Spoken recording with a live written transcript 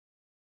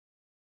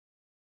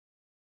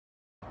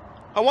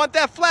I want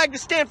that flag to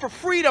stand for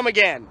freedom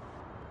again.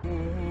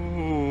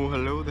 Oh,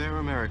 hello there,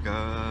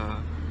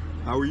 America.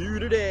 How are you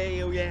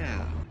today? Oh,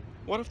 yeah.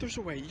 What if there's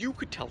a way you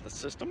could tell the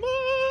system?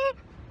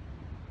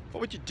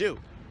 What would you do?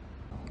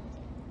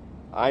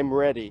 I'm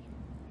ready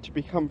to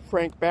become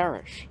Frank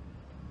Barish.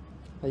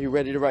 Are you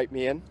ready to write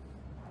me in?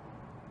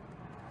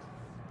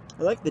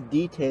 I like the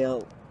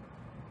detail.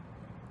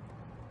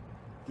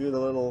 Do the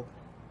little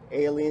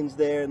aliens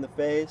there in the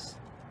face.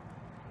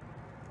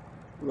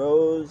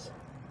 Rose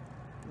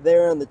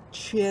there on the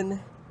chin,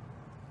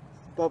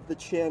 above the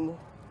chin.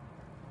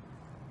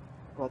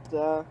 But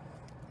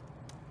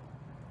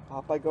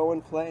off I go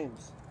in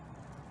flames.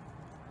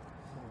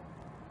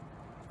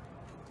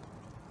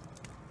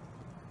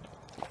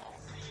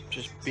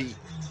 Just beat.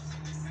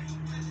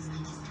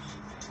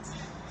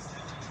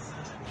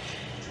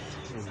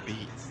 And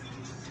beat.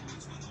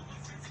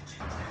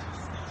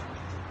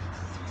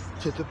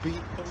 To the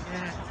beat, oh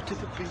yeah, to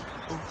the beat,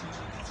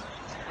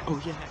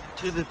 oh yeah,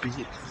 to the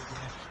beat.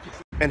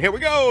 And here we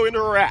go into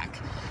Iraq.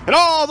 And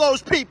all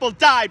those people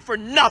died for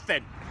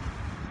nothing.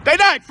 They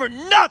died for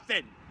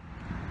nothing.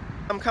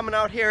 I'm coming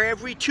out here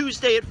every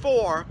Tuesday at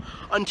 4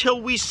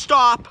 until we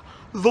stop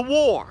the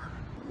war.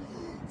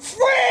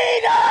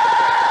 Freedom!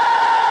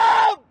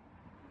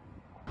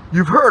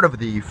 You've heard of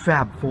the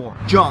Fab Four.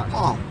 John,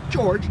 Paul,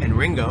 George, and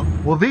Ringo.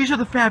 Well, these are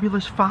the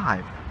Fabulous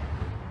Five.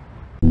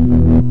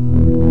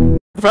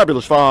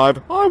 Fabulous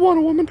Five. I want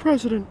a woman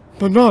president.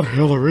 But not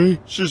Hillary.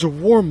 She's a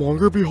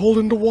warmonger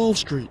beholden to Wall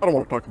Street. I don't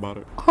want to talk about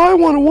it. I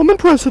want a woman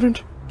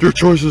president. Your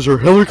choices are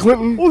Hillary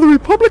Clinton or the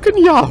Republican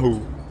Yahoo.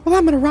 Well,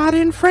 I'm gonna write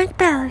in Frank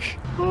Barish.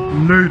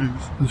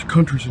 Ladies, this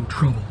country's in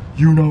trouble.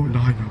 You know and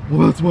I know.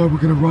 Well, that's why we're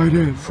gonna write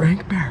in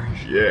Frank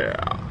Barish. Yeah.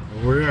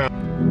 Oh yeah.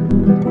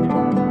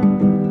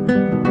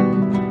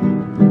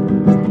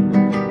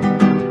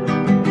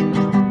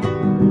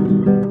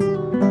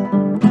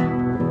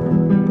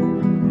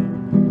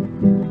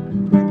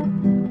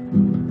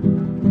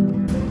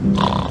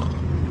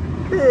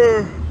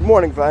 Good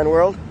morning, Vine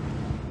World.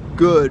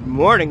 Good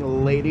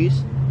morning,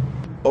 ladies.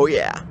 Oh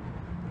yeah.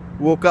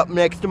 Woke up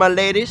next to my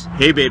ladies.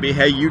 Hey baby,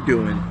 how you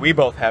doing? We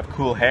both have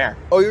cool hair.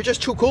 Oh, you're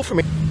just too cool for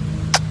me.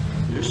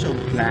 You're so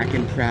black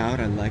and proud,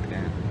 I like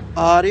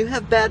that. Do you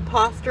have bad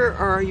posture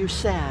or are you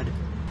sad?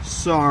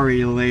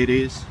 Sorry,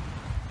 ladies.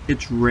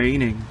 It's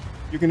raining.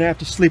 You're gonna have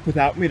to sleep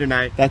without me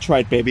tonight. That's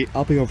right, baby.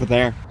 I'll be over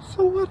there.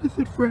 So what is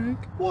it, Frank?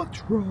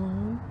 What's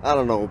wrong? I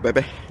don't know,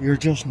 baby. You're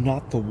just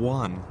not the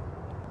one.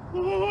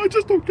 Oh, I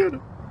just don't get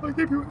it. I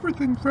gave you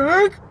everything,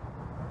 Frank.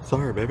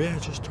 Sorry, baby. I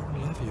just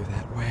don't love you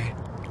that way.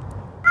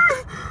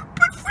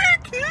 But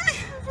Frankie,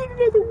 is it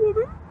another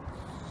woman?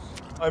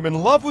 I'm in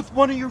love with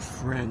one of your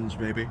friends,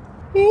 baby.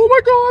 Oh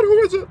my God, who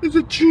is it? Is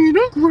it Gina?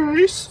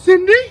 Grace?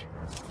 Cindy?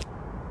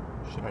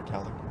 Should I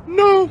tell her?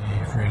 No.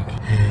 Hey,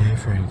 Frankie. Hey,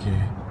 Frankie.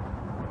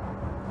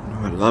 You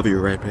know I love you,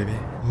 right, baby?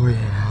 Oh,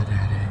 yeah,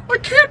 Daddy. I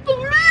can't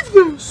believe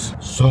this.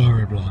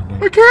 Sorry, Blondie.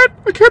 I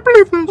can't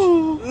believe this.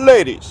 Oh.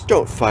 Ladies,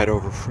 don't fight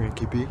over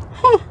Frankie B.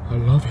 Huh. I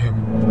love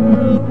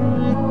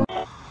him.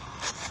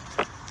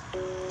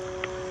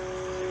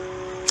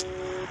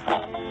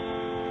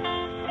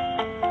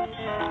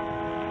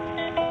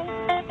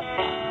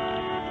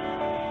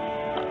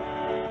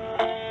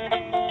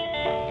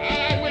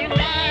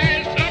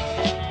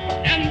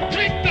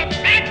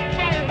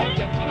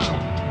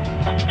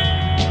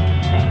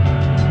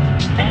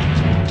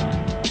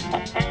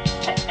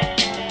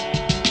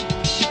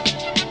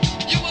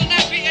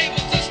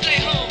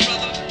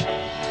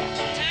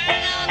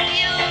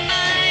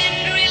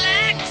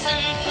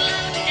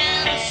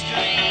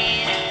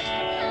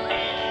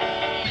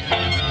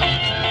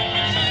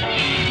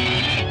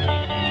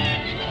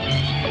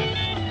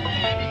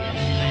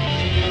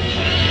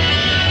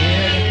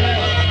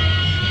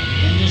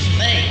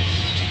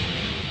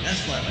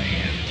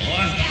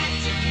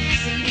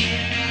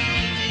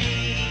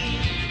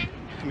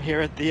 I'm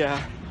here at the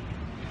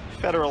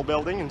Federal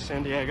Building in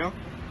San Diego.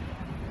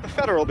 The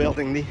Federal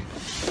Building, the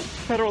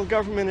federal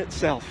government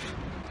itself.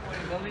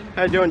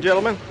 How you doing,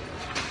 gentlemen?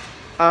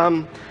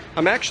 I'm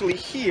actually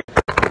here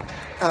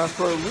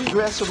for a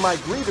redress of my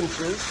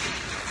grievances.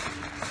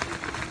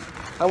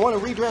 I want a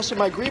redress of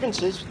my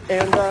grievances,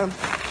 and I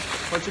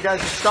want you guys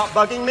to stop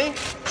bugging me.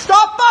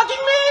 Stop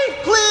bugging me!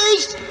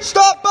 Please!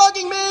 Stop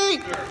bugging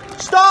me!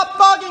 Stop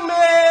bugging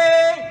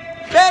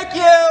me! Thank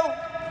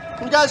you!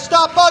 Can you guys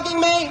stop bugging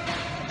me?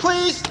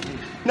 Please?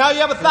 Now you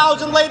have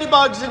 1,000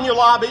 ladybugs in your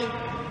lobby.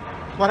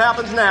 What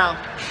happens now?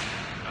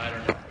 I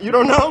don't know. You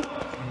don't know?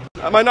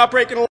 Am I not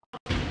breaking a law?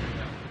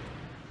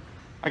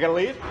 I gotta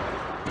leave?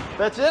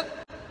 That's it?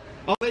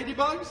 All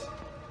ladybugs?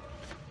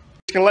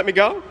 Just gonna let me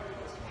go?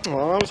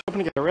 Well, I was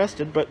hoping to get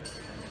arrested, but...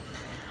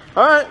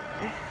 Alright.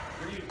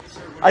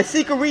 I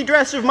seek a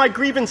redress of my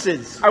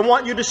grievances. I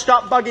want you to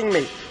stop bugging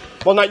me.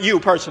 Well, not you,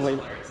 personally.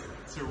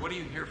 Sir, what are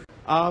you here for?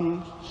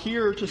 I'm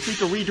here to seek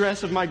a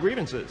redress of my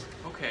grievances.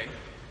 Okay.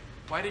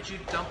 Why did you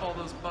dump all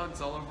those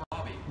bugs all over the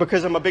lobby?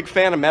 Because I'm a big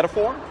fan of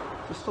metaphor.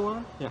 Is this still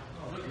on? Yeah.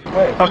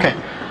 Okay.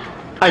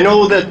 I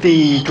know that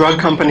the drug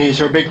companies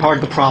are a big part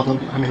of the problem.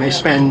 I mean,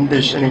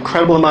 there's an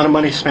incredible amount of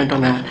money spent on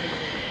that.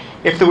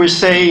 If there was,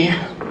 say,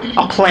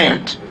 a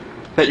plant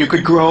that you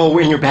could grow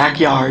in your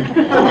backyard, and,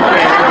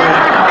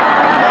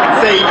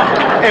 say,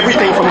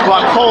 everything from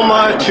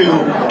glaucoma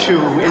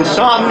to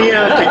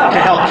insomnia to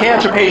help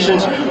cancer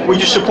patients, would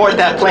you support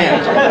that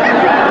plant?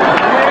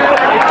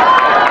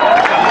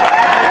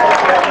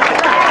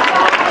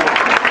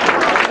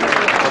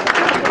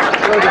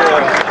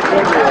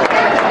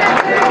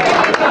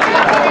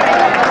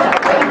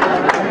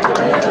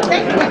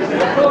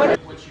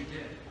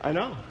 I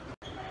know.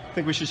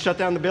 Think we should shut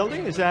down the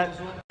building? Is that?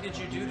 Why did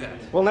you do that?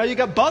 Well, now you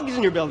got bugs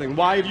in your building.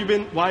 Why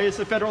has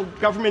the federal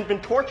government been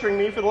torturing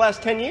me for the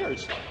last 10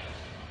 years?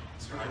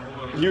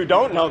 You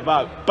don't know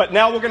about it. But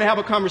now we're going to have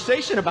a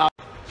conversation about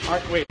it. All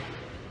right, wait.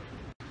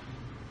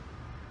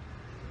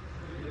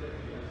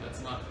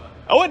 That's not fun.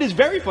 Oh, it is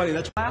very funny.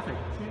 That's laughing.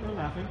 See,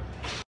 laughing.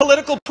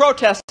 Political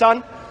protest, son.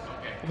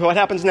 Okay. What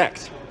happens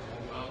next?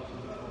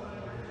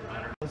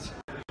 Is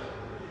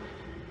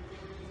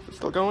it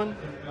still going?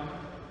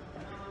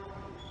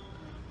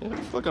 Yeah,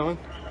 it's still going.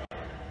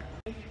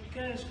 You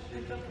guys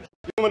pick up.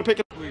 You want to pick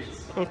it?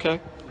 Please.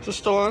 Okay. Is this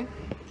still on?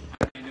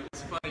 I know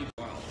it's funny.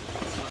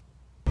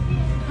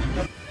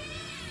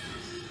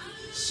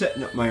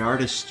 Setting up my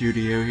artist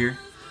studio here.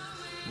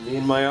 Me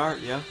and my art,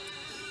 yeah.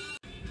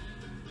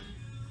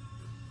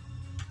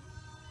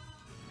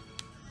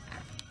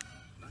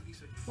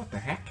 What the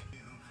heck?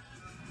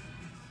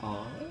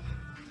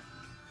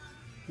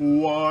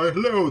 Why,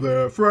 hello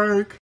there,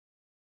 Frank.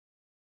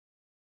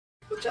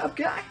 What's up,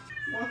 guy?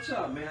 What's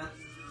up, man?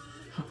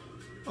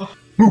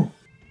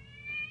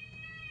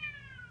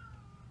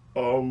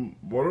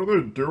 What are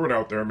they doing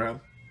out there, man?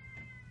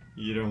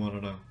 You don't want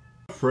to know.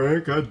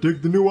 Frank, I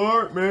dig the new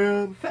art,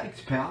 man.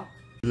 Thanks, pal.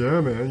 Yeah,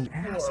 man.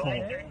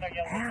 Asshole.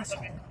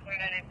 Asshole.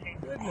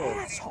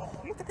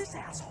 Asshole. Look at this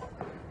asshole.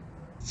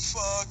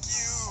 Fuck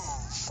you.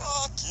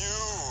 Fuck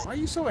you. Why are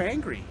you so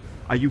angry?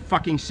 Are you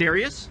fucking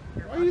serious?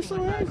 Why are you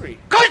so angry?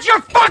 'Cause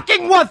you're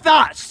fucking with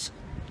us!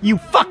 You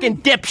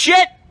fucking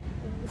dipshit!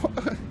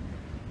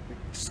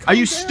 Are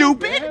you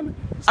stupid?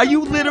 Are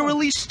you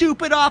literally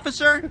stupid,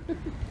 officer?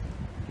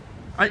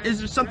 Is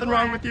there something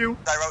wrong with you?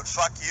 I wrote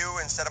 "fuck you"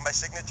 instead of my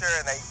signature,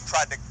 and they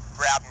tried to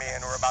grab me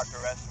and were about to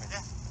arrest me. Yeah,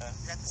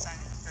 you have to sign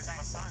it because you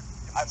must sign.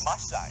 I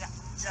must sign.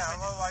 Yeah,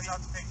 otherwise I'll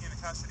have to take you into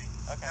custody.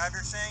 Okay. Now, if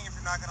you're saying if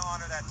you're not going to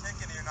honor that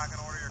ticket and you're not going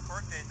to order your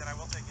court date, then I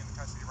will take you into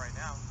custody right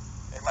now.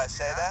 Did I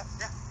say that?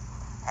 Yeah.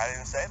 I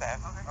didn't say that.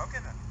 Okay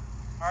then.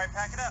 All right,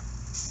 pack it up.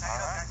 Pack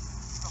it up, guys.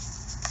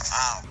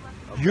 Ow.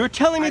 You're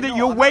telling me that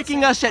you're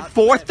waking us at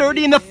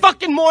 4:30 in the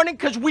fucking morning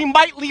because we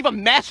might leave a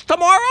mess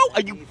tomorrow?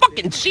 Are you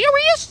fucking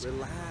serious?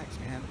 Relax,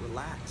 man.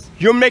 Relax.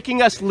 You're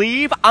making us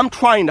leave? I'm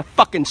trying to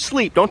fucking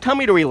sleep. Don't tell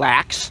me to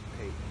relax.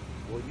 Hey,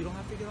 well, you don't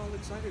have to get all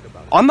excited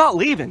about it. I'm not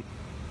leaving.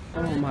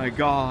 Oh my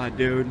god,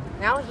 dude.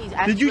 Now he's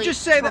actually Did you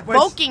just say that?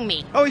 provoking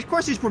me. Oh, of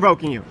course he's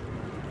provoking you.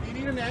 You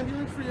need an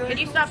ambulance for your Could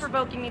you ankles? stop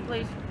provoking me,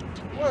 please?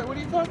 What are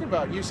you talking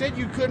about? You said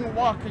you couldn't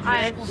walk because your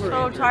I'm ankles were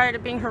so injured. tired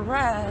of being I'm just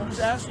harassed.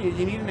 asking you, do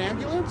you need an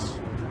ambulance?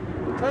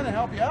 I'm trying to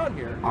help you out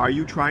here. Are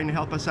you trying to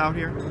help us out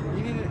here?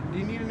 Do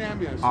you need an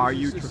ambulance? Are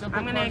It's you just a simple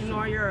I'm gonna question.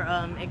 ignore your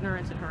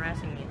ignorance and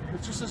harassing me.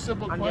 It's just a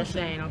simple I'm question. just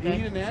saying, Do okay?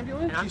 you need an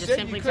ambulance? And I'm You just said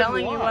simply you couldn't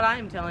telling you walk. what I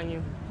am telling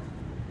you.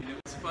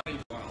 It's funny.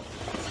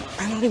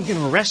 I'm not even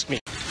gonna arrest me.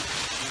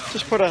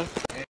 Just put a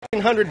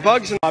 100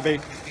 bugs in the lobby.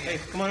 Hey,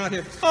 come on out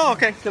here. Oh,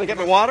 okay. Can I get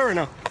my water or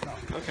no?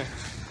 Okay.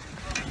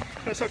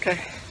 That's okay.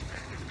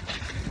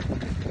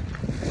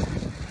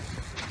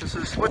 This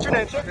is, what's your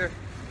name, sir? Here.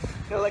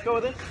 Can I let go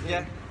of this?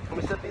 Yeah. I'm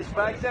gonna set these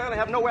bags down. I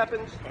have no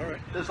weapons. All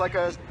right. There's like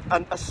a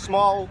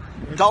small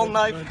dull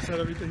knife. Set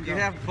everything You down.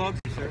 have bugs,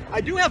 sir. I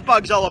do have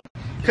bugs all up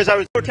because I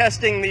was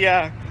protesting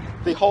the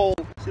whole.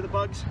 See the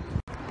bugs?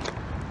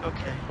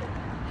 Okay.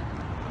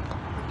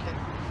 Okay.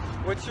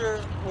 What's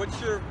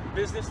your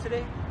business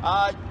today?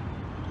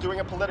 Doing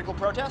a political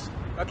protest.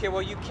 Okay,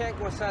 well you can't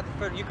go inside the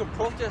federal. You can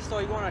protest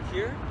all you want out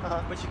here,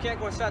 but you can't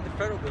go inside the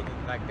federal building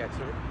like that,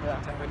 sir.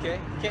 Yeah. Okay,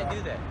 you can't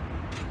do that.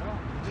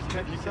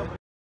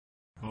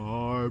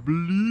 I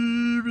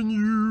believe in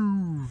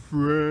you,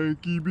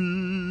 Frankie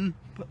B.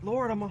 But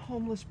Lord, I'm a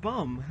homeless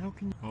bum. How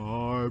can you?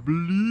 I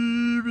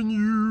believe in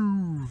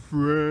you,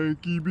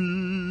 Frankie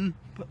B.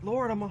 But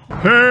Lord, I'm a.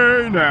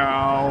 Hey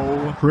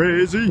now,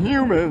 crazy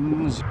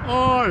humans,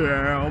 I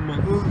am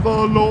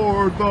the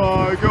Lord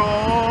thy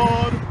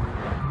God.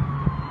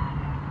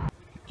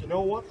 You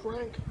know what,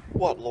 Frank?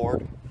 What,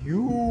 Lord?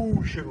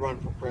 You should run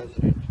for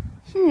president.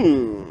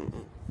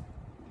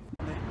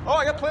 Oh,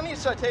 I got plenty of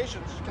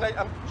citations.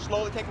 I'm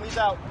slowly taking these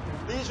out.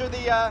 These are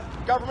the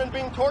government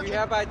being tortured. You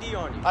have ID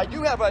on you. I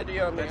do have ID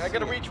on me. Let's I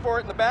gotta see it. reach for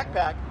it in the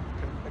backpack.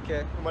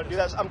 Okay. I'm gonna do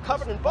that. I'm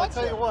covered in bugs.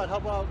 I'll tell you here. what, how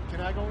about, can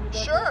I go in the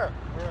back? Sure.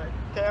 All right.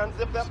 Okay,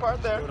 unzip that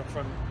part there. Go to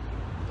front.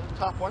 The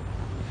top one.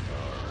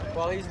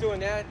 While he's doing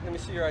that, let me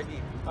see your ID.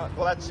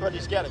 Well, that's what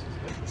he's getting.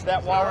 It's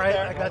that wallet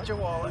there. I got your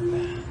wallet.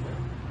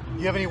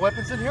 You have any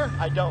weapons in here?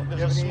 I don't. You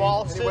There's have a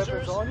small any scissors.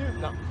 weapons on you?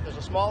 No. There's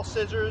a small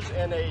scissors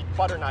and a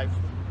butter knife.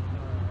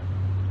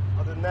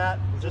 Other than that,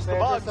 Just the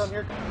bugs.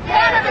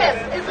 Cannabis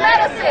is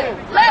medicine.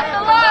 Let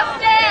the law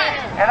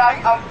stand. And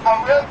I'm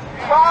really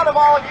proud of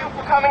all of you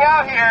for coming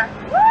out here.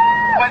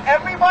 But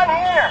everyone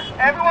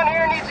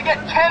here needs to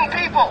get 10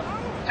 people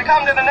to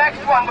come to the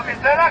next one because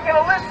they're not going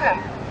to listen.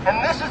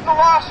 And this is the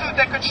lawsuit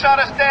that could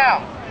shut us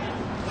down.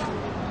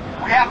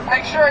 We have to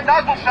make sure it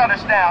doesn't shut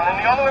us down.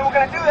 And the only way we're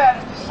going to do that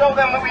is to show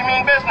them that we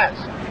mean business.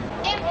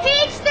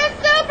 Impeach the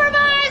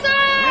supervisor.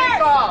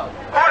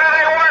 Who do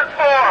they work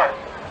for?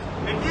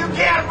 If you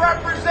can't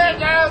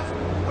represent us,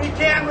 we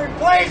can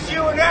replace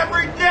you in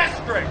every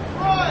district.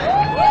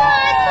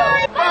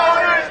 Right.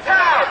 Voters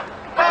count.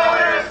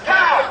 Voters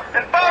count.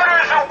 And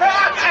voters are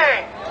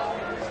watching.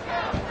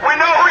 We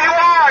know who you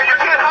are. You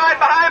can't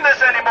hide behind this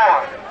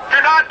anymore.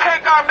 Do not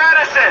take our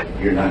medicine.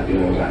 You're not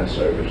doing God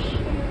service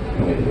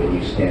when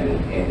you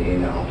stand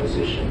in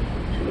opposition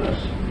to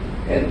us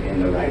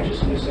and the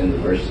righteousness and the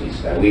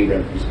mercies that we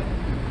represent.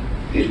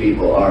 These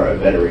people are a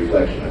better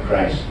reflection of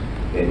Christ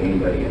than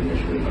anybody in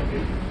this room up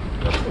here.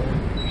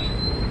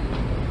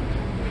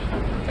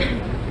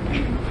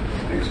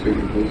 Next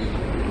speaker, please.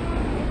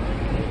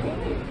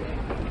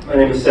 My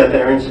name is Seth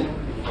Aronson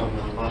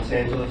from Los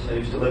Angeles. I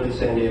used to live in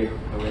San Diego.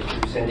 I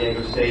went to San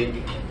Diego State.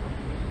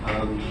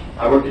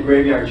 I worked a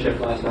graveyard shift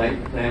last night,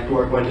 and I have to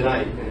work one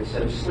tonight. And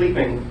instead of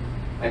sleeping,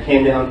 I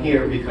came down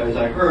here because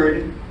I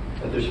heard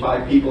that there's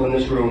 5 people in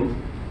this room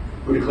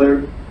who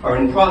are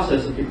in the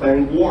process of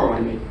declaring war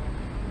on me.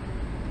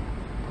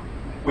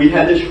 We've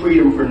had this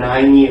freedom for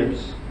 9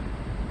 years.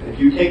 And if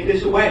you take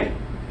this away,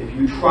 if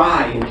you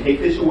try and take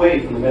this away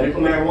from the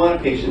medical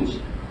marijuana patients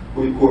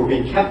who are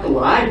being kept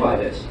alive by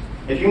this,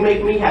 if you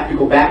make me have to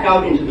go back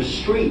out into the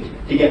street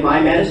to get my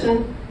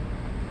medicine,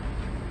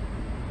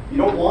 you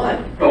don't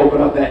want to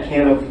open up that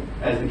can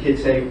of, as the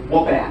kids say,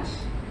 whoop-ass.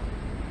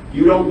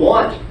 You don't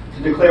want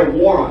to declare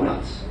war on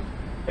us.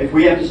 If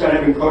we have to start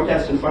having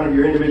protests in front of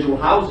your individual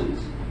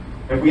houses,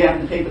 if we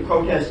have to take the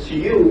protests to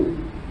you,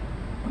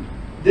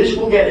 this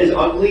will get as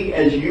ugly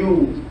as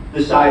you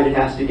decide it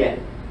has to get.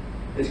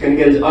 It's going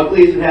to get as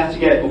ugly as it has to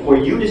get before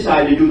you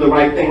decide to do the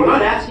right thing. We're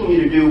not asking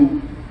you to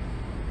do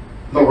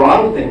the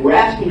wrong thing. We're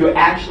asking you to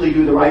actually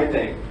do the right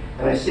thing.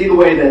 And I see the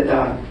way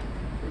that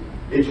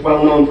it's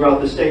well known throughout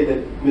the state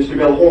that Mr.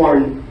 Bill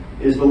Horn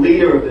is the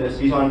leader of this.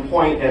 He's on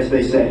point, as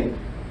they say.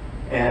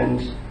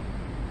 And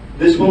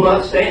this will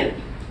not stand.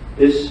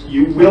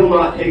 You will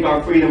not take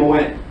our freedom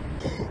away.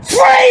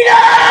 Freedom!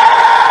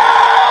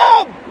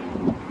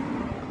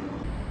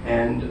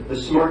 And the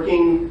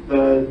smirking,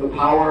 the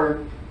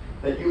power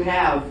that you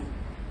have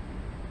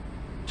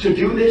to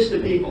do this to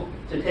people,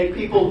 to take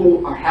people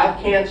who have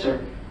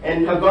cancer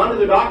and have gone to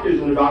the doctors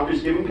and the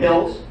doctors give them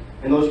pills,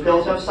 and those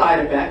pills have side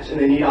effects, and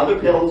they need other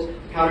pills to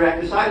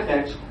counteract the side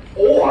effects,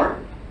 or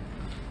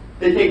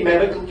they take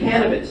medical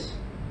cannabis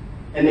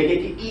and they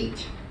get to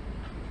eat.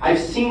 I've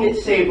seen it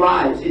save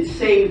lives. It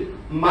saved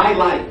my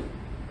life.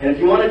 And if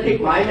you want to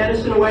take my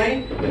medicine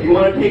away, if you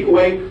want to take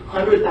away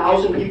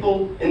 100,000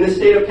 people in the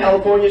state of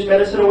California's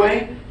medicine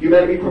away, you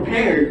better be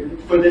prepared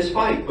for this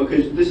fight,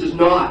 because this is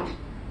not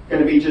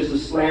going to be just a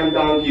slam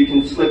dunk, you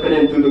can slip it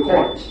in through the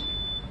courts.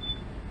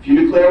 If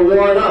you declare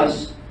war on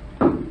us,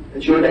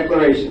 it's your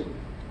declaration.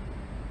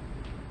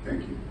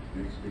 Thank you.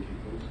 Next speaker,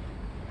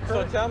 please.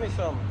 So tell me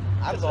something.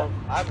 I love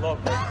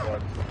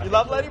ladybugs. You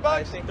love ladybugs?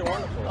 I think they're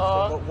wonderful.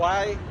 But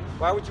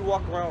why would you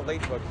walk around with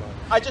ladybugs on?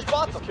 I just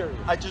bought them. Curious.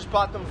 I just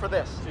bought them for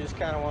this. So you just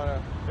kind of want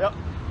to... Yep.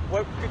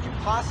 What could you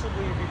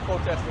possibly be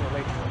protesting with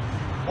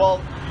ladybugs?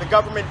 Well, the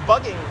government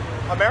bugging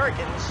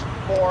Americans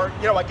for,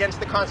 against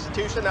the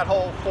Constitution, that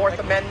whole Fourth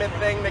Amendment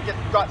thing that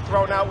got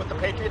thrown out with the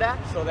Patriot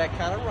Act. So that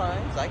kind of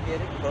rhymes. I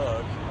get it.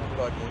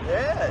 Bugging.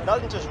 Yeah, it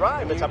doesn't just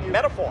rhyme. It's a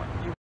metaphor.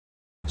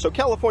 So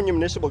California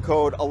Municipal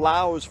Code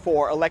allows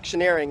for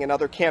electioneering and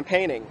other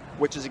campaigning,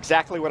 which is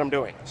exactly what I'm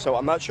doing. So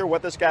I'm not sure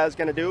what this guy's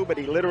going to do, but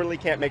he literally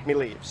can't make me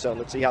leave. So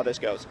let's see how this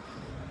goes.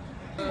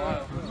 Don't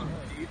walk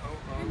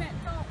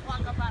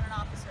up on an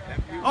officer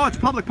like that. Oh, it's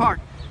a public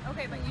park.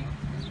 Okay, but you...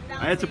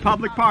 It's a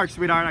public park,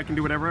 sweetheart. I can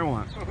do whatever I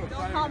want.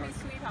 Don't call me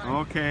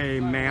sweetheart. Okay,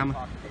 ma'am.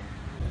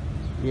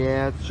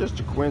 Yeah, it's just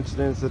a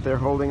coincidence that they're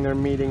holding their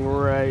meeting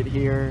right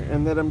here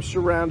and that I'm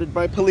surrounded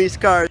by police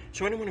cars.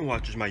 So anyone who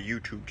watches my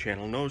YouTube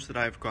channel knows that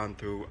I've gone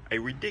through a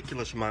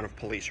ridiculous amount of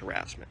police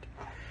harassment.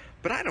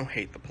 But I don't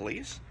hate the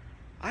police.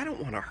 I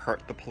don't want to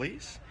hurt the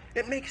police.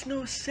 It makes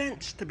no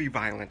sense to be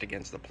violent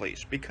against the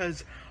police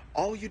because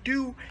all you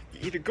do, you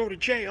either go to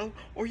jail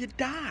or you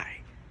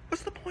die.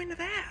 What's the point of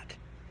that?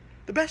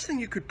 The best thing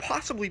you could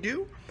possibly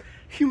do?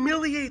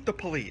 Humiliate the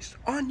police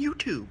on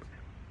YouTube.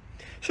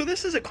 So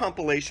this is a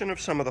compilation of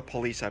some of the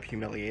police I've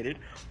humiliated,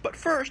 but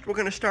first we're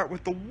going to start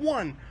with the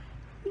one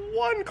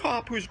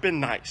cop who's been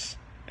nice,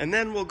 and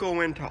then we'll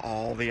go into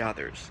all the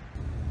others.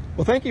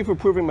 Well, thank you for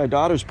proving my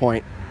daughter's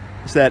point.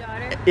 Is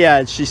that,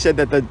 yeah, she said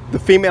that the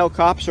female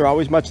cops are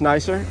always much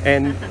nicer,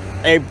 and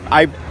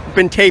I've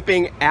been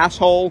taping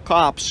asshole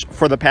cops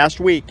for the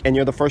past week, and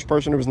you're the first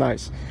person who was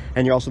nice,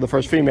 and you're also the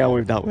first female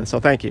we've dealt with, so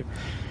thank you.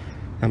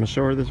 I'm going to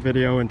show her this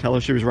video and tell her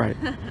she was right.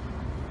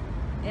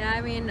 Yeah, I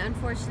mean,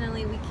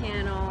 unfortunately, we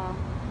can't all,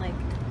 like,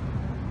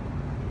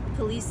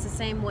 police the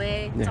same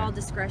way. It's Yeah. all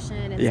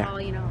discretion. It's Yeah. all,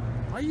 you know.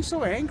 Why are you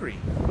so angry?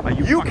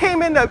 You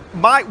came into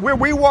where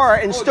we were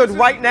and stood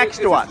right next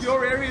to us. Is this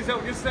your area? Is that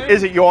what you're saying?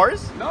 Is it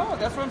yours? No,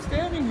 that's where I'm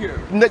standing here.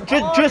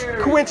 Just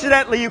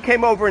coincidentally, you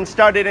came over and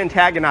started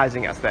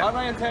antagonizing us then. How did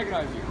I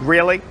antagonize you?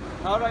 Really?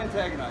 How did I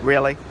antagonize you?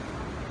 Really?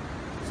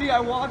 See, I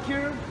walk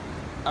here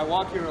a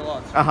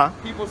lot. Uh-huh.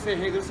 People say,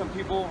 hey, there's some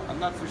people, I'm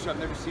not so sure, I've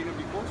never seen them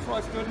before, so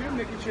I stood here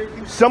making sure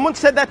everything's Someone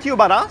said that to you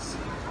about us?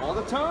 all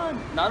the time.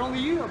 Not only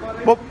you,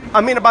 about Well,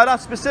 I mean about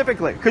us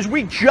specifically, because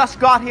we just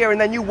got here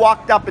and then you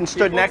walked up and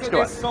stood people next said to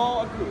they us.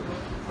 saw a group.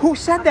 Who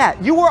said that?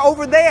 You were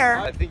over there.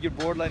 I think you're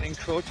borderline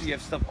encroaching. You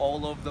have stuff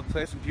all over the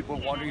place and people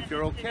are wondering if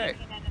you're okay.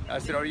 I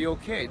said, are you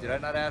okay? Did I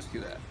not ask you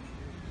that?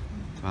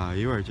 Wow,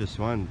 you are just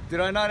one Did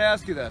I not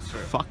ask you that, sir?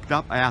 fucked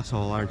up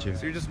asshole, aren't you?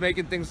 So you're just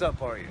making things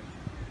up, are you?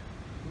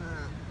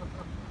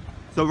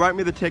 So write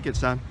me the ticket,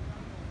 son.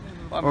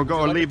 Or Would go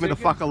you or like a leave me the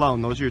ticket? fuck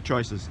alone. Those are your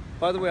choices.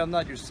 By the way, I'm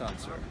not your son,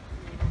 sir.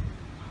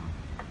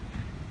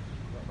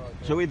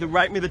 So either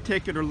write me the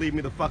ticket or leave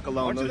me the fuck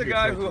alone. Aren't you Those the are your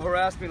guy choices. who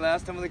harassed me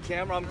last time with the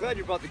camera? I'm glad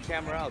you brought the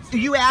camera out. sir.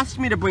 You asked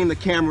me to bring the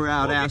camera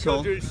out, Well,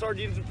 asshole. because you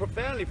started using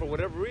profanity for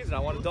whatever reason. I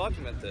want to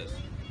document this.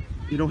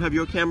 You don't have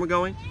your camera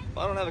going?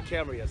 I don't have a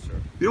camera yet, sir.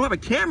 You don't have a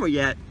camera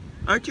yet?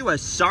 Aren't you a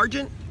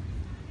sergeant?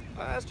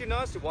 I asked you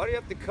nicely. Why do you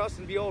have to cuss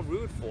and be all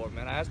rude for,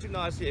 man? I asked you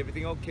nicely,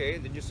 everything okay,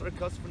 and then you started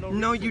cussing for no reason.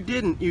 No, you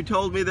didn't. You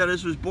told me that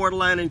this was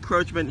borderline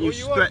encroachment. Well,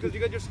 You you are, threatened. because you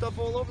got your stuff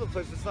all over the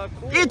place. It's not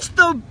cool. It's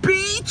the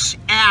beach,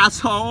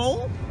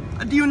 asshole!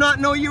 Do you not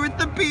know you're at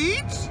the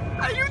beach?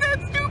 Are you that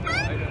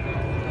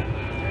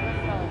stupid?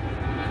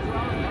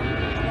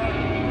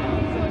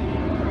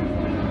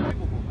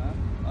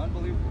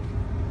 Unbelievable.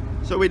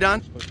 So we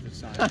done?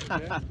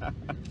 Okay.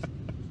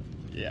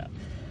 Yeah.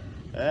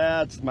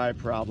 That's my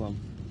problem.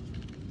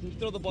 Can you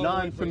throw the bottle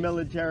away, please?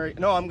 Non-military.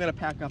 No, I'm gonna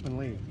pack up and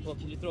leave. Well,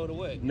 can you throw it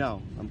away?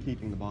 No, I'm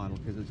keeping the bottle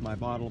because it's my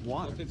bottle of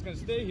water. Well, if it's going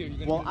to stay here, you're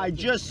going to Well, I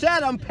just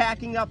said I'm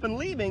packing up and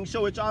leaving,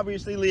 so it's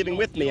obviously leaving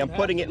with me. I'm don't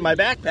putting have it in to my leave.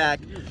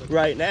 backpack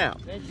right now.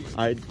 Thank you.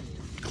 I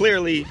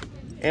clearly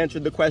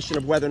answered the question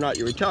of whether or not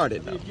you're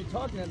retarded. Though. If you're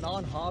talking in a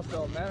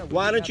non-hostile manner...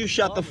 Why don't have you to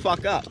shut the stop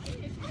fuck up?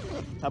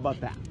 How about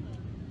that?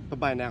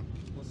 Bye-bye now.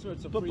 Well, sir,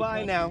 it's a free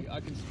Bye-bye country. now. I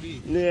can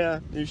speak. Yeah,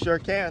 you sure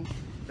can.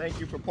 Thank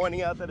you for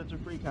pointing out that it's a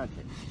free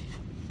country.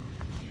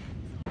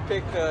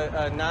 Pick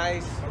a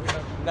nice,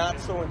 not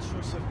so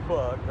intrusive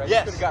bug, right? You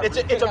Yes, could've got- it's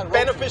you a could've got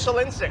beneficial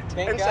insect.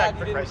 Thank insect, God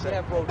for you Christ's didn't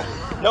sake. have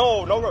roaches.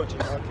 No, no roaches.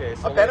 Okay,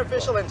 so A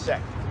beneficial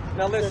insect.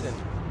 Now listen.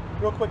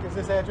 Real quick, is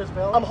this address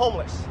valid? I'm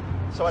homeless,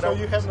 so I don't.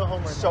 you have no home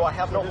right now. So I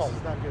have no this home.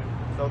 is not good.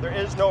 So there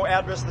is no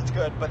address that's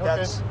good, but Okay.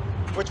 that's.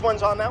 Which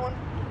one's on that one?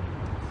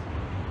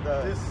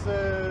 This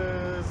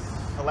is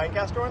The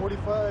Lancaster one?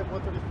 45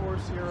 134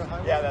 Sierra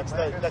Highway. Yeah, that's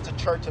Lancaster. that's a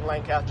church in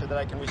Lancaster that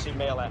I can receive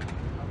mail at.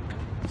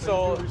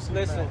 So you do receive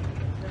listen,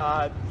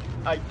 mail.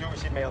 I do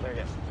receive mail there,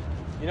 yes.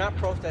 you're not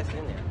protesting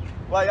in there.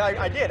 Well,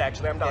 I did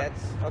actually. I'm done.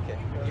 That's okay.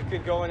 You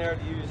could go in there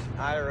to use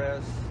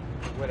IRS,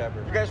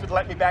 whatever. You guys would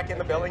let me back in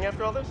the building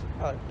after all this?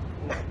 No.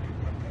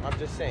 I'm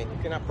just saying,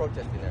 you cannot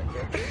protest in there,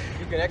 okay?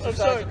 You can I'm exercise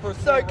sorry. your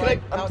personal Sorry,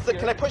 right out can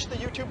I here. push the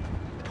YouTube?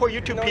 Poor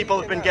YouTube No, people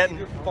you have been cannot. getting.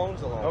 Leave your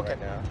phones alone Okay. right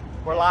now.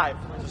 We're live.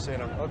 Just so you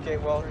know. Okay,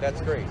 well,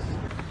 that's great.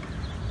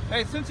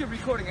 Hey, since you're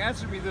recording,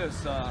 answer me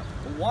this.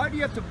 Why do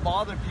you have to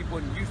bother people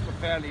and use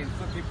profanity and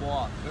flip people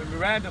off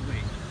randomly?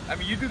 I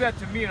mean, you do that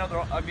to me and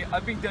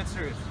I'm being dead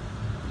serious.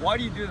 Why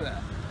do you do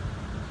that?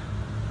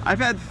 I've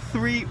had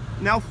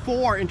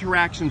 4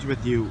 interactions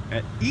with you.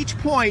 At each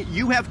point,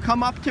 you have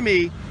come up to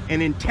me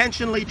and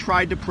intentionally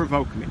tried to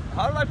provoke me.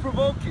 How did I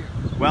provoke you?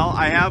 Well,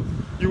 I have.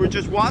 You were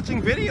just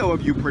watching video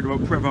of you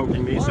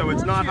provoking me, so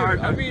it's not hard.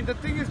 I mean, the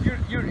thing is,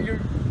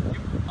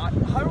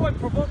 how do I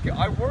provoke you?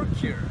 I work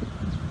here.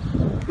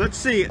 Let's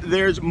see,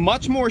 there's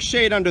much more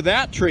shade under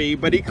that tree,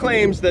 but he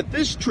claims that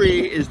this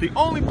tree is the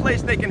only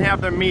place they can have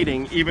their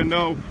meeting, even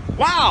though,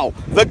 wow,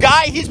 the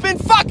guy he's been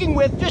fucking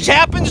with just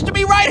happens to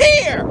be right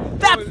here.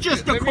 That's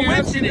just a Let me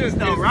ask you coincidence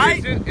this. though,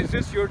 right? Is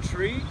this your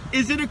tree?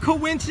 Is it a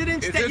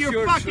coincidence Is that this you're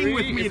your fucking tree?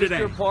 with me Is today? this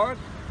your park?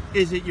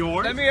 Is it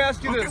yours? Let me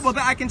ask you Okay, this. well,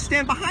 then I can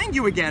stand behind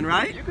you again,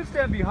 right? You can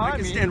stand behind me.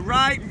 I can stand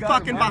right You got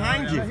fucking it,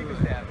 behind man. you. You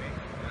can stand me.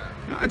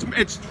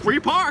 It's free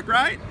park,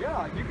 right?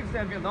 Yeah, you can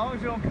stand me as long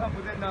as you don't come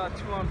within 2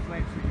 arms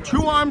length.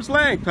 2 arms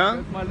length, huh?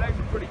 Because my legs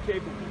are pretty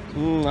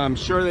capable. I'm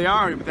sure they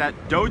are with that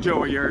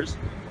dojo of yours.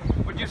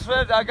 But you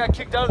said I got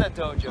kicked out of that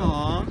dojo.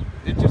 Aw.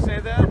 Did you say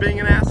that? For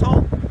being an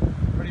asshole?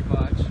 Pretty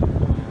much.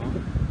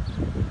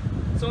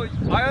 So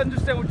I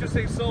understand what you're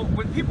saying. So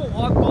when people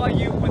walk by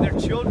you when they're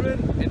children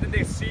and then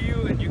they see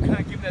you and you kind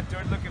of give them that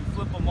dirty look and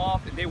flip them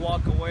off and they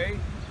walk away,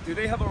 do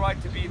they have a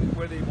right to be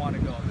where they want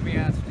to go? Let me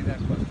ask you that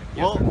question.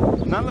 Yes or no?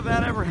 Well, none of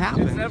that ever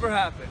happened. It's never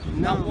happened.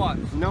 No. Not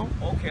once. No.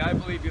 Okay, I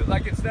believe you.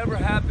 Like it's never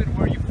happened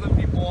where you flip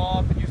people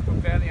off and use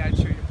profanity. I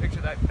show you a picture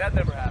that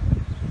never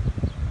happened.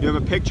 You have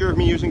a picture of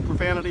me using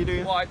profanity, do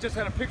you? Well, I just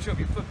had a picture of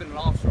you flipping an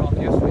officer off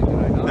yesterday, did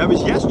I not? That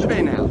was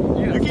yesterday now.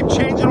 Yes. You keep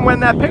changing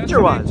when that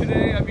picture was.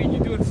 Today, I mean, you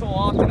do it so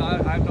often,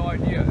 I have no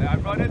idea. I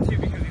run into you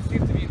because you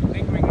seem to be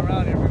lingering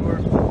around everywhere.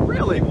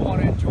 Really? People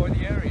want to enjoy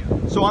the area.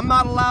 So I'm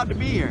not allowed to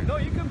be here. No,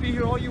 you can be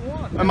here all you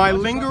want. Am I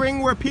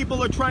lingering where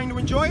people are trying to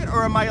enjoy it,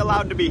 or am I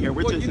allowed to be here?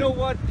 Which well, is you know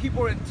what?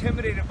 People are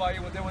intimidated by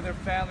you when they're with their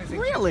families and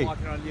Really? kids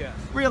walking around. Yes.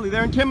 Really,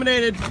 they're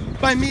intimidated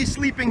by me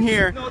sleeping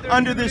here No, they're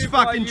under this intimidated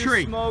by fucking you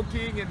tree.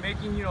 Smoking and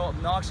making, you know,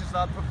 obnoxious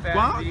loud profanity.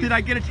 Well, did I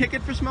get a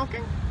ticket for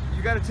smoking?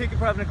 You got a ticket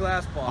for having a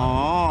glass bottle.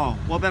 Oh,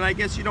 well then I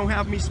guess you don't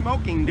have me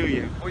smoking, do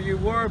you? Well, you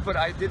were, but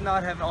I did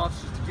not have an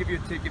officer to give you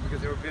a ticket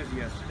because they were busy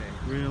yesterday.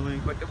 Really?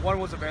 But the one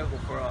was available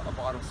for a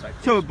bottle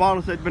citation. So a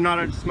bottle said, but not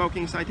a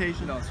smoking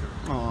citation? No, sir.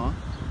 Aw.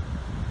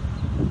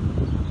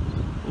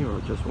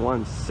 You're just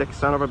one sick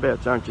son of a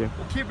bitch, aren't you?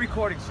 Well, keep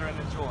recording, sir, and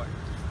enjoy.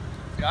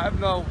 I have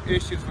no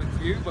issues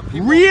with you, but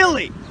people...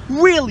 Really?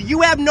 Really?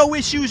 You have no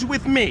issues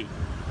with me?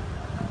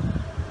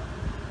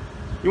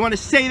 You want to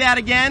say that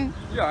again?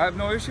 Yeah, I have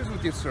no issues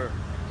with you, sir.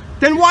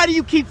 Then why do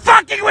you keep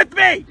fucking with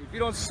me? If you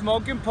don't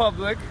smoke in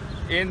public,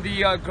 in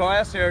the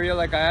grass area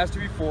like I asked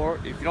you before,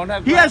 if you don't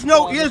have... He has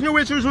no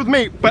issues with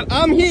me, but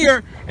I'm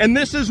here, and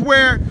this is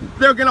where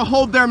they're gonna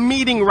hold their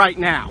meeting right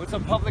now. It's a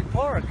public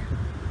park.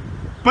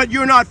 But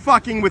you're not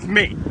fucking with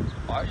me.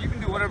 You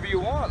can do whatever you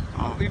want.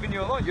 I'm leaving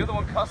you alone. You're the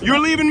one cussing. You're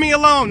leaving me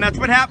alone. That's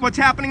what's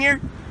happening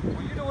here?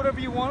 Well, you do whatever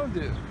you want to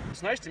do.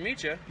 It's nice to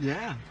meet you.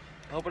 Yeah.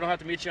 I hope I don't have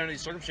to meet you under these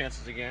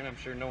circumstances again. I'm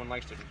sure no one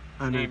likes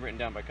to name written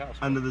down by cops.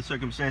 Under the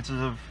circumstances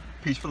of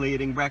peacefully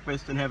eating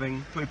breakfast and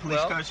having 3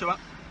 police cars show up?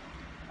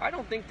 I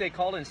don't think they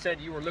called and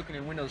said you were looking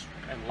in windows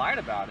and lied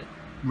about it.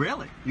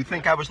 Really? You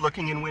think I was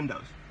looking in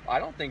windows? I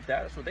don't think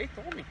that. That's what they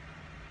told me.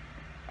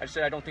 I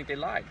said I don't think they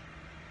lied.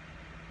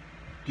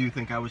 Do you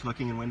think I was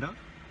looking in windows?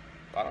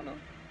 I don't know.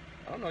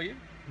 I don't know you.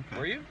 Okay.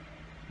 Were you?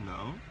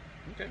 No.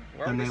 Okay.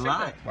 Why Then would they say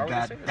lied. that? Why would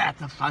they say that?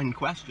 That's a fine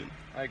question.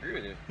 I agree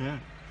with you. Yeah.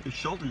 His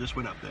shoulder just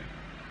went up there.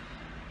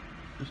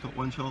 Just got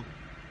one shoulder.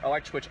 Oh, I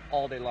twitch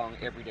all day long,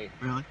 every day.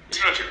 Really? You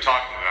know what you're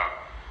talking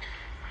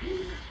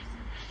about.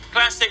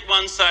 Classic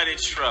one-sided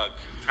shrug.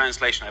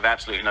 Translation, I have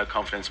absolutely no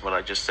confidence in what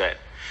I just said.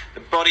 The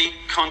body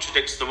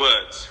contradicts the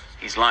words.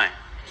 He's lying.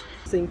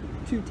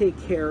 To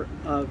take care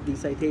of the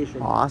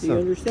citation. Awesome. Do you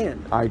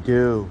understand? I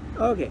do.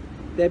 Okay.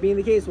 That being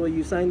the case, will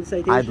you sign the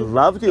citation? I'd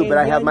love to, but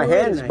I have my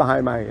hands tonight?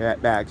 behind my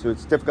back, so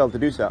it's difficult to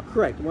do so.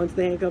 Correct. Once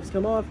the handcuffs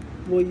come off,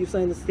 will you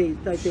sign the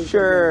citation?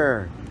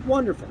 Sure.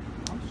 Wonderful.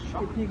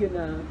 If you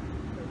can,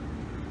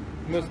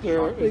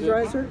 Mr. Please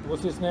rise, sir.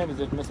 What's his name? Is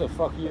it Mr.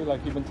 Fuck You,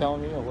 like you've been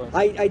telling me, or what?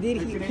 I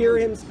did hear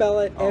him spell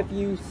it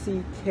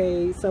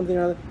F-U-C-K something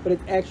or other, but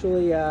it's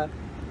actually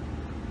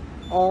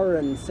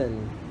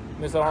Aronson.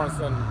 Mr.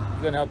 Aronson,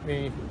 you're gonna help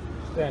me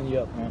stand you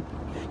up, man.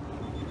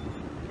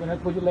 You're gonna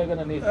put your leg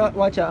underneath.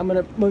 Watch out! I'm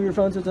gonna move your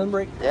phone so it doesn't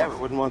break. Yeah, we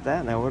wouldn't want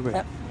that now, would we?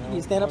 Can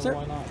you stand up, sir?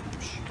 Why not?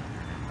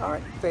 All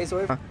right, face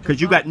away.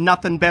 Because you got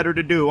nothing better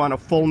to do on a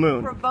full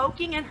moon.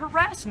 Provoking and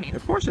harassment.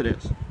 Of course it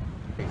is.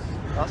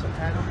 Awesome.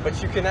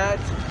 But you cannot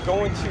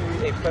go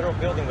into a federal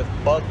building with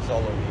bugs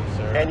all over you,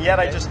 sir. And yet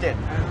I just did.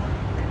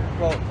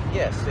 Well,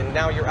 yes, and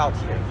now you're out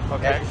here.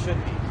 Okay. As you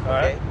should be. All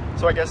Okay. right.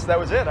 So I guess that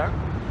was it, huh?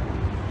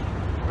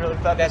 Really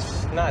thought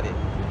That's not it.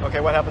 Okay,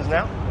 what happens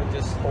now?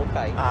 Just hold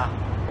tight.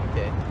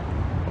 Okay.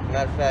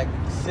 Matter of fact,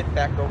 sit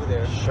back over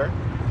there. Sure.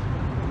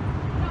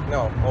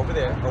 No, over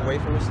there, away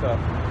from your stuff.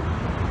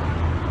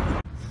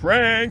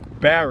 Frank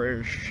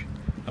Barish,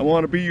 I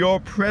want to be your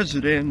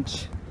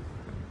president.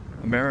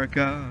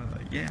 America,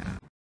 yeah.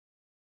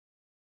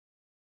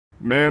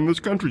 Man, this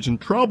country's in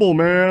trouble,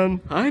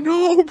 man. I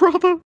know,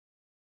 brother.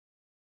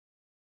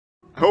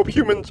 I hope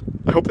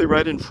they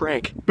write in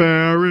Frank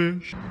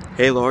Barish.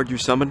 Hey, Lord, you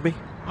summoned me?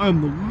 I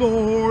am the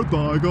Lord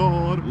thy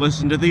God.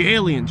 Listen to the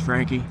aliens,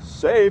 Frankie.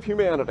 Save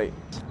humanity.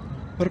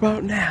 What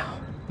about now?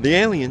 The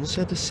aliens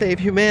said to save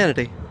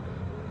humanity.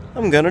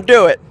 I'm gonna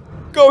do it.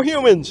 Go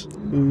humans!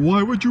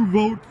 Why would you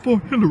vote for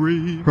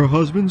Hillary? Her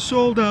husband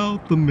sold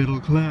out the middle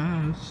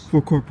class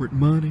for corporate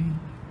money.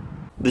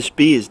 This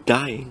bee is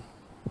dying.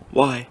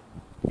 Why?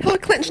 Hillary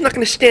Clinton's not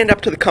gonna stand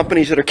up to the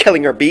companies that are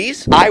killing our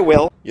bees. I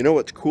will. You know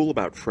what's cool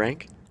about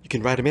Frank? You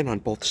can write him in on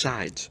both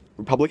sides.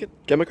 Republican?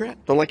 Democrat?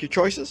 Don't like your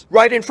choices?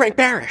 Write in Frank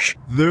Barish.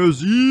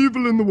 There's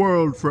evil in the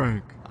world,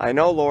 Frank. I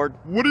know, Lord.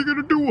 What are you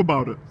gonna do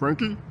about it,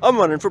 Frankie? I'm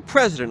running for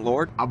president,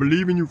 Lord. I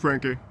believe in you,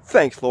 Frankie.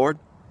 Thanks, Lord.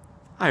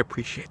 I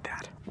appreciate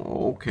that.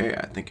 Okay,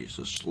 I think he's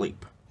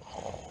asleep.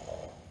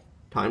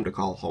 Time to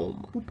call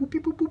home.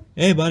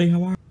 Hey, buddy,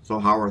 how are you? So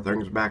how are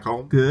things back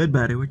home? Good,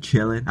 buddy. We're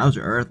chilling. How's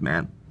Earth,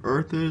 man?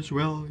 Earth is,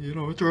 well, you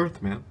know, it's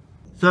Earth, man.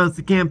 So how's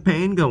the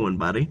campaign going,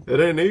 buddy? It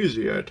ain't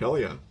easy, I tell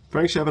ya.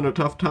 Frank's having a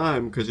tough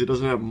time because he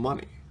doesn't have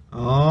money.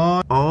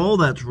 Oh,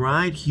 that's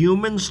right.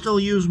 Humans still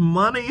use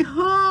money,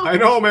 huh? I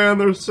know, man.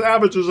 They're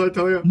savages, I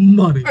tell you.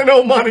 Money. I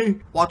know money.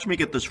 Watch me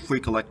get this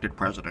freak elected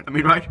president. I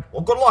mean, right?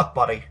 Well, good luck,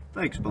 buddy.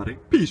 Thanks, buddy.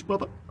 Peace,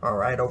 brother. All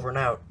right, over and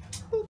out.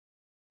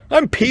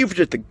 I'm peeved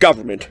at the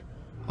government.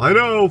 I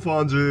know,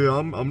 Fonzie.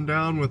 I'm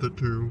down with it,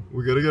 too.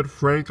 We gotta get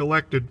Frank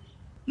elected.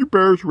 You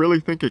bears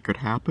really think it could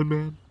happen,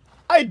 man?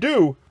 I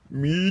do.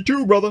 Me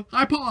too, brother.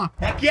 Hi, Pa.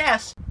 Heck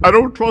yes. I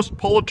don't trust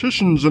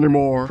politicians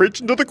anymore.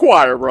 Preaching to the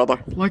choir,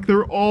 brother. Like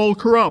they're all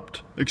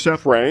corrupt.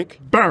 Except Frank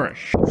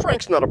Barish.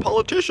 Frank's not a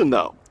politician,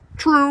 though.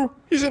 True.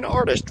 He's an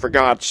artist, for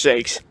God's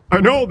sakes. I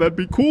know, that'd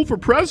be cool for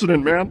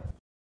president, man.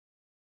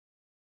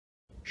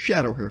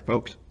 Shadow here,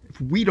 folks.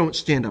 If we don't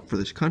stand up for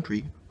this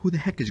country, who the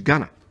heck is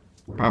gonna?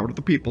 Power to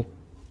the people.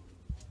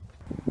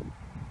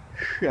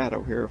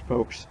 Shadow here,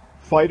 folks.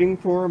 Fighting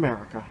for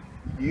America.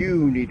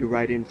 You need to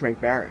write in Frank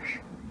Barish.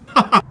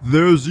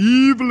 There's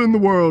evil in the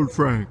world,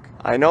 Frank.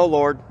 I know,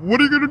 Lord. What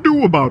are you gonna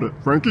do about it,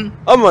 Frankie?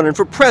 I'm running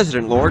for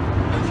president, Lord.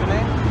 What's your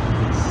name?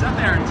 Seth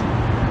Arrington.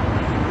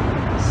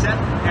 Seth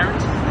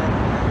Arrington.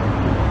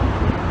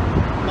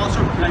 I'm also,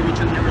 can I reach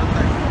in here real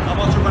quick? I'm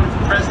also running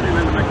for president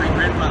under my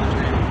great-grandfather's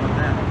name. How about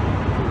that?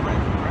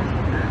 Running for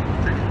president?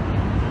 Yeah, take it.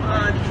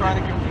 Are you trying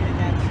to compete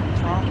against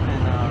Trump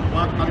and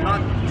Well, I'm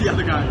not the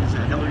other guy who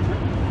said Hillary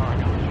Clinton.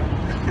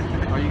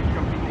 Are you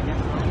competing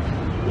against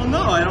Trump? Well,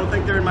 no, I don't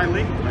think they're in my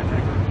league, quite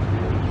frankly.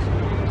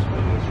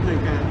 I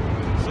think,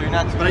 so you're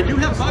not. But I do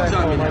have bugs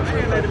on me now.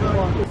 Hey,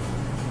 ladybug.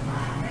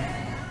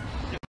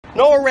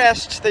 No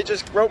arrests. They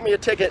just wrote me a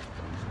ticket.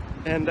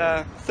 And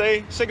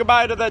say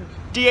goodbye to the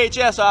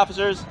DHS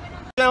officers.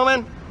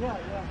 Gentlemen. Yeah.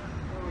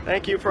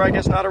 Thank you for, I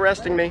guess, not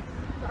arresting me.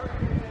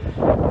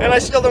 And I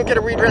still don't get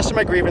a redress of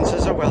my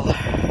grievances. Oh well.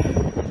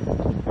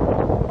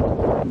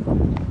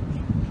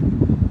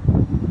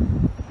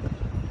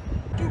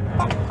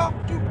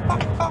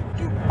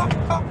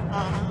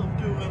 I'm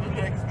doing an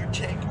extra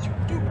check.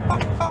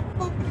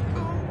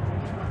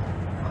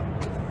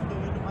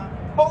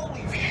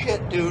 Holy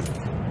shit, dude.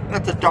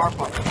 That's a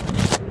DARPA.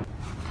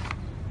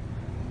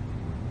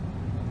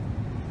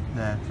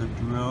 That's a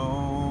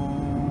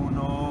drone.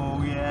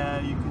 Oh,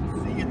 yeah, you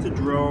can see it's a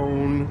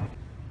drone.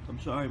 I'm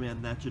sorry,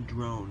 man, that's a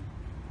drone.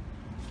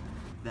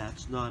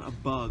 That's not a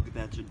bug,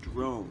 that's a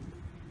drone.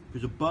 If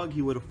it was a bug,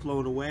 he would have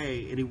flown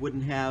away and he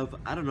wouldn't have,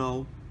 I don't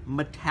know,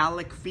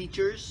 metallic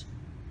features.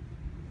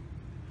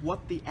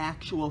 What the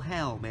actual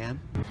hell, man?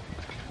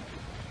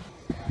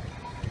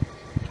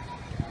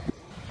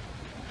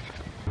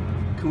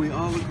 Can we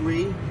all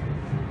agree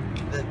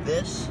that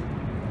this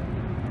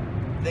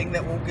thing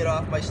that won't get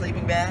off my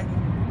sleeping bag,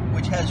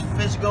 which has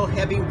physical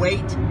heavy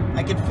weight,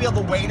 I can feel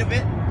the weight of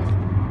it?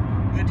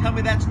 You're gonna tell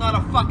me that's not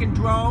a fucking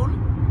drone?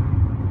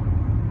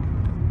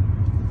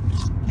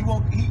 He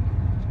won't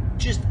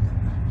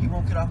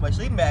get off my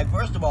sleeping bag,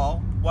 first of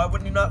all. Why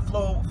wouldn't he not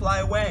fly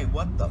away?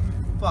 What the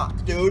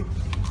fuck, dude?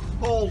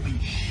 Holy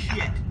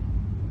shit.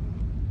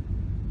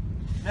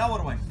 Now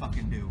what do I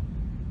fucking do?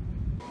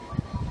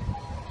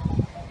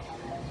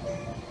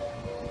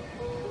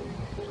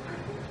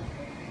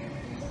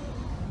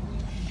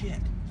 Shit.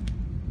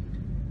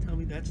 Tell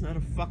me that's not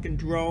a fucking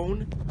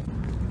drone?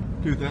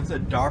 Dude, that's a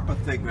DARPA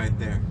thing right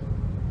there.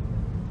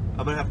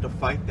 I'm gonna have to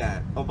fight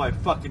that. Oh my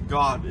fucking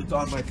god, it's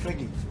on my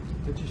thingy.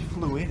 It just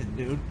flew in,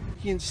 dude.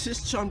 He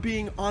insists on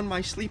being on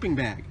my sleeping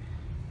bag.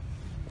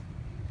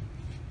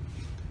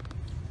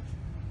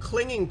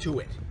 Clinging to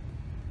it.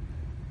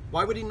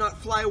 Why would he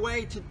not fly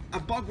away? A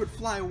bug would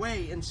fly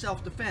away in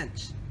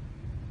self-defense.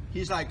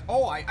 He's like,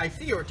 oh, I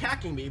see you're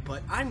attacking me,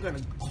 but I'm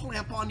gonna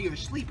clamp onto your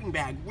sleeping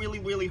bag really,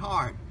 really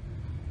hard.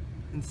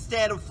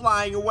 Instead of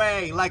flying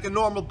away like a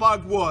normal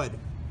bug would.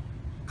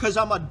 Because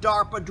I'm a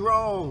DARPA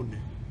drone.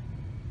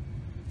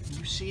 Can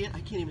you see it? I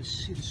can't even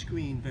see the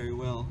screen very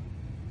well.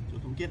 So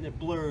if I'm getting it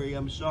blurry,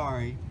 I'm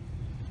sorry.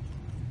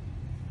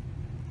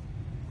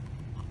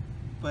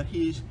 But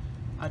he's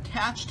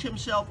attached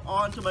himself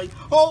onto my...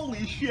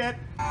 Holy shit!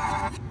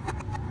 That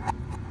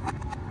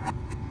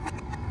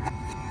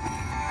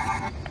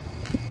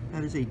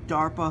is a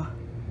DARPA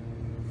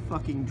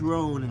fucking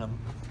drone, and I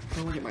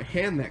don't want to get my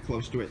hand that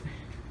close to it.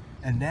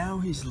 And now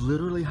he's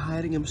literally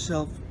hiding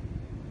himself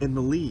in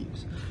the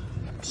leaves.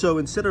 So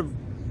instead of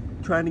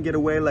trying to get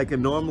away like a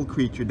normal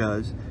creature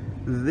does,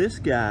 this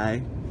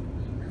guy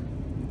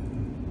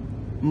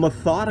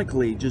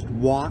methodically just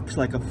walks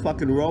like a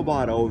fucking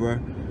robot over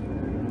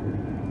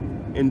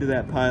into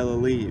that pile of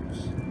leaves.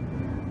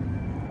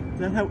 Is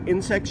that how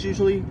insects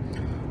usually...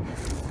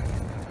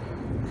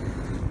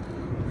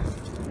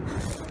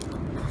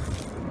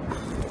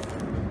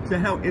 Is that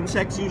how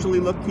insects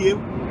usually look to you?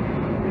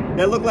 Does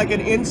that look like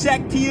an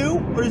insect to you?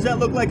 Or does that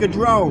look like a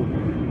drone?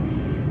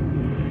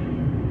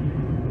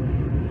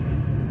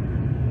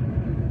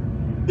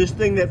 This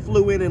thing that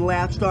flew in and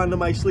latched onto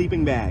my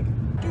sleeping bag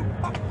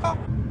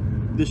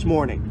this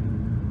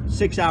morning,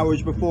 6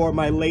 hours before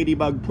my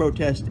ladybug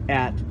protest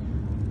at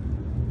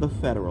the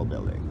Federal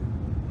Building.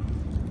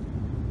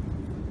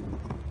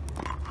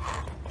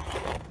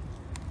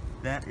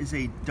 That is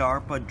a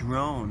DARPA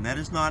drone. That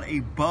is not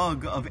a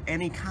bug of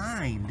any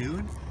kind,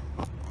 dude.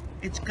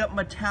 It's got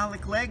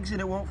metallic legs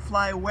and it won't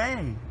fly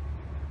away.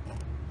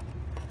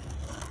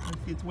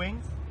 See its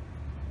wings?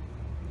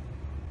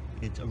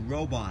 It's a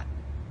robot.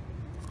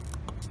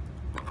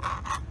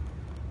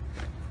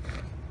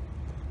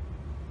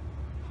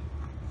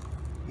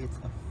 It's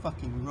a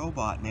fucking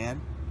robot, man.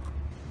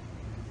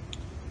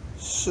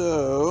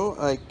 So,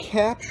 I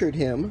captured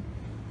him.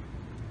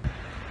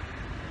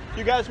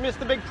 You guys missed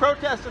the big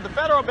protest at the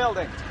Federal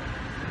Building.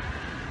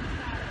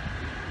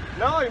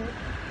 No,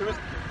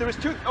 there was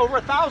over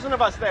 1,000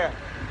 of us there.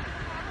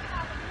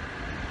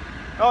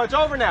 Oh, it's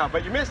over now,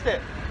 but you missed it.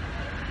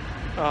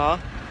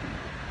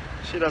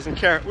 She doesn't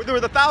care. There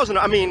were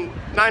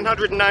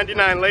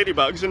 999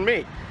 ladybugs and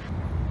me.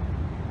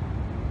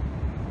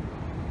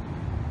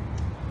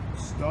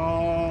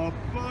 Stop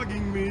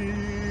bugging me,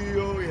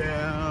 oh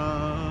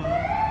yeah.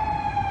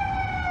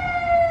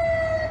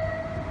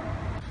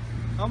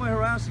 How am I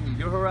harassing you?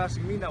 You're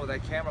harassing me now with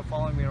that camera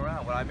following me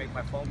around when I make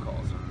my phone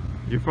calls.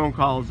 Your phone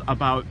call's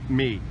about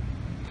me,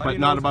 but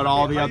not about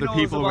all the other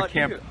people who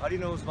can't. How do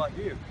you know it's about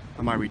you?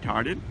 Am I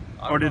retarded?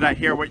 Or did I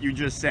hear what you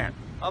just said?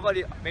 How about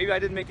you? Maybe I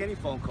didn't make any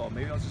phone call.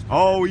 Maybe I was just.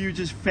 Oh, were you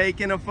just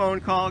faking a phone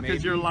call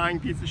because you're a lying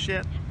piece of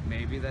shit?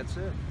 Maybe that's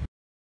it.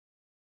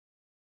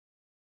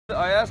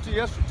 I asked you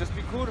yesterday, just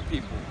be cool to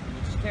people.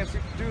 You just can't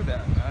seem to do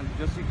that, man.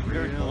 You just seem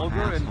very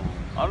vulgar, and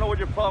I don't know what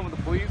your problem with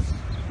the police.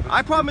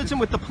 My problem isn't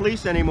with the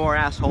police anymore,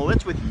 asshole.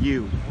 It's with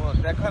you. Well,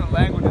 that kind of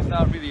language is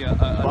not really a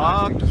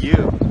Fuck nice thing.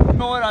 you. You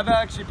know what? I've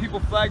actually, people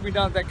flag me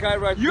down. That guy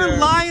right there. You're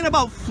lying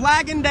about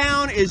flagging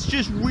down is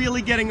just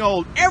really getting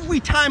old. Every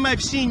time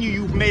I've seen you,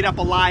 you've made up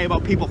a lie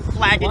about people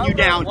flagging you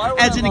down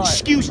as an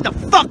excuse to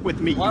fuck with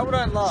me. Why would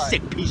I lie?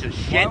 Sick piece of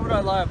shit. Why would I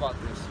lie about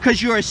this?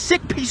 Because you're a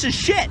sick piece of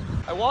shit.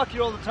 I walk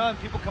here all the time.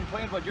 People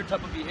complain about your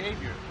type of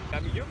behavior. I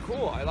mean, you're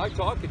cool. I like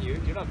talking to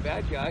you. You're not a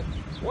bad guy.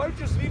 Why don't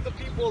you just leave the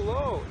people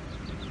alone?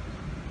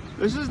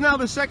 This is now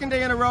the second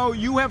day in a row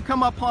you have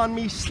come upon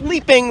me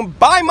sleeping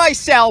by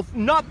myself,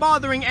 not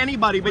bothering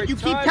anybody, but you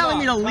keep telling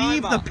me to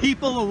leave the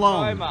people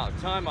alone.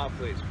 Time out,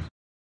 please.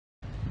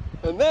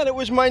 And then it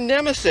was my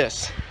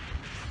nemesis,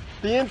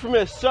 the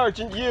infamous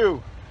Sergeant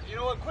Yu. You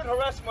know what? Quit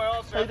harassing my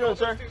officer. How you doing,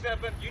 sir? Things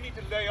happen. You need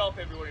to lay off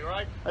everybody,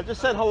 right? I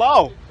just said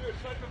hello. Dude,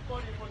 it's not even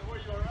funny for the way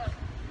you harass.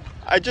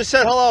 I just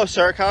said hello,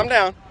 sir. Calm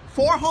down.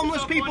 4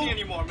 homeless people.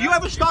 Anymore, Do you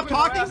ever stop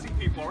talking? Harassing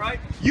people, right?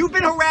 You've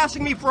been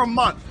harassing me for a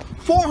month.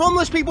 4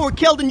 homeless people were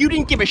killed and you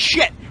didn't give a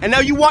shit. And now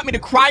you want me to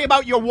cry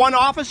about your one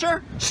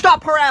officer?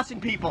 Stop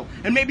harassing people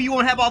and maybe you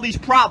won't have all these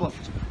problems.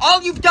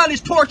 All you've done is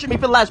torture me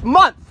for the last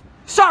month.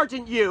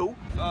 Sergeant Yu.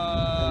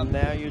 And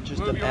now you're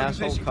just an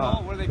asshole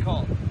cop. What are they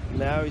called?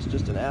 Now he's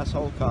just an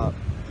asshole cop.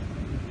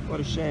 What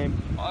a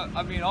shame.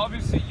 I mean,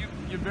 obviously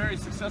you're very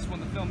successful in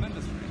the film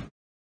industry.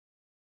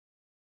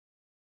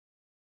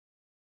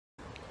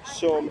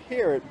 So I'm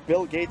here at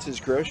Bill Gates'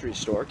 grocery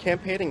store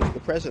campaigning for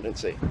the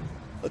presidency.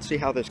 Let's see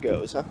how this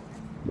goes, huh?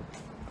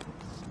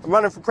 I'm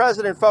running for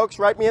president, folks.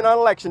 Write me in on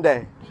election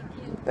day.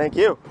 Thank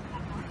you.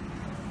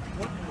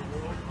 What in the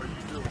world are you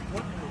doing?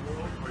 What in the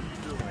world are you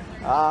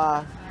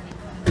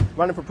doing?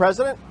 Running for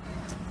president?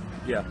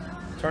 Yeah.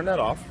 Turn that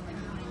off.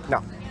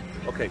 No.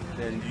 Okay,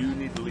 then you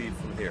need to leave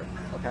from here.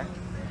 Okay.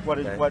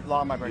 What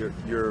law am I breaking?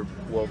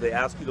 Well, they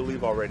asked you to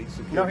leave already.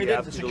 Security No, he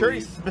didn't. The asked you to security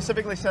leave.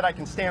 specifically said I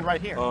can stand right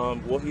here.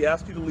 Well, he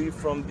asked you to leave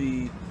from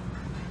the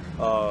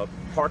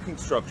parking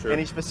structure. And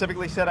he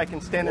specifically said I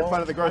can stand in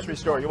front of the grocery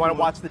store. You want to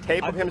watch the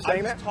tape of him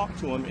saying that? I talked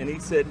to him, and he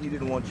said he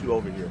didn't want you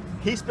over here.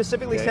 He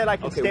specifically said I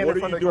can stand in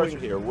front of the grocery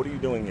store. What are you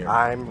doing here? What are you doing here?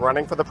 I'm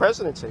running for the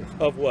presidency.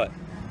 Of what?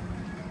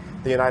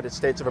 The United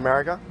States of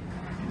America.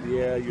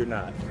 Yeah, you're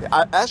not.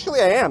 Actually,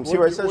 I am. See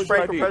where it says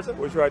Frank for president?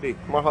 Where's your ID?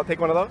 Want to take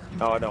one of those?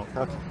 No, I don't.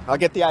 Okay. I'll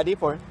get the ID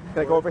for you.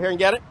 Can I go over here and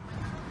get it?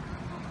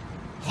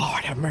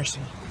 Lord have mercy.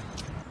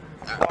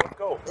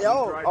 Go.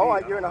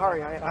 You're in a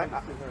hurry.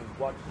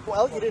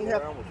 Well, you didn't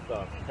have...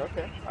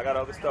 Okay. I got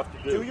other stuff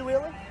to do. Do you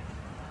really?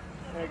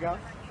 There you go.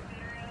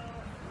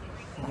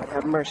 Lord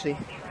have mercy.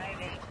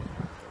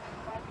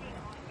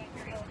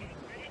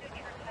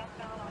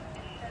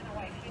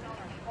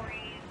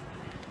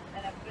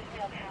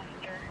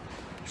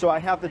 So I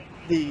have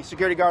the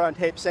security guard on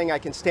tape saying I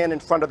can stand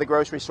in front of the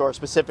grocery store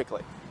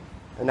specifically.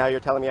 And now you're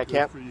telling me I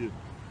can't? Good for you.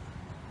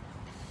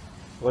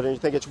 Well, don't you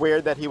think it's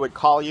weird that he would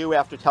call you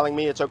after telling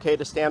me it's okay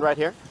to stand right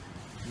here?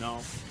 No,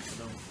 I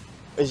don't.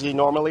 Is he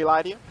normally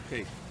lie to you?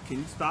 Okay, can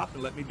you stop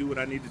and let me do what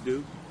I need to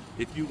do?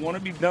 If you want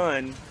to be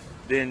done,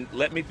 then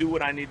let me do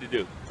what I need to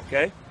do,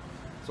 okay?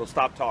 So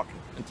stop talking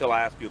until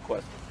I ask you a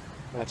question.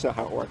 That's not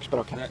how it works, but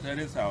okay. That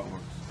is how it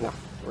works. No,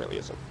 it really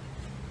isn't.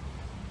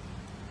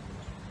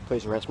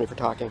 Please arrest me for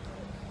talking.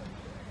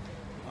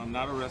 I'm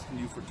not arresting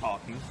you for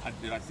talking.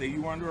 Did I say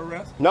you were under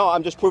arrest? No,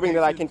 I'm just proving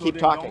that I can keep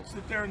talking. Don't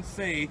sit there and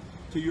say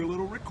to your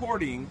little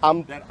recording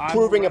I'm that I'm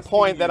proving a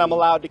point you. that I'm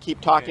allowed to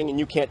keep talking and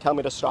you can't tell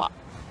me to stop.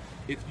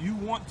 If you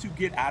want to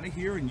get out of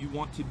here and you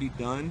want to be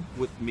done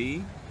with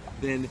me,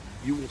 then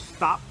you will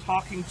stop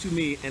talking to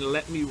me and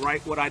let me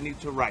write what I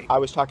need to write. I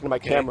was talking to my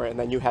camera and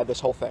then you had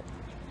this whole thing.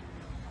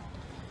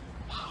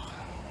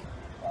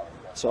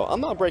 So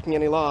I'm not breaking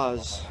any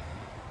laws.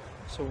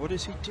 So what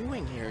is he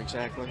doing here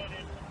exactly?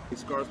 Any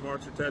scars,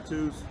 marks, or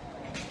tattoos?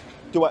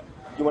 Do what?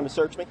 You want to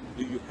search me?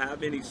 Do you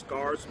have any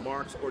scars,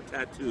 marks, or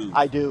tattoos?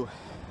 I do.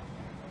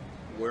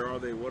 Where are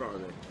they? What are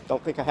they?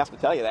 Don't think I have to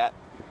tell you that.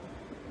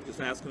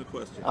 Just asking a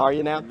question. Are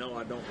you now? No,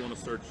 I don't want to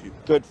search you.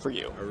 Good for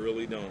you. I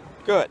really don't.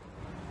 Good.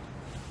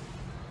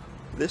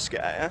 This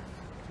guy, huh?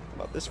 How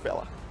about this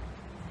fella?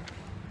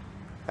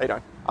 How you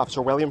doing?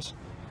 Officer Williams?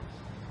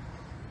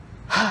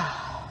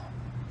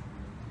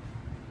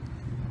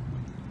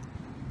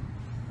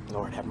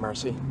 Lord have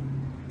mercy.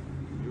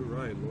 You're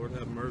right. Lord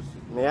have mercy.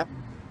 Yeah.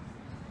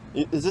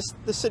 Is this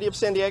the city of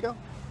San Diego?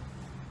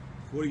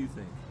 What do you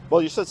think?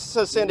 Well, you said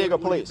San Diego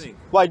what do you Police. think?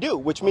 Well, I do,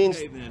 which means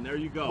then, there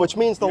you go. which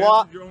means the You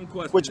law answered your own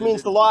question, which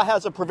means didn't the you? law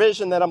has a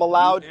provision that I'm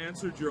allowed. You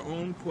answered your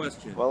own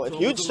question. Well, if So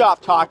it you'd was a stop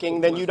rhetorical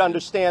talking, then you'd question.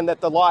 understand that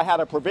the law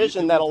had a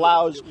provision that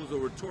allows. It was a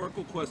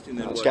rhetorical question.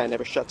 Then, This wasn't guy it?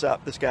 never shuts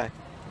up. This guy.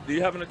 Do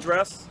you have an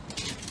address?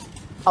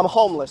 I'm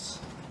homeless. Is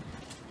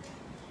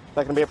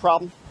that gonna be a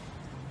problem?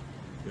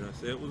 Did I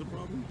say it was a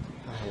problem?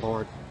 Oh,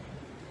 Lord.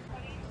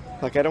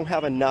 Like, I don't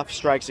have enough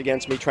strikes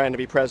against me trying to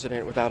be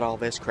president without all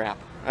this crap.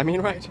 I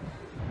mean, right?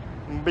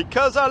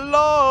 Because I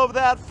love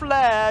that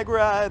flag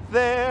right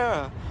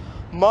there.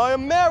 My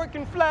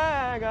American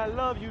flag, I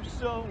love you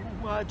so.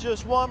 I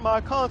just want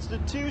my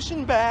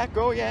Constitution back,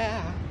 oh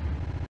yeah.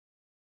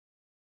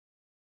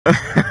 I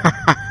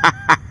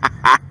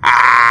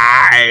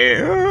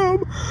am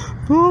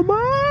the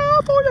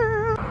man for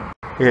yeah.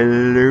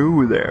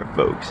 Hello there,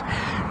 folks.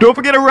 Don't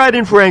forget to write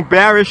in Frank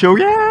Barish, oh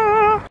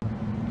yeah.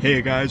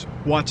 Hey guys,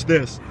 watch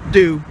this.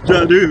 Do.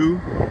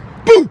 Boom!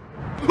 Oh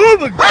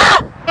my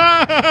god!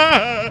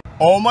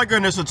 Oh my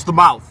goodness, it's the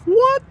mouth.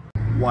 What?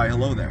 Why,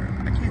 hello there.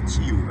 I can't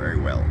see you very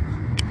well.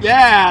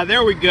 Yeah,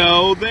 there we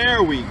go.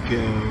 There we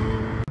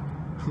go.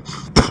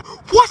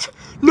 What?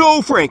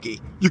 No, Frankie.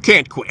 You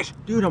can't quit.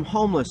 Dude, I'm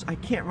homeless. I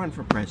can't run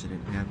for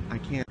president, man. I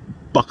can't.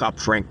 Buck up,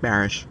 Frank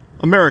Barish.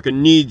 America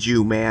needs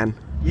you, man.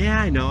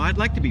 Yeah, I know. I'd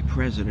like to be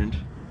president.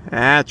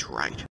 That's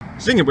right.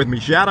 Sing it with me,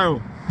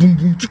 Shadow. Boom,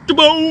 boom, chick,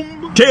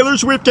 boom. Taylor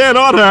Swift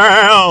cannot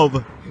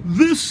have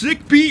this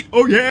sick beat.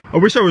 Oh yeah. I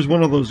wish I was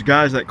one of those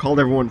guys that called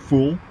everyone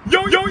fool. Yo,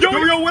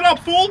 what up,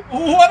 fool?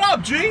 What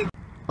up, G?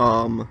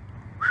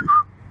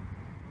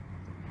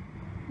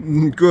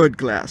 Good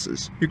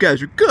glasses. You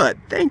guys are good.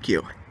 Thank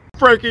you.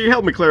 Frankie,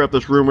 help me clear up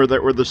this rumor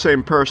that we're the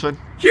same person.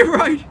 You're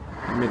right.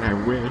 I mean, I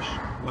wish.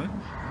 What?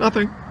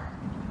 Nothing.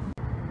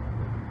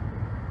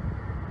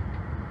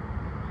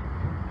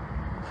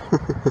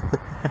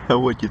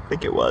 What'd you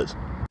think it was?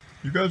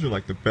 You guys are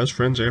like the best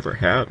friends I ever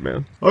had,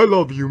 man. I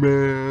love you,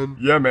 man.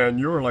 Yeah, man,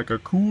 you're like a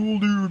cool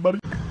dude, buddy.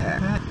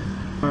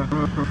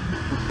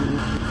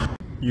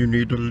 You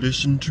need to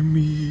listen to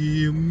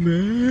me,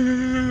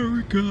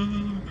 America.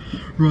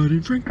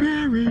 Writing Frank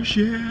Barish,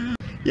 yeah.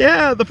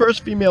 Yeah, the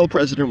first female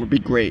president would be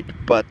great,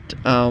 but,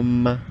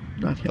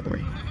 not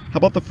Hillary. How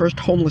about the first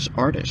homeless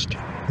artist?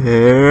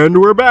 And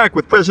we're back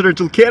with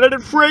presidential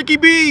candidate Frankie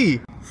B.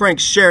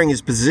 Frank's sharing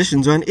his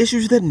positions on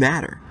issues that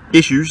matter.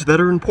 Issues that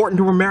are important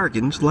to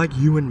Americans like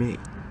you and me.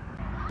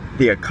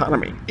 The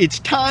economy. It's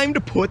time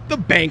to put the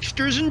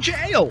banksters in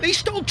jail. They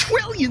stole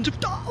trillions of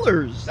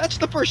dollars. That's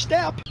the first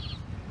step.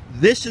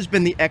 This has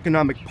been the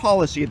economic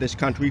policy of this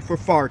country for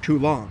far too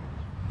long.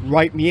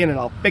 Write me in and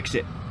I'll fix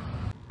it.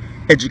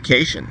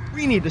 Education.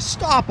 We need to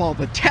stop all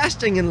the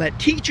testing and let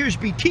teachers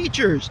be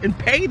teachers and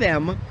pay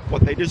them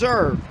what they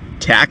deserve.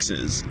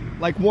 Taxes.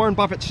 Like Warren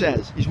Buffett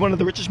says, he's one of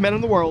the richest men in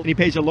the world and he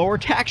pays a lower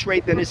tax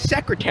rate than his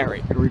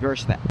secretary. To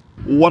reverse that.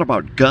 What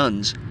about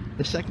guns?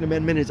 The Second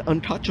Amendment is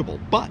untouchable,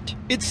 but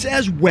it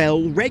says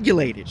well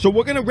regulated. So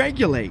we're gonna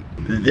regulate.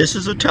 This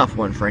is a tough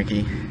one,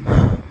 Frankie.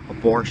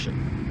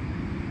 Abortion.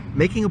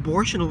 Making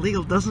abortion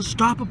illegal doesn't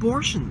stop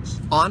abortions.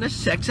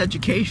 Honest sex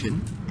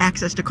education,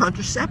 access to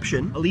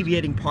contraception,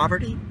 alleviating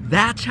poverty.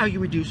 That's how you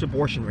reduce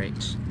abortion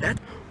rates.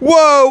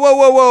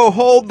 Whoa,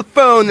 hold the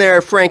phone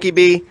there, Frankie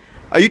B.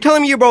 Are you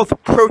telling me you're both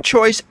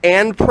pro-choice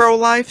and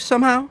pro-life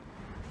somehow?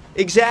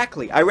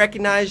 Exactly. I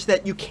recognize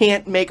that you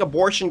can't make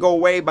abortion go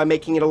away by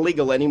making it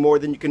illegal any more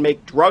than you can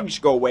make drugs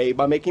go away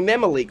by making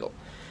them illegal.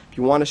 If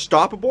you want to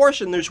stop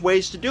abortion, there's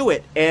ways to do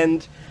it,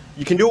 and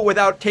you can do it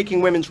without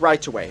taking women's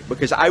rights away,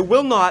 because I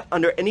will not,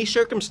 under any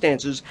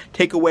circumstances,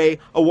 take away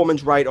a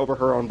woman's right over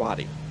her own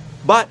body.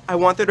 But I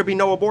want there to be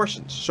no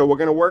abortions, so we're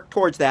going to work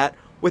towards that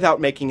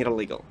without making it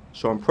illegal.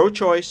 So I'm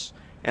pro-choice,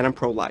 and I'm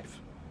pro-life.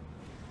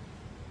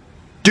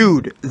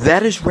 Dude,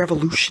 that is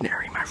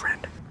revolutionary, my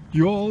friend.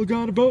 You all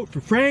gotta vote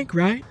for Frank,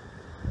 right?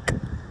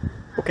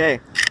 Okay.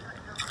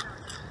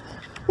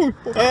 A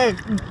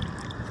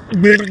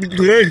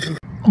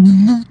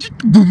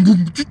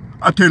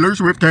Taylor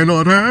Swift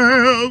cannot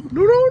have.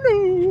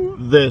 No.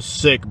 This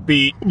sick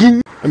beat.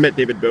 I met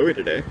David Bowie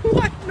today.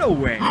 What? No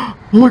way. Oh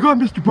my god,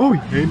 Mr. Bowie.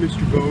 Hey,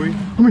 Mr. Bowie.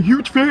 I'm a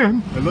huge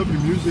fan. I love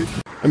your music.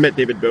 I met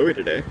David Bowie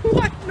today.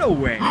 What? No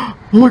way. Oh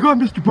my god,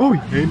 Mr. Bowie.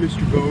 Hey,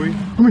 Mr. Bowie.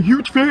 I'm a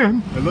huge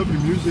fan. I love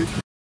your music.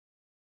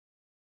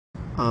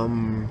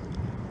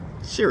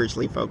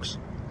 Seriously, folks.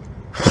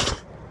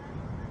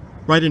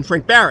 Write in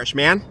Frank Barish,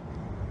 man.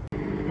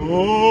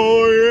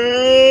 Oh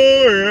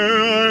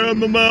yeah, I'm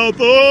the mouth.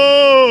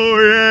 Oh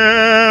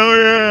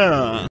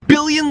yeah.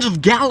 Billions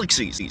of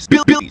galaxies.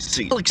 Billions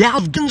of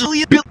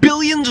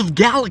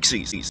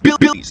galaxies.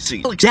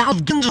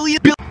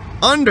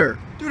 Under.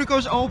 Dude, it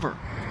goes over.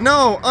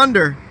 No,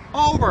 under.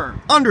 Over.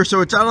 Under,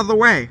 so it's out of the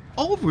way.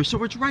 Over,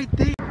 so it's right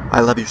there. I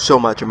love you so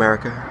much,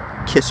 America.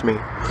 Kiss me.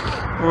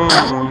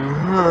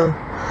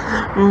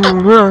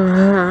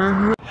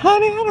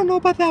 Honey, I don't know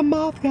about that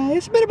mouth guy.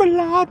 It's a bit of a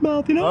loud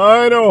mouth, you know?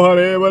 I know,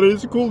 honey, but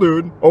he's a cool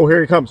dude. Oh,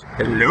 here he comes.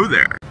 Hello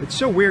there. It's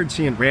so weird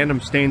seeing random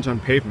stains on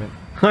pavement.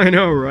 I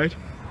know, right?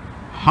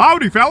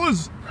 Howdy,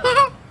 fellas.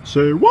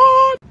 Say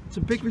what? It's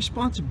a big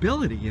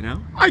responsibility, you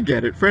know? I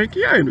get it,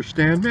 Frankie. I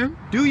understand, man.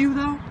 Do you,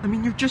 though? I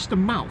mean, you're just a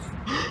mouth.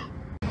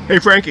 Hey,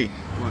 Frankie.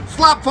 What?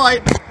 Slap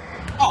fight.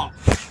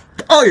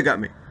 Oh, you got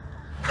me.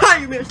 Hi,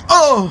 you missed.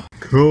 Oh!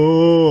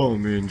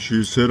 Come in,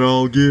 she said,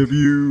 I'll give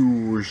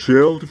you a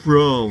shelter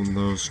from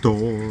the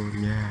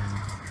storm,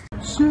 yeah.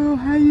 So,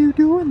 how you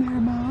doing there,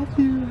 mouth?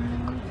 You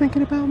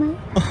thinking about me?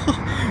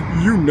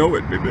 You know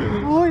it, baby.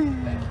 Oh,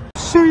 yeah.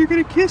 So, you're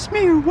gonna kiss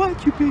me or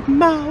what, you big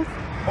mouth?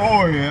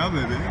 Oh, yeah,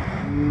 baby.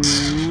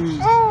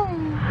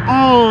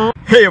 Oh.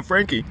 Hey,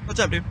 Frankie. What's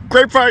up, dude?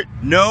 Great fight.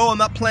 No, I'm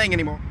not playing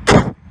anymore.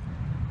 I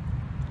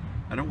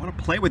don't want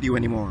to play with you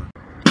anymore.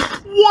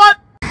 What?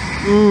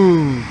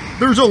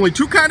 There's only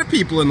two kind of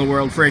people in the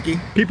world, Frankie.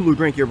 People who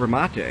drink yerba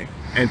mate.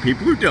 And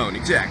people who don't,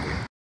 exactly.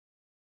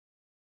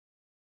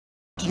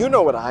 Do you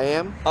know what I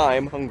am?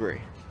 I'm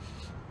hungry.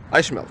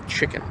 I smell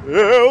chicken.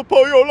 El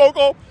pollo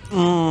loco.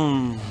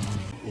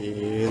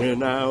 In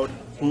and out.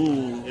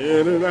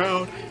 In and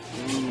out.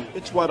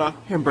 It's what a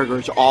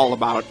hamburger's all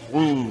about.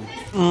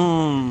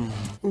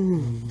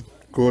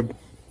 Good.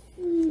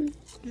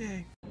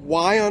 Yay.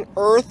 Why on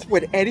earth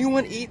would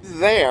anyone eat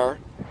there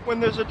when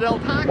there's a Del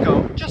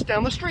Taco just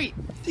down the street?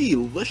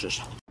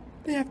 Delicious.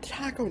 They have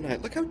taco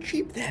night. Look how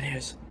cheap that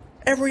is.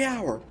 Every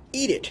hour.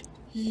 Eat it.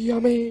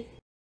 Yummy.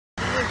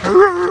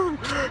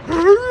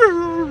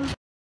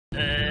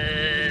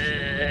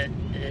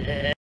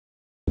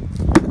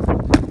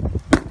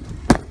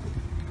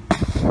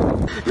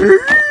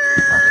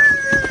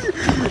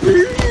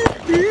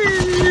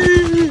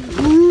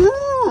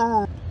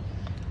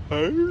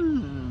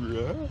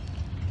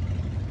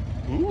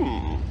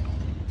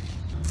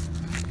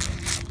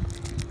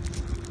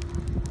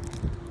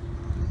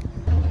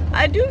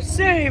 I do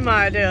say,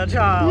 my dear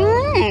child.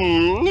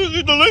 This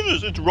is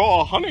delicious. It's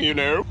raw honey, you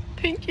know.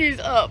 Pinky's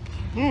up.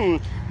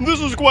 This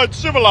is quite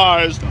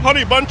civilized.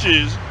 Honey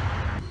bunches.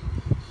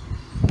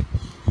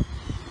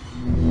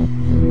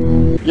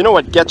 You know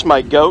what gets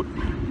my goat?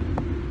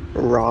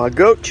 Raw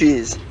goat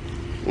cheese.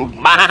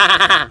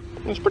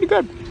 It's pretty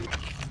good.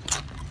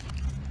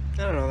 I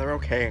don't know, they're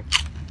okay.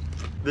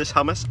 This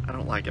hummus, I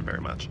don't like it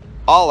very much.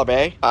 Olive,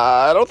 eh?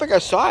 I don't think I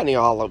saw any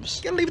olives.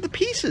 You gotta leave the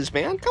pieces,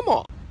 man. Come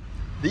on.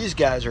 These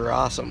guys are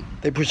awesome.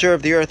 They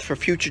preserve the earth for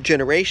future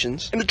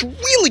generations. And it's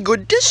really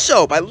good dish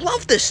soap. I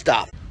love this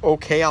stuff.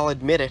 Okay, I'll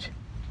admit it.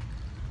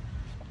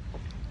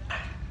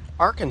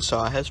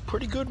 Arkansas has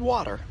pretty good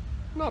water.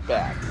 Not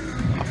bad.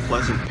 A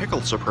pleasant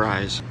pickle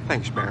surprise.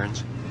 Thanks,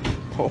 Barons.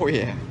 Oh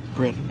yeah.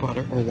 Bread and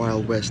butter or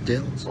Wild West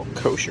dills or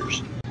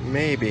koshers.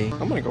 Maybe.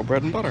 I'm gonna go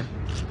bread and butter.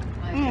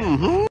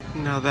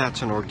 Now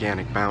that's an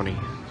organic bounty.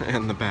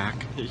 And the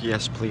back.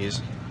 Yes,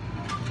 please.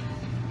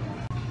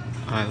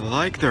 I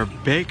like their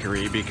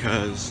bakery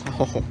because,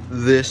 oh,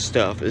 this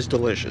stuff is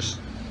delicious.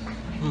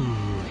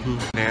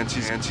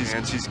 Nancy's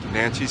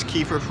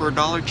kefir for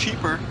 $1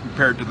 cheaper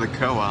compared to the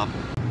co-op.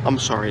 I'm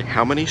sorry,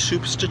 how many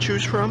soups to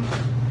choose from?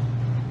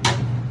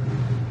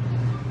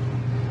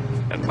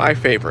 And my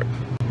favorite.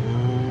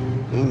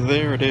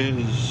 There it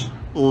is.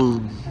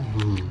 When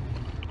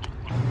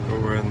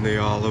the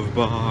olive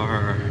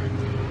bar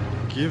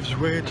gives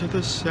way to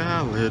the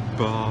salad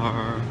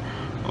bar.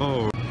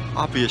 Oh.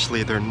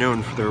 Obviously, they're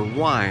known for their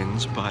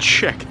wines, but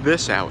check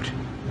this out.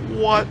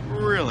 What?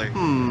 Really?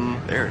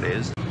 There it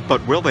is.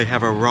 But will they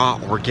have a raw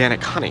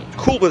organic honey?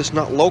 Cool, but it's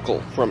not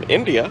local. From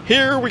India.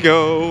 Here we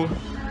go.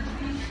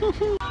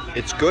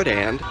 It's good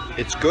and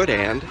it's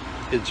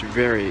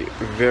very,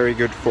 very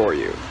good for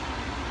you.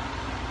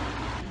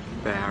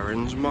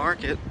 Barron's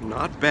Market.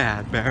 Not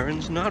bad,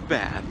 Barron's, not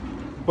bad.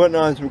 Putting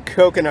on some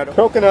coconut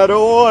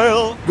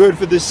oil. Good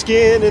for the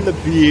skin and the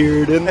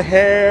beard and the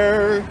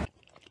hair.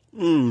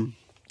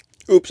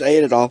 Oops, I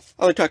ate it all.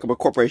 I only talk about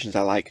corporations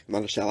I like. I'm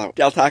not a sellout.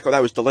 Del Taco,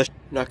 that was delicious.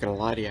 I'm not gonna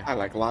lie to you. I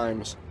like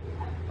limes.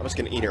 I'm just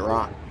gonna eat it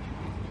raw.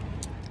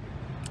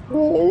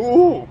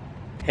 Ooh.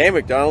 Hey,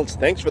 McDonald's,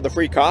 thanks for the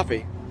free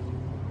coffee.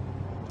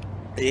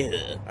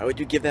 Ew. Why would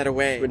you give that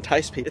away to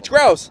entice people? It's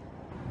gross.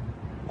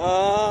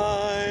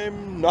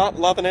 I'm not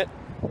loving it.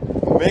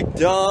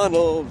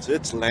 McDonald's,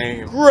 it's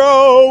lame.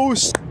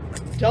 Gross!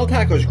 Del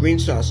Taco's green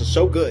sauce is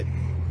so good.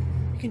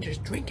 You can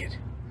just drink it.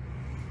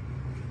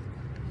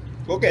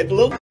 Okay, it's a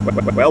little...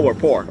 Well, we're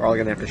poor. We're all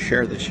gonna have to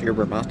share this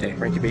yerba mate.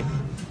 Frankie B.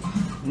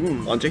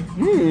 Lungy.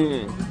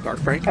 Dark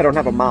Frank. I don't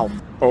have a mouth.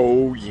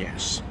 Oh,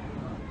 yes.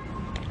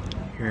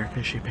 You're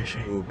fishy.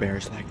 Ooh,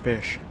 bears like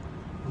fish.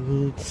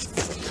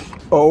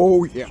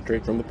 Oh, yeah.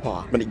 Straight from the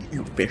paw. I'm gonna eat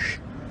you, fish.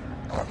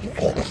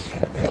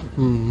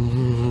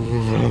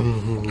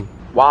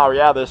 Wow,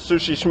 yeah, this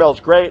sushi smells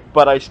great,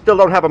 but I still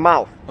don't have a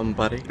mouth.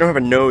 Buddy. You don't have a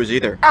nose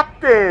either.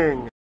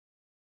 Acting!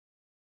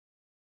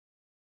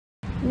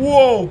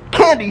 Whoa!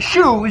 Candy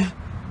shoes?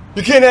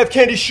 You can't have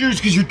candy shoes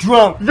because you're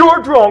drunk.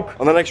 You're drunk!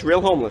 On the next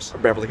Real Homeless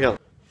of Beverly Hills.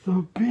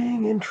 So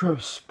being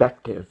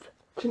introspective,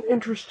 it's an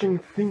interesting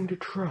thing to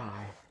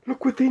try.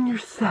 Look within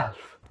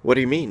yourself. What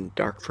do you mean,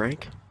 Dark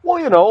Frank? Well,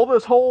 you know,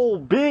 this whole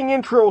being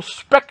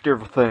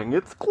introspective thing,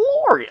 it's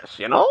glorious,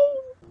 you know?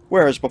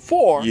 Whereas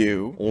before,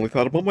 You only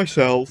thought about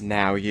myself.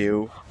 now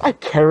you... I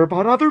care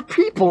about other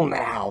people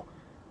now.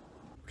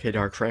 Okay,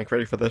 Dark Frank,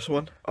 ready for this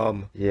one?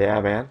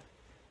 Yeah, man.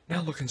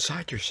 Now look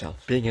inside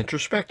yourself. Being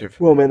introspective.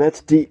 Well, man,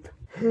 that's deep.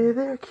 Hey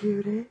there,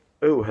 cutie.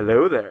 Oh,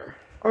 hello there.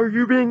 Are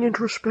you being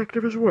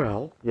introspective as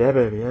well? Yeah,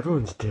 baby,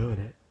 everyone's doing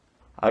it.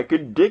 I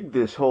could dig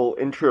this whole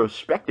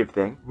introspective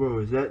thing. Whoa,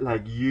 is that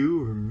like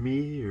you or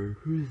me or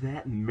who's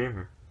that in the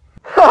mirror?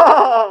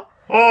 Oh,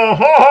 ha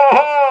ha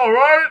ha,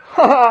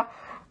 right?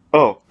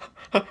 Oh.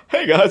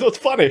 Hey guys, what's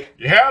funny?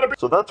 You had to be.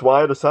 So that's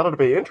why I decided to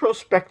be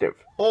introspective.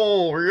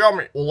 Oh,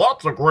 yummy. Well,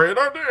 that's a great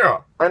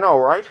idea. I know,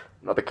 right?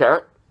 Another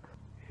carrot?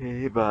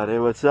 Hey, buddy,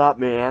 what's up,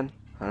 man?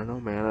 I don't know,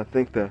 man. I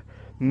think the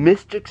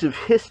mystics of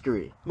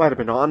history might have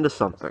been onto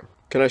something.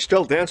 Can I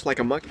still dance like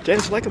a monkey?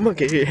 Dance like a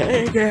monkey,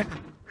 hey yeah.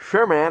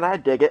 Sure, man, I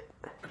dig it.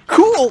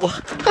 Cool!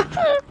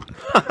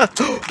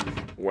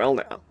 Well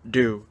now,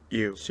 do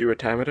you see what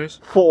time it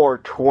is?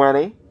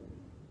 4:20.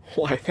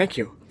 Why, thank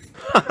you.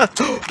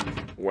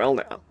 Well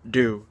now,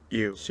 do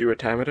you see what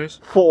time it is?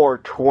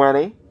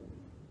 4:20.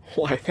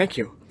 Why, thank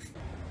you.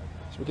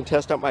 So we can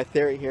test out my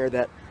theory here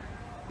that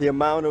the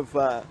amount of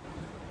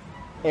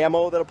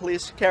ammo that a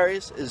police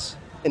carries is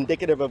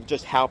indicative of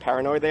just how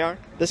paranoid they are.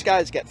 This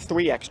guy's got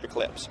 3 extra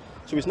clips.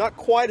 So he's not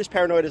quite as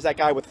paranoid as that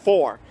guy with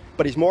 4,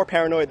 but he's more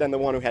paranoid than the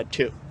one who had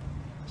 2.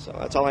 So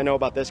that's all I know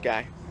about this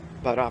guy,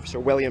 about Officer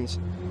Williams.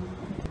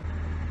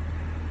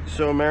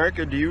 So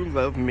America, do you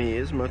love me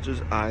as much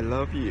as I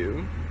love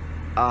you?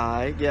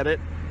 I get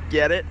it,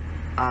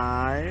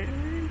 I,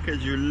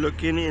 cause you're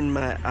looking in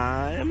my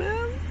eye,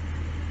 man.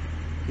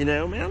 You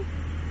know, man,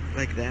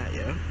 like that,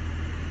 yeah.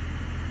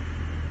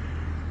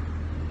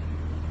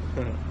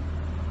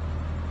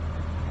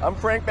 I'm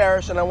Frank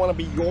Barris, and I want to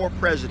be your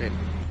president,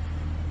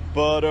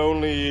 but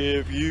only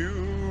if you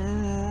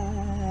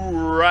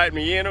write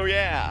me in. Oh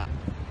yeah.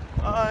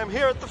 I'm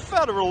here at the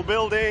Federal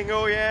Building.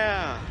 Oh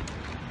yeah.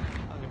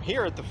 I'm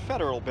here at the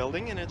Federal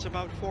Building, and it's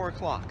about 4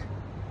 o'clock.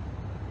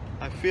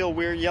 I feel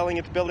weird yelling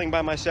at the building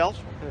by myself.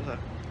 There's a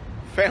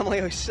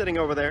family sitting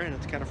over there, and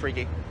it's kind of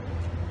freaky.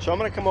 So I'm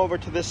going to come over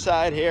to this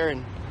side here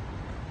and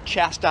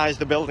chastise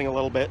the building a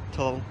little bit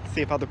to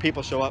see if other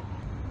people show up.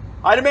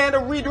 I demand a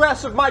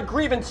redress of my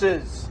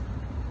grievances.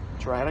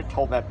 That's right, I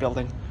told that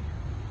building.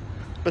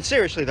 But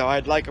seriously though,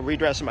 I'd like a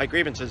redress of my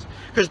grievances,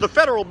 because the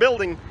Federal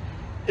Building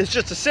is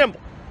just a symbol.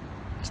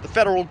 It's the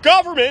federal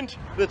government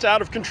that's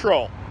out of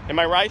control. Am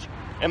I right?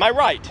 Am I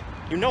right?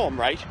 You know I'm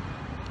right.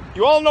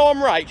 You all know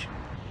I'm right.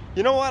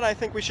 You know what I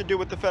think we should do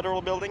with the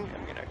Federal Building?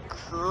 I'm gonna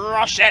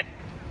crush it.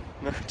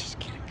 No, just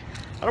kidding.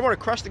 I don't want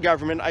to crush the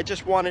government. I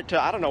just want it to,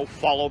 I don't know,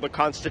 follow the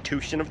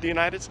Constitution of the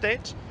United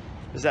States.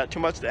 Is that too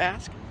much to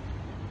ask?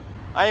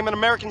 I am an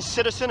American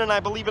citizen and I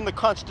believe in the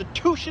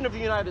Constitution of the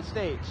United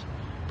States.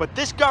 But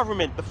this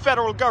government, the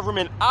federal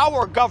government,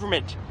 our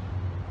government,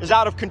 is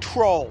out of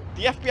control.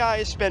 The FBI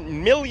has spent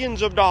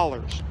millions of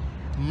dollars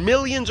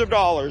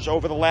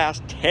over the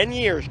last 10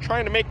 years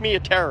trying to make me a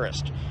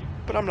terrorist.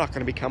 But I'm not going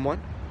to become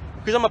one,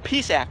 because I'm a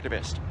peace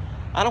activist.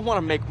 I don't want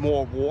to make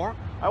more war.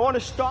 I want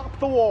to stop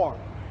the war.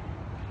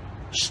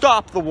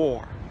 Stop the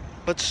war.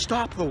 Let's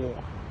stop the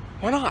war.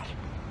 Why not?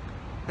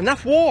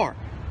 Enough war.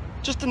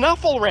 Just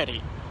enough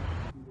already.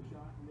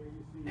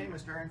 Hey,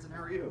 Mr. Aronson,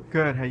 how are you?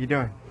 Good, how you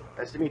doing?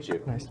 Nice to meet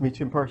you. Nice to meet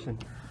you in person.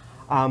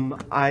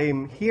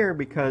 I'm here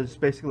because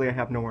basically I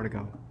have nowhere to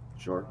go.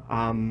 Sure.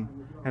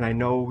 And I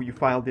know you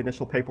filed the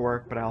initial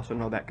paperwork, but I also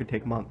know that could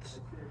take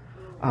months.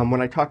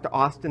 When I talked to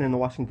Austin in the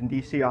Washington,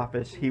 D.C.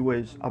 office, he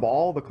was, of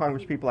all the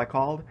Congress people I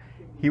called,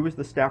 he was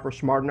the staffer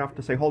smart enough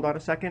to say, hold on a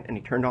second, and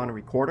he turned on a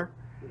recorder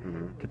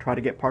to try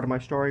to get part of my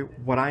story.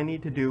 What I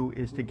need to do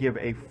is to give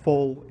a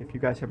full, if you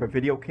guys have a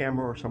video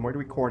camera or somewhere to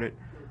record it,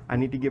 I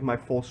need to give my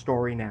full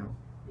story now.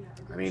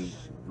 I mean,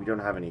 we don't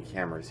have any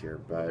cameras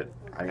here, but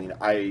I mean,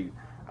 I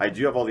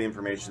do have all the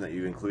information that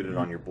you included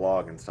on your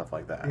blog and stuff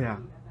like that. Yeah.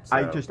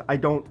 So. I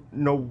don't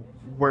know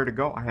where to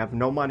go. I have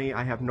no money.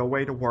 I have no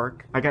way to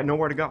work. I got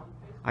nowhere to go.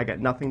 I got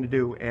nothing to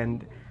do.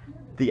 And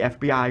the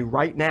FBI,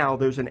 right now,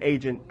 there's an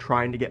agent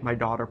trying to get my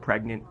daughter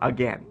pregnant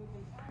again.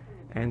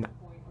 And,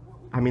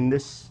 I mean,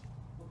 this,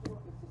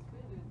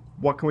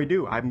 what can we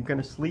do? I'm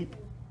going to sleep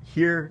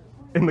here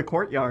in the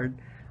courtyard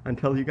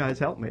until you guys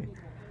help me.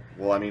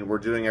 Well, I mean, we're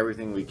doing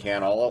everything we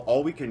can.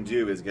 All we can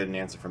do is get an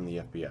answer from the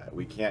FBI.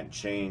 We can't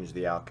change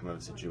the outcome of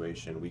the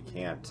situation. We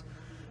can't.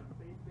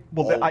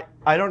 Well,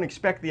 I don't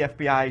expect the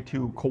FBI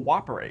to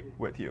cooperate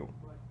with you.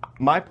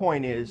 My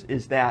point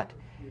is that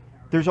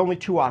there's only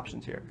 2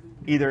 options here.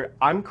 Either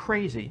I'm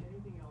crazy,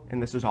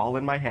 and this is all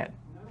in my head,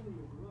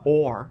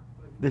 or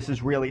this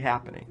is really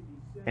happening.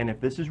 And if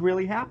this is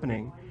really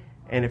happening,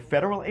 and if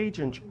federal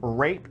agents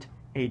raped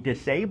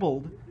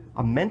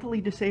a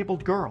mentally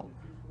disabled girl,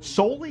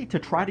 solely to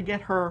try to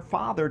get her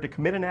father to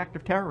commit an act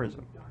of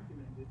terrorism,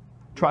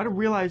 try to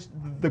realize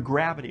the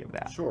gravity of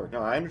that. Sure.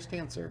 No, I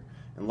understand, sir.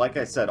 And like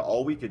I said,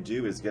 all we could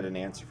do is get an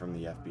answer from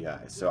the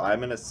FBI. So I'm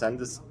going to send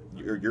this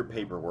your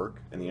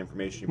paperwork and the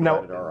information you No,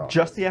 provided our office.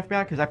 just the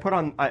FBI, because I put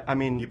on. I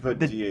mean, You put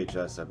the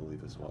DHS, I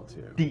believe, as well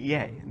too.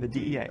 DEA, the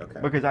DEA, Okay.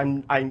 because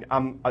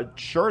I'm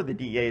sure the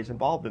DEA is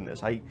involved in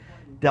this. I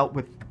dealt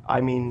with.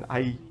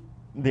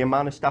 The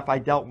amount of stuff I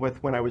dealt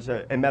with when I was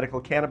a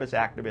medical cannabis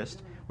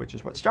activist, which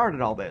is what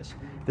started all this.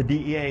 The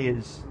DEA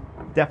is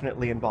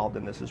definitely involved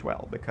in this as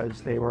well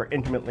because they were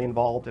intimately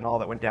involved in all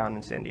that went down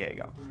in San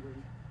Diego.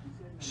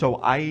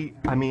 So I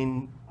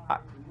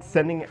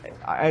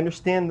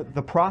understand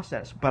the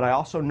process, but I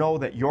also know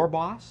that your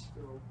boss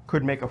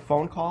could make a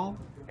phone call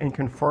and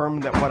confirm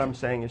that what I'm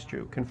saying is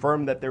true,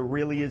 confirm that there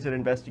really is an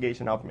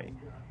investigation of me.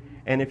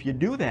 And if you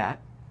do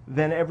that,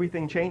 then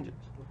everything changes.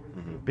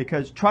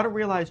 Because try to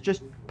realize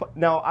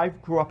now I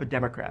grew up a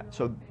Democrat,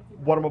 so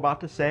what I'm about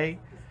to say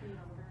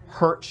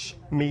hurts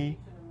me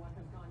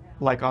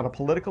like on a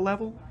political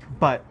level,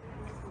 but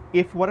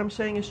if what I'm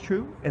saying is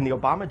true and the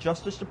Obama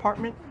Justice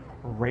Department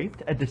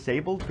raped a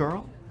disabled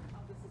girl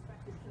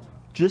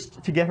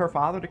just to get her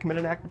father to commit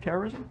an act of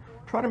terrorism,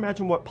 try to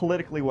imagine what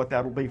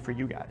that'll be for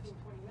you guys.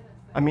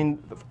 I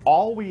mean,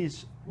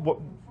 always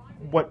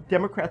what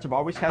Democrats have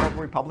always had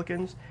over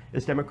Republicans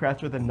is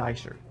Democrats are the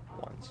nicer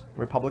ones.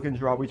 Republicans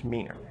are always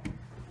meaner.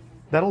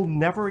 That'll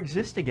never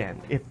exist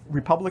again if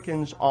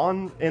Republicans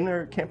in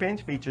their campaign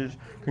speeches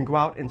can go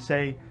out and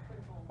say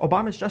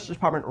Obama's Justice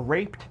Department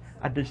raped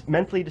a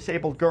mentally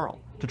disabled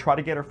girl to try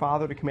to get her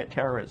father to commit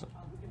terrorism.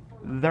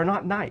 They're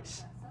not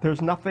nice.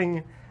 There's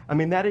nothing. I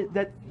mean,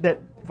 that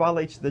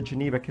violates the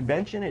Geneva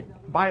Convention. It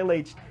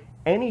violates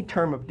any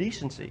term of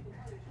decency.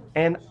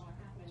 And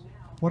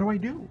what do I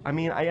do? I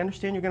mean, I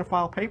understand you're going to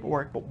file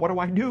paperwork, but what do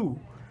I do?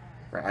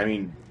 Right. I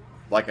mean,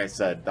 like I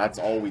said, that's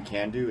all we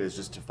can do is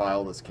just to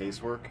file this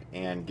casework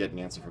and get an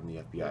answer from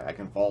the FBI. I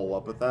can follow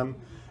up with them.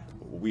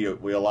 We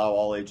allow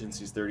all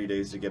agencies 30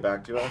 days to get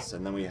back to us,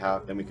 and then we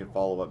can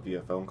follow up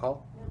via phone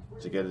call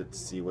to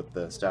see what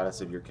the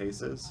status of your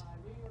case is.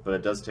 But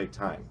it does take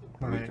time.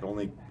 Right.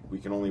 We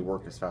can only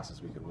work as fast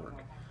as we can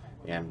work,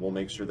 and we'll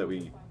make sure that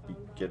we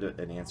get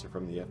an answer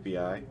from the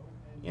FBI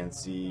and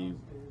see.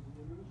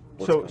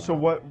 So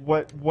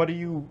what do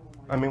you?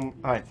 I mean,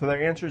 all right. So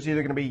their answer is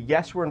either going to be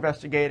yes, we're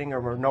investigating,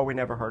 or no, we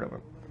never heard of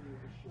him.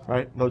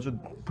 Right? Those are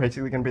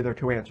basically going to be their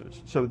two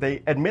answers. So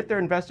they admit they're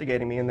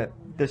investigating me and that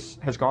this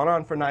has gone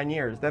on for 9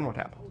 years. Then what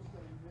happens?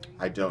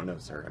 I don't know,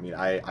 sir. I mean,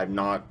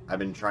 I've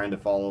been trying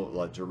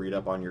to read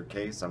up on your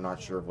case. I'm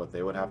not sure of what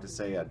they would have to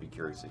say. I'd be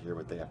curious to hear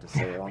what they have to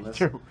say on this.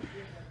 True.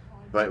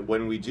 But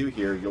when we do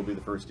hear, you'll be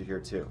the first to hear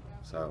too.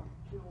 So.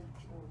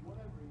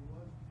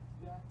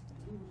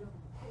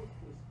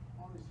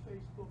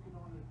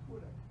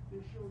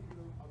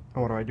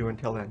 What do I do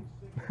until then?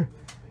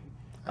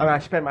 I mean, I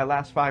spent my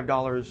last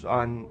 $5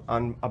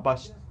 on a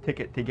bus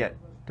ticket to get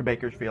to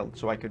Bakersfield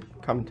so I could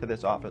come to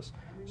this office,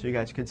 so you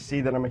guys could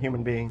see that I'm a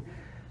human being.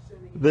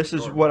 This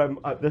is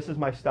what this is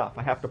my stuff.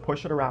 I have to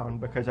push it around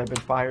because I've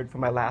been fired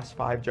from my last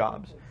 5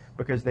 jobs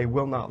because they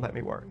will not let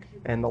me work.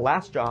 And the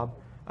last job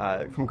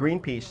from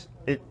Greenpeace,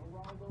 it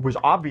was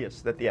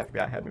obvious that the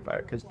FBI had me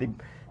fired because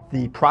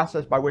the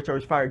process by which I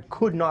was fired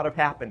could not have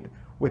happened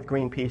with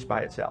Greenpeace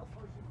by itself.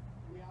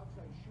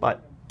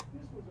 But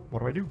what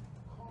do I do?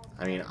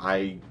 I mean,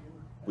 I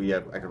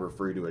could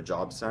refer you to a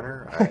job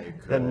center.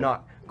 They're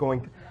not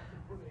going to.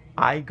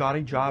 I got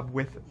a job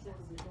with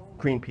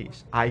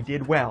Greenpeace. I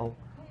did well.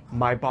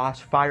 My boss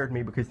fired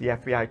me because the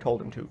FBI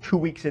told him to 2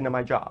 weeks into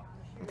my job.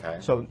 Okay.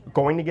 So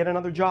going to get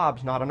another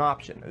job's not an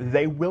option.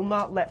 They will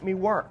not let me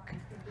work.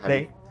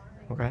 Okay.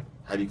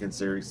 Have you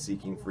considered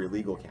seeking free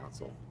legal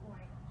counsel?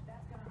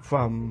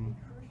 From?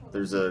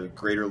 There's a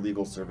Greater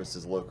Legal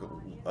Services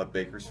local of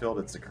Bakersfield.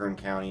 It's a Kern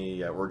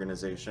County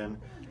organization,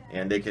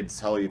 and they could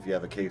tell you if you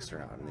have a case or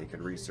not, and they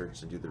could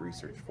research and do the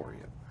research for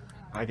you.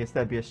 I guess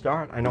that'd be a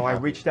start. I know I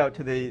reached out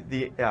to the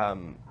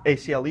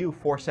ACLU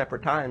 4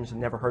 separate times and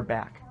never heard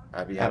back.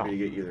 I'd be happy to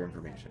get you their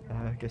information.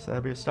 I guess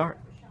that'd be a start.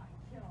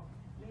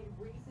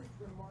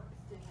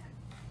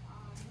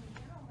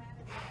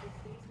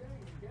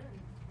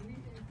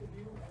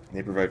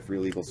 They provide free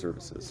legal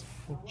services.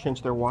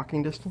 Change their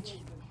walking distance?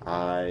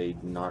 I'm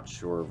not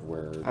sure of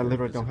where. I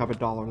literally don't have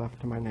 $1 left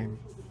to my name.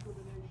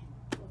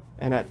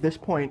 And at this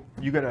point,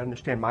 you got to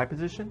understand my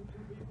position.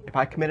 If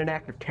I commit an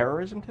act of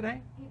terrorism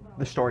today,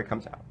 the story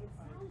comes out.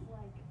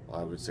 Well,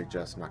 I would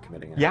suggest not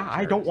committing an Yeah, act of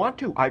I don't want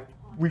to. I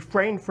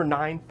refrained for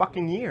 9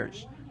 fucking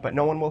years, but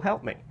no one will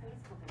help me.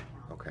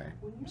 Okay.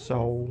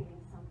 So,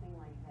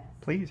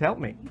 please help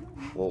me.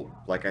 Well,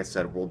 like I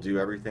said, we'll do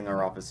everything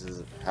our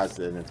office has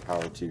in its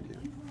power to do.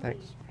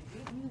 Thanks.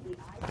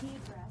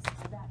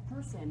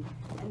 Person,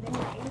 and then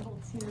you're able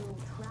to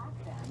track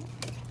them.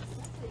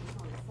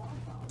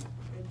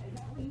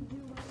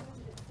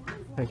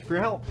 Thanks for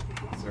your help.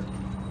 Sir.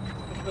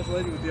 I'm a special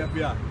agent with the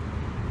FBI.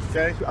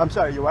 Okay? I'm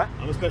sorry, you what?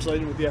 I'm a special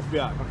agent with the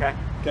FBI. Okay.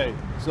 Okay,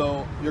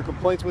 so your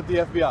complaint's with the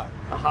FBI.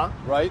 Uh-huh.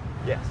 Right?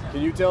 Yes.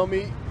 Can you tell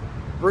me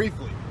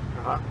briefly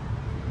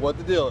what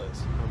the deal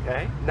is?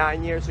 Okay.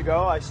 9 years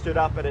ago, I stood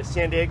up at a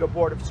San Diego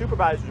Board of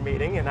Supervisors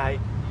meeting and I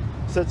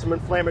said some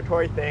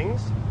inflammatory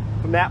things.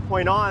 From that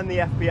point on, the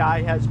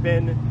FBI has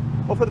been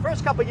Well, for the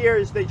first couple of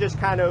years, they just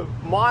kind of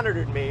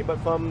monitored me, but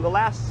from the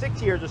last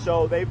 6 years or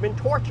so, they've been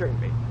torturing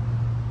me.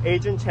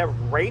 Agents have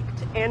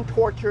raped and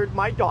tortured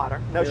my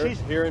daughter. Now she's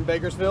here in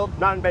Bakersfield?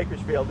 Not in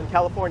Bakersfield, in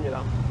California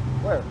though.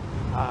 Where?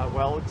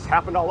 Well, it's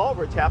happened all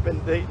over. It's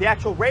happened, the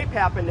actual rape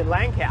happened in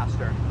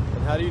Lancaster.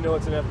 And how do you know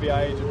it's an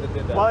FBI agent that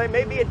did that? Well, it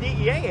may be a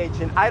DEA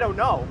agent, I don't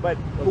know, but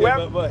okay,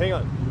 whoever... But hang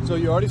on, so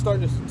you're already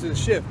starting to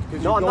shift.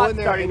 No, I'm not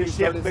starting to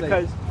shift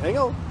because... Hang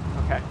on.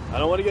 Okay. I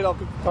don't want to get all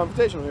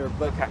confrontational here,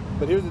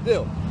 but here's the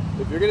deal.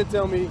 If you're going to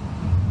tell me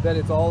that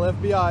it's all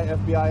FBI,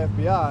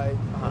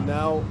 and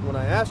now when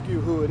I ask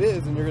you who it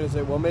is, and you're going to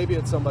say, well, maybe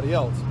it's somebody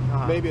else.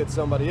 Maybe it's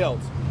somebody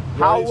else.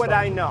 How would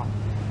I know?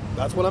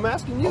 That's what I'm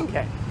asking you.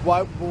 Okay.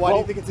 Why do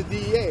you think it's a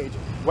DEA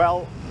agent?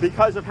 Well,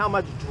 because of how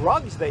much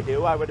drugs they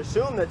do, I would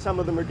assume that some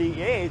of them are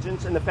DEA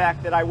agents, and the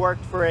fact that I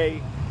worked for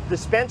a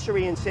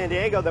dispensary in San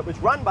Diego that was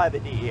run by the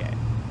DEA.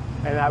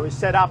 And I was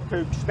set up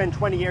to spend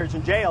 20 years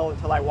in jail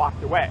until I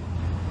walked away.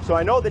 So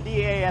I know the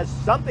DEA has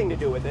something to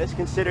do with this,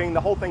 considering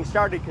the whole thing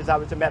started because I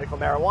was a medical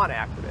marijuana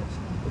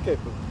activist. Okay,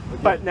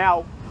 but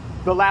now,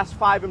 the last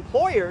 5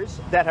 employers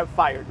that have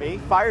fired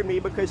me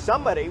because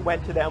somebody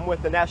went to them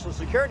with a national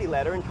security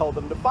letter and told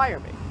them to fire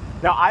me.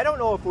 Now, I don't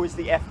know if it was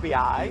the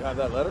FBI. Do you have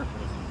that letter?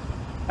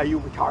 Are you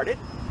retarded?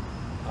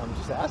 I'm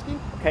just asking.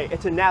 Okay,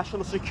 it's a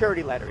national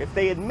security letter. If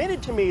they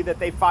admitted to me that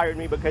they fired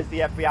me because the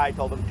FBI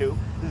told them to,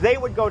 they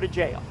would go to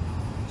jail.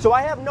 So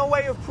I have no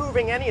way of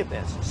proving any of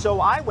this.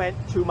 So I went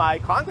to my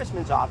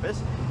congressman's office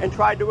and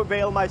tried to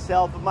avail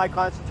myself of my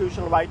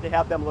constitutional right to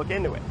have them look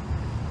into it.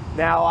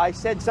 Now, I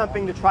said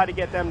something to try to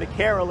get them to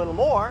care a little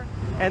more,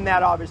 and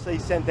that obviously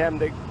sent them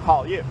to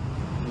call you.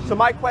 So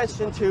my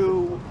question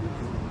to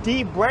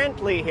D.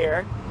 Brantley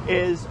here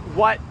is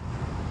what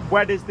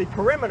is the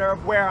perimeter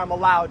of where I'm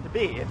allowed to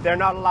be? If they're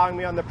not allowing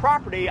me on the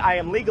property, I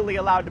am legally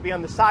allowed to be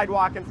on the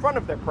sidewalk in front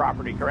of their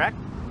property, correct?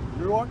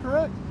 You are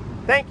correct.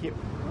 Thank you.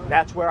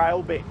 That's where I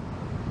will be.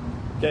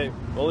 Okay,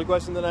 the only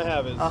question that I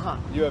have is,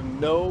 you have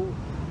no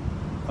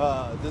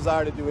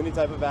desire to do any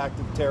type of act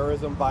of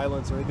terrorism,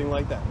 violence, or anything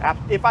like that?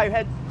 If I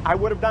had, I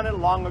would have done it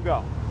long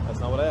ago. That's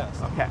not what I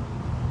asked. Okay.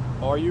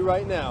 Are you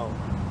right now,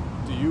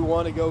 do you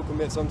want to go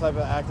commit some type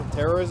of act of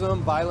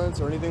terrorism, violence,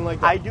 or anything like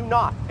that? I do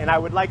not, and I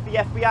would like the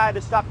FBI to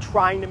stop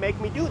trying to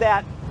make me do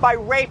that by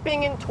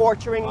raping and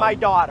torturing my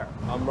daughter.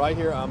 I'm right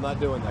here, I'm not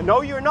doing that. No,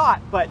 you're not,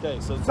 but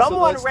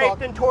someone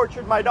raped and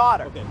tortured my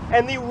daughter. Okay.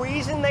 And the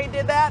reason they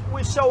did that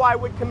was so I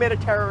would commit a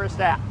terrorist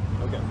act.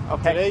 Okay.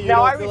 Okay. Today you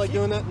now, don't feel like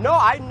doing that? No,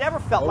 I never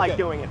felt like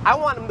doing it. I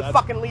want them to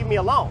fucking leave me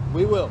alone.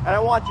 We will. And I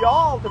want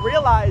y'all to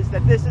realize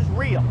that this is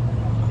real,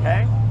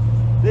 okay?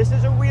 This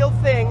is a real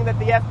thing that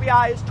the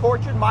FBI has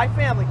tortured my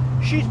family.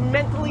 She's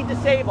mentally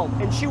disabled,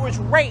 and she was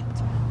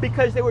raped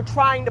because they were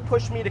trying to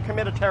push me to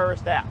commit a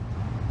terrorist act,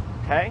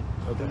 okay?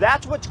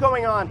 That's what's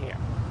going on here.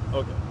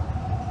 Okay.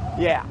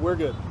 Yeah. We're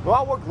good.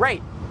 Well, we're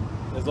great.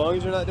 As long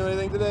as you're not doing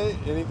anything today,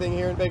 anything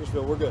here in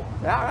Bakersfield, we're good.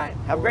 All right.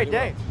 Have a great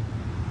day.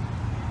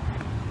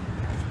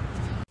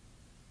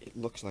 It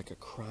looks like a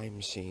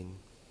crime scene.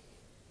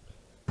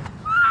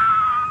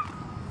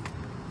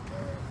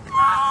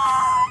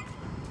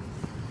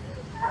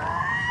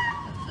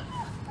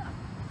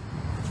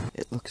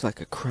 It looks like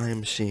a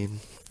crime scene.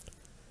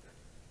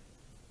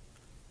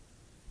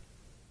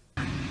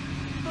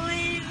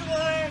 Please,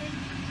 Lord.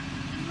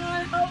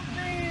 Lord, help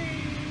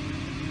me.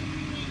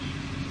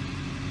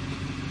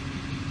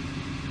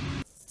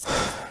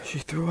 She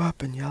threw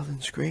up and yelled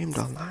and screamed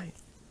all night.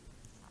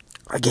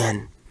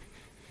 Again.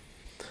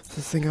 Is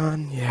the thing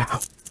on? Yeah.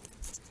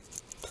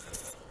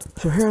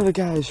 So here are the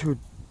guys who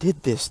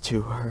did this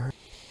to her.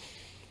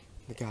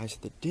 The guys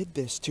that did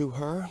this to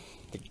her.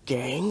 The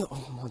gang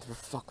of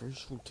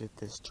motherfuckers who did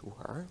this to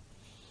her.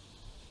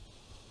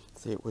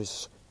 It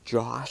was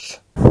Josh.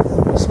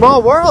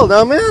 Small world,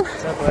 huh, man?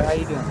 What's up, boy? How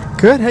you doing?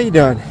 Good, how you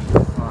doing?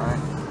 Alright.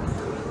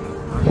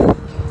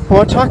 I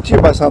want to talk to you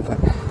about something.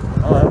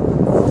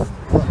 Hello.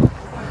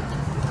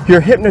 Your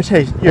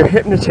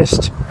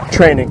hypnotist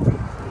training.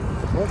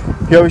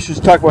 What? You always used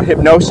to talk about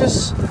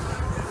hypnosis.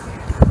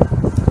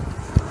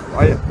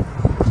 Wait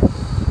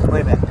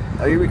a minute.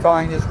 Are you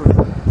recalling this?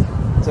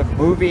 Some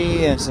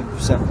movie and some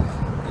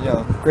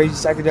crazy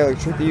psychedelic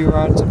trip that you were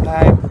on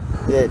sometime?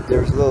 That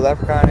there was a little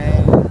leprechaun in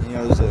it. You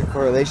know, there's a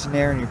correlation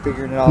there, and you're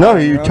figuring it all out. No,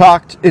 you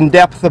talked in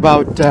depth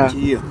about. To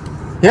you.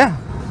 Yeah.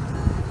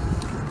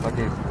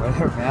 Okay,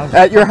 whatever, man.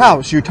 At your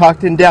house, you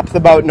talked in depth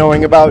about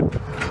knowing about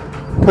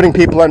putting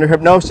people under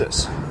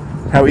hypnosis.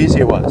 How easy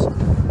it was.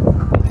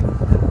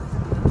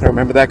 I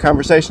remember that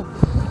conversation.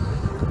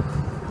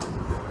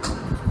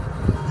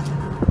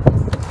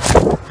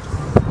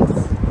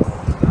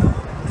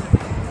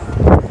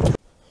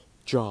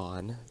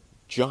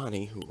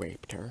 Johnny, who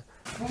raped her.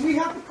 When we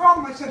had the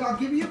problem, I said, I'll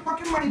give you your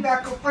fucking money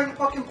back, go find the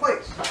fucking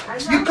place.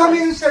 You come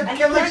in and said,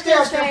 let's stay,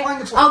 I can't find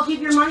the place. I'll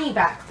give your money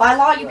back. By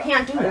law, you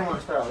can't do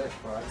that.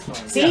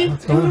 See?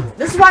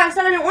 This is why I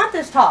said I didn't want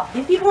this talk.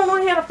 These people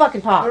don't know how to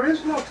fucking talk. There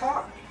is no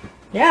talk.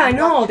 Yeah, I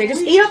know. They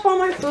just eat up all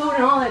my food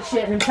and all that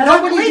shit. And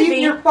Nobody's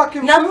eating your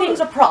fucking food. Nothing's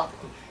a problem.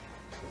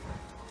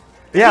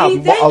 Yeah,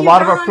 See, a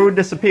lot of our food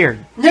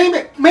disappeared. Name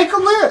it. Make a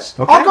list.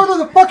 Okay. I'll go to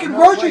the fucking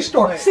grocery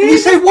store. See, And you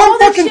say one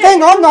fucking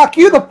thing, I'll knock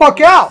you the fuck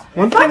out.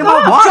 One thing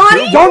about what?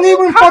 Johnny, dude? Don't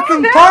even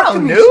fucking talk to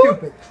me, dude.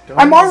 stupid.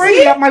 I'm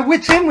already at my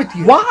wit's end with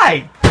you.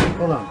 Why?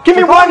 Hold on. Give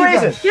me So one you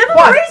reason. guys- Give him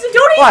What? a reason.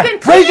 Don't What? even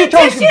Raise clean your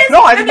toes. dishes.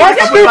 No, I and want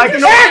then to just like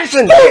no act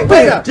reason.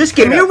 stupid. Just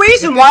give me a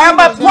reason why I'm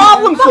a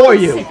problem for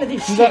you. Sick of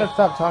this You shit. gotta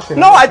stop talking.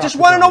 No, I just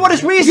want to know what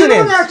his You reason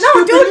don't is. act No,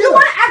 stupid dude, you either.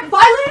 want to act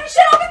violent and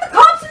shit? I'll get the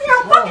cops in here.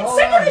 I'm fucking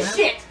sick of this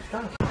shit.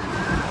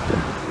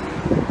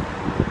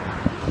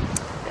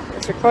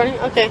 It's recording?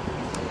 Okay.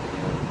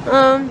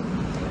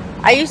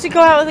 I used to go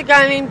out with a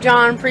guy named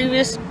John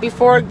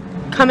before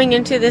coming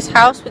into this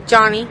house with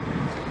Johnny.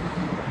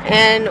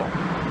 And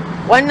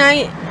one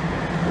night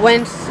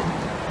when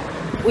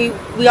we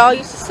all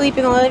used to sleep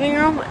in the living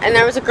room, and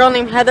there was a girl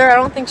named Heather. I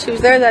don't think she was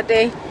there that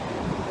day,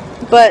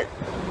 but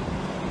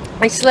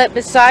I slept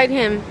beside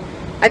him.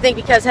 I think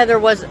because Heather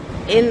was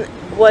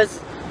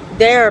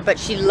there, but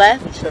she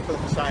left. You slept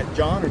beside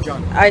John or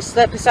Johnny? I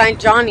slept beside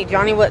Johnny.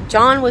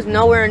 John was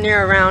nowhere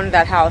near around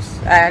that house.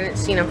 I hadn't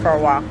seen him for a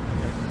while.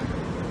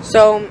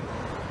 So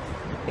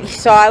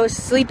I was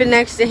sleeping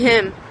next to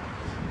him,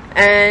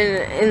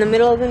 and in the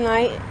middle of the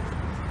night,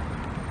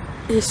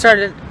 he was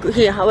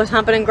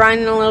humping and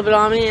grinding a little bit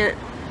on me,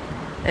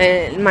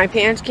 and my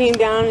pants came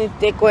down, his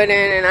dick went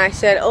in, and I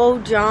said, "Oh,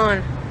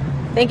 John,"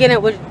 thinking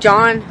it was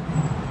John,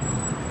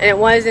 and it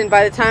wasn't.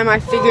 By the time I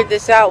figured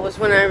this out was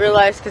when I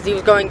realized, because he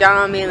was going down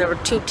on me and there were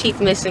 2 teeth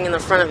missing in the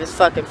front of his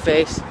fucking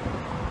face.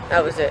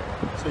 That was it.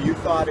 So you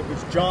thought it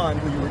was John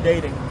who you were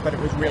dating, but it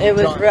was really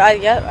John.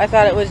 John. Yep, I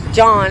thought it was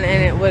John,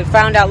 and it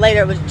found out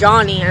later it was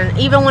Johnny. And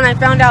even when I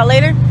found out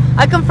later,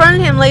 I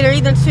confronted him later,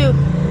 Ethan too,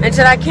 and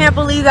said, "I can't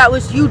believe that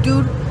was you,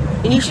 dude.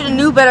 And you should have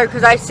knew better,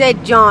 because I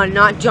said John,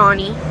 not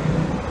Johnny."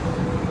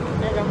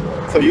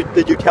 So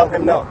did you tell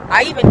him no?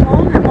 I even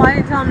told him. Well, I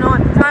didn't tell him no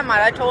at the time.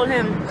 I told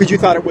him. Because you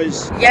thought it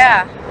was.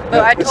 Yeah,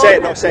 but I told say it.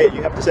 him. No, say it.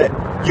 You have to say it.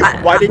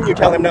 Why didn't you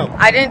tell him no?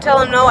 I didn't tell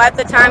him no at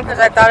the time because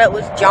I thought it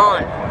was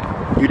John.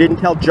 You didn't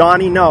tell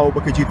Johnny no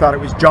because you thought it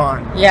was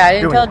John. Yeah, I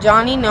didn't tell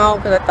Johnny no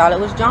because I thought it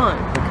was John.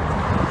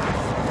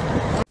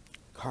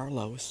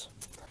 Carlos.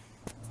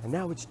 And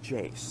now it's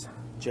Jace.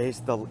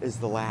 Jace is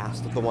the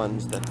last of the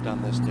ones that have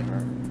done this to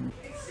her.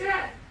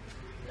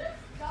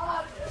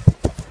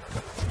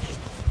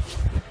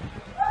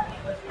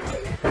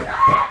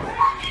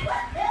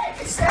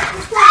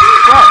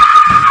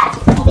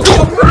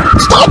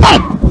 Stop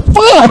it!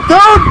 Fuck,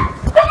 dude!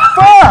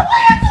 Fuck!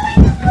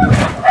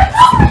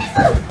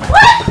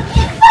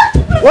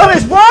 What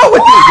is wrong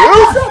with you,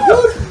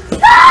 dude?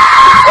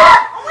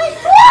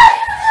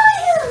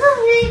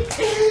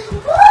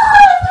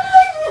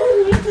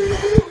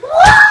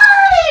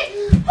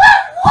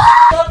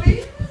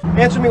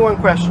 Answer me one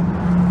question.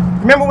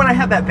 Remember when I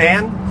had that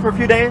van for a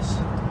few days?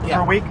 Yeah.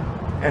 For a week?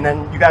 And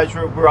then you guys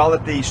were all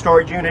at the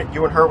storage unit.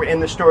 You and her were in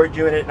the storage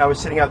unit, and I was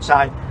sitting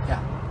outside. Yeah.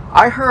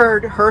 I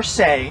heard her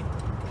say,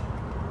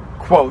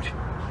 quote,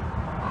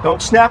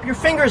 "Don't snap your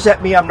fingers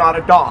at me, I'm not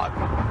a dog."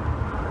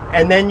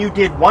 And then you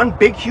did one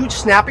big huge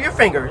snap of your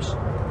fingers,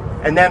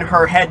 and then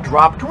her head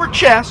dropped to her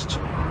chest,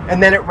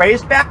 and then it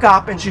raised back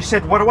up, and she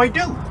said, "What do I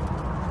do?"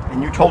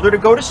 And you told her to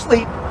go to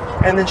sleep,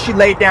 and then she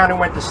laid down and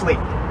went to sleep.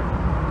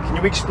 Can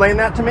you explain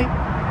that to me?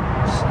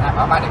 Snap.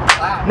 I might have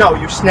clapped. No,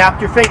 you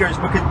snapped your fingers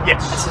because,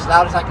 yes. That's as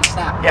loud as I can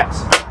snap.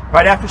 Yes.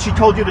 Right after she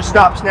told you to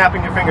stop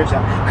snapping your fingers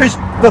out. Because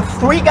the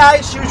 3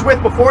 guys she was with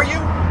before you,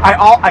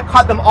 I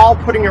caught them all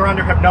putting her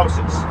under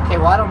hypnosis. Okay,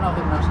 well, I don't know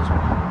hypnosis.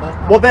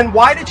 But well, then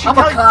why did she I'm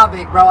tell a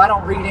convict, bro. I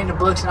don't read into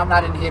books, and I'm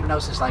not into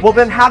hypnosis like Well,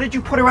 that. then how did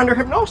you put her under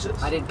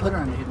hypnosis? I didn't put her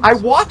under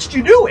hypnosis. I watched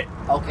you do it.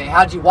 Okay,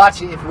 how'd you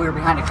watch it if we were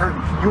behind a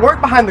curtain? You weren't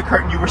behind the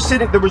curtain. You were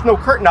sitting. There was no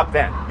curtain up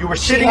then. You were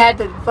sitting. She had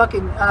the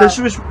fucking... this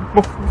was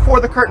before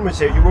the curtain was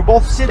there. You were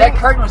both sitting. That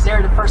curtain was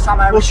there the first time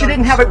I ever Well, she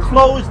didn't have it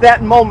closed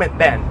that moment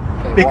then.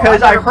 Okay,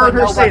 because I heard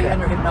her say that.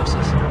 Under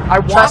hypnosis.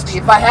 Trust me,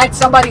 if I had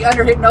somebody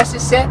under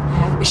hypnosis set,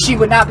 she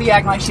would not be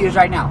acting like she is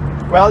right now.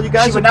 Well, you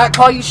guys... She would not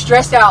call you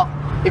stressed out.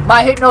 If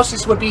my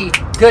hypnosis would be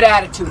good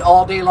attitude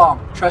all day long.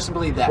 Trust and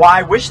believe that. Well,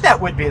 I wish that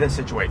would be the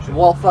situation.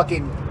 Well,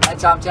 fucking...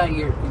 That's how I'm telling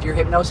you, your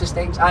hypnosis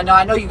things. I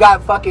know you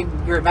got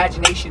fucking... Your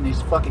imagination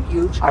is fucking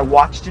huge. I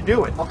watched you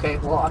do it. Okay,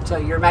 well, I'm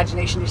telling you, your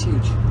imagination is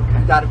huge.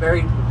 You got a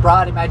very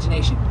broad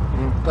imagination.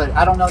 But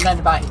I don't know nothing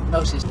about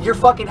hypnosis. You're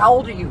fucking... How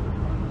old are you?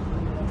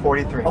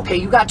 43. Okay,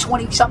 you got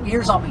 20-something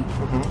years on me.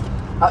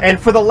 And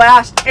for the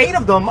last 8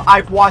 of them,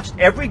 I've watched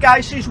every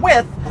guy she's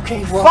with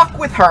fuck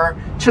with her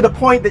to the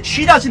point that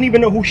she doesn't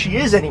even know who she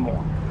is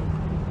anymore.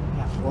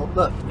 Yeah, well,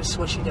 look, this is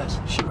what she does.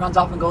 She runs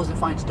off and goes and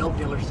finds dope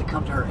dealers to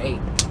come to her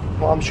aid.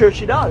 Well, I'm sure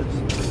she does.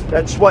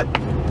 That's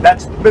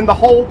been the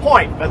whole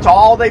point. That's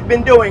all they've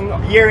been doing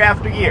year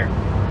after year.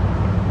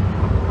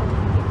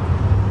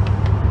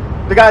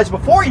 The guys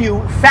before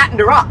you fattened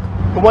her up.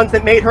 The ones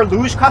that made her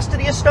lose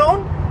custody of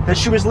Stone, that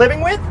she was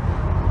living with.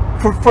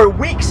 For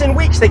weeks and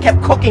weeks, they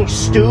kept cooking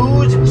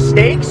stews and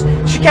steaks.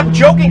 She kept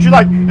joking. She's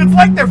like, "It's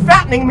like they're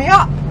fattening me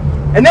up."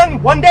 And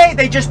then one day,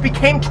 they just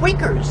became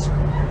tweakers.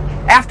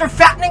 After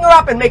fattening her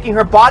up and making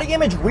her body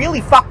image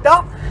really fucked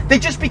up, they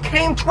just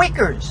became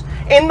tweakers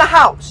in the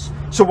house.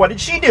 So what did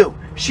she do?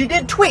 She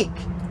did tweak,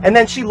 and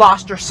then she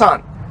lost her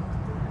son.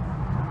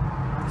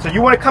 So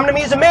you want to come to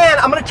me as a man,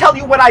 I'm going to tell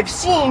you what I've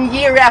seen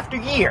year after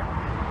year.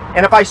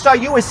 And if I saw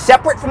you as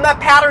separate from that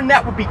pattern,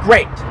 that would be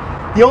great.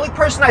 The only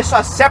person I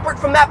saw separate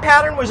from that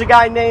pattern was a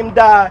guy named,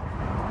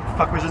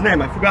 fuck was his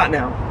name? I forgot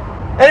now.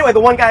 Anyway, the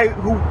one guy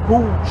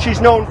who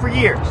she's known for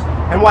years.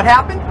 And what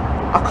happened?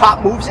 A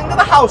cop moves into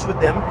the house with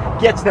them,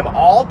 gets them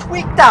all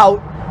tweaked out,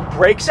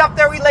 breaks up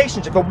their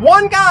relationship. The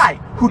one guy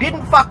who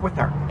didn't fuck with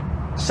her.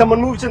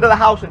 Someone moves into the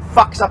house and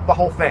fucks up the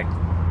whole thing.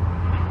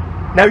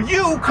 Now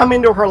you come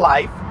into her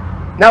life.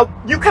 Now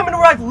you come into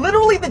her life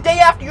literally the day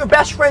after your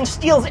best friend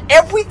steals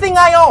everything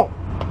I own.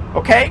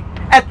 Okay?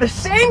 At the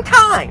same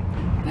time.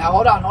 Now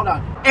hold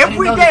on.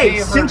 Every day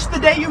since the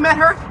day you met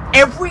her,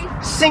 every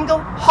single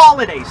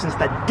holiday since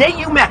the day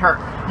you met her,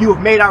 you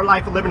have made our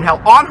life a living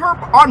hell.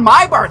 On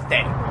my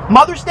birthday,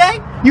 Mother's Day,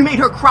 you made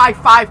her cry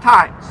 5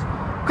 times.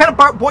 What kind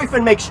of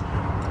boyfriend makes,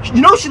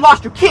 you know she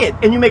lost her kid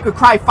and you make her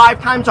cry 5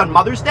 times on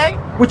Mother's Day,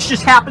 which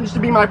just happens to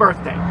be my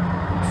birthday.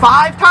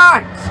 5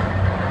 times.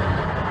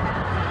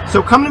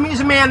 So come to me as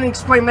a man and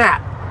explain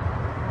that.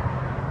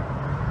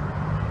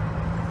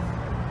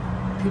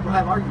 People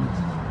have arguments.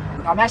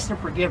 I'm asking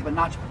to forgive, but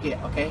not to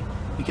forget, okay?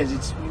 Because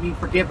it's, you mean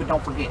forgive, but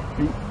don't forget.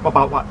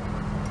 About what?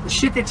 The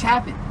shit that's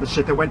happened. The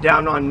shit that went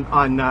down on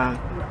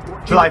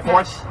July 4th? July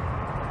 4th.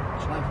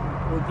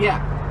 Well,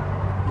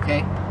 yeah.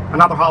 Okay.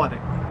 Another holiday.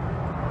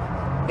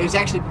 It was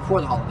actually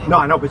before the holiday. No,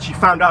 I know, but she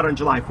found out on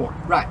July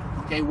 4th. Right.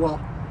 Okay, well.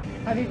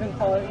 I've even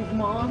called his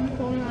mom,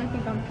 told him I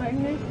think I'm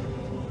pregnant.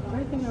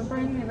 I think I'm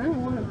pregnant. I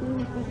don't want to be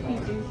with this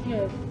piece of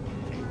shit.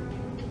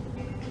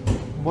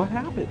 What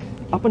happened?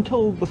 Up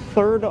until the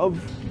 3rd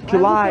of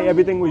July,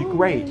 everything was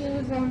great.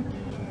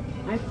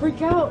 I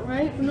freak out,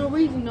 right? For no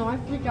reason. No, I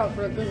freak out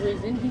for a good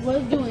reason. He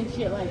was doing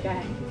shit like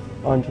that.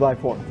 On July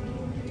 4th.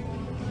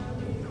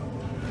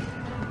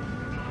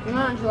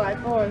 Not on July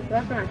 4th.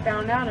 That's when I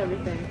found out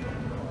everything.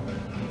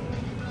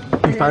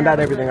 You found out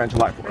everything on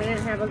July 4th. I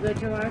didn't have a good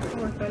July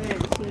 4th. I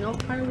didn't see no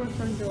fireworks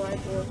on July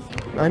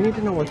 4th. I need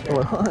to know what's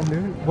going on,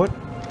 dude. What?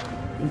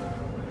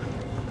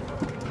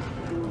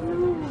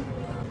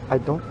 I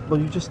don't, well,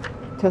 you just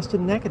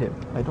tested negative.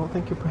 I don't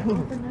think you're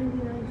pregnant.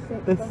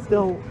 That's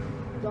still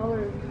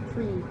 $3.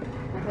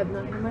 I have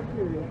not had my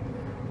period.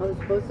 I was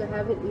supposed to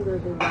have it either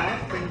the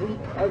last week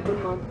of the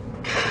month,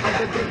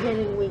 or the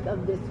beginning week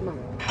of this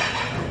month.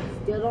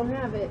 I still don't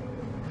have it.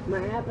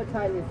 My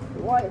appetite is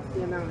twice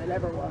the amount it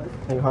ever was.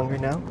 Are you hungry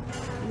now?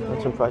 No.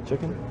 Want some fried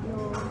chicken?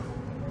 No.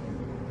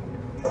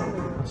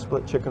 I'll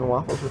split chicken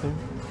waffles with you.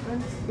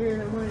 I'm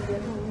scared. I want to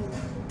get home.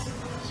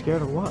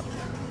 Scared of what?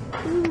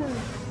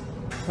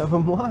 Yeah. Of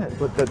him what?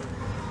 What the?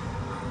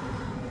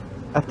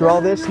 After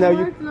all this, now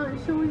you. Not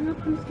showing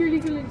up. I'm scared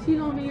he's gonna cheat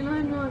on me, and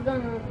I'm not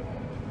gonna.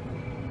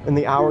 In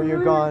the hour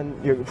you're gone,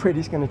 you're afraid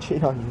he's gonna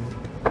cheat on you.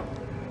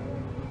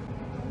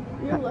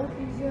 You're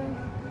lucky, Jeff.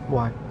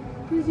 Why?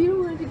 Because you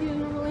don't have to get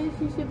in a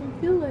relationship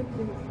and feel like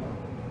this.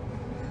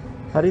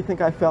 How do you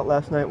think I felt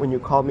last night when you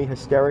called me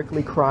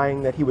hysterically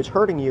crying that he was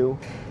hurting you,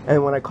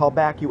 and when I called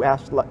back, you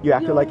acted like you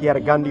had a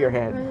gun to your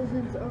head?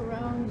 Presence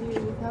around you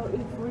without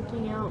you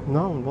freaking out.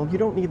 No, well, you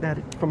don't need that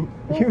from.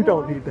 You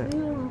don't need that.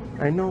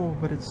 I know,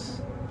 but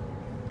it's.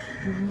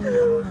 You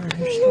really are.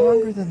 You're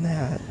stronger than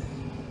that.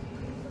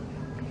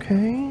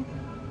 Okay?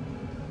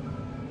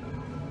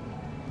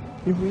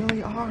 You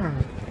really are.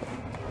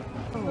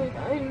 Like,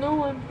 I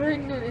know I'm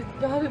pregnant. It's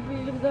gotta be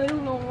because I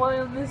don't know why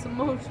I'm this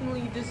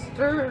emotionally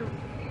disturbed.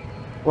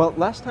 Well,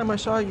 last time I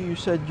saw you, you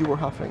said you were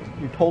huffing.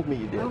 You told me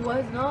you did. I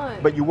was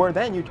not. But you were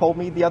then. You told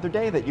me the other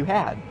day that you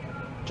had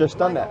just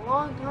done that. A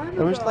long time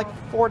ago. It was like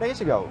 4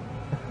 days ago.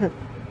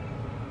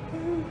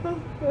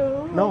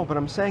 No, but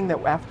I'm saying that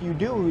after you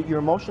do, you're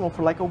emotional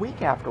for like a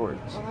week afterwards.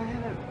 Well, I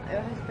haven't.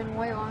 It has been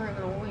way longer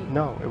than a week.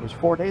 No, it was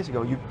 4 days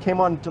ago. You came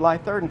on July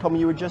 3rd and told me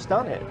you had just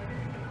done it.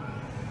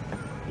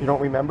 You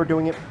don't remember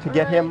doing it to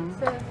get him?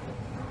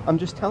 I'm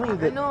just telling you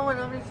that. I know, and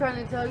I'm just trying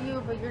to tell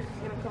you, but you're just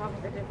going to come up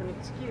with a different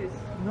excuse.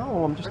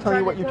 No, I'm just telling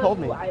you what you told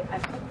me. I've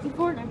fucked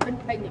before and I've been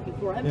pregnant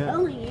before. I'm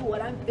telling you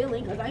what I'm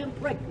feeling because I am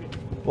pregnant.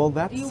 Well,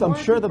 that's, I'm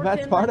sure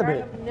that's part of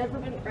it. I've never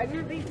been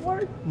pregnant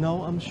before?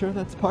 No, I'm sure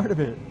that's part of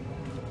it.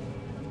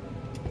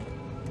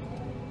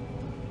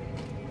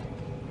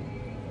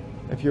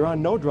 If you're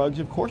on no drugs,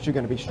 of course you're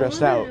going to be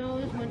stressed out. All I know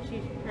is when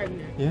she's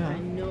pregnant. Yeah. I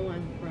know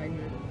I'm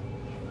pregnant.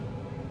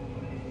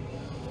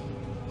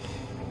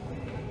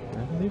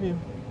 I believe you.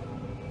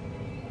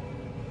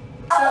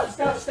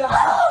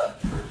 Stop.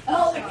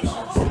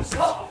 Oh,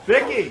 stop.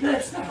 Vicky!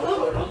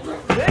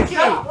 Vicky!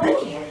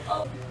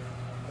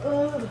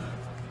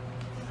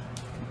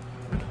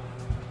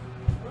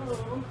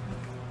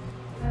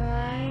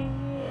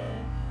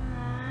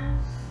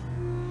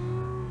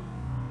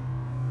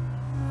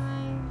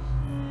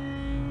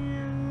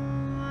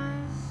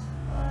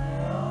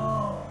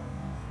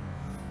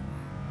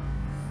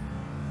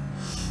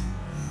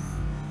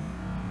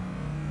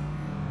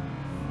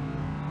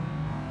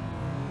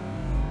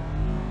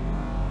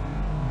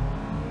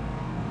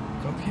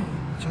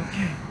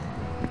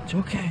 It's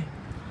okay.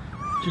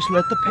 Just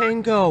let the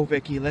pain go,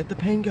 Vicky. Let the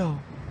pain go.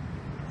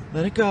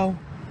 Let it go.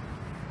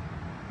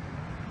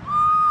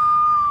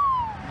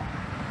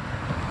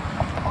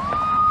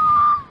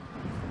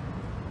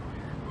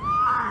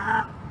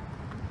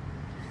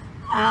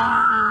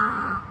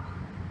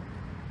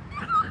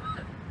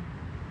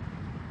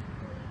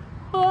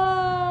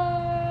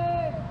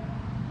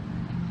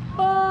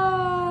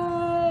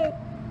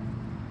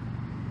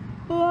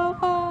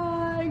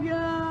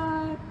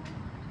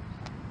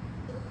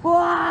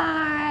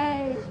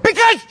 Why?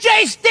 Because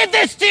Jace did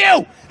this to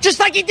you! Just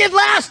like he did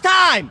last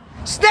time!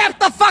 Snap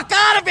the fuck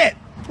out of it!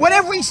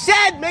 Whatever he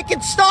said, make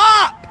it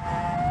stop!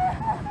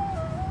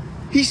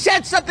 He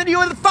said something to you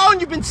on the phone,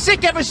 you've been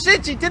sick ever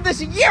since. He did this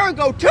a year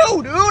ago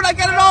too, dude! I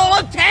got it all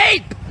on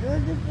tape!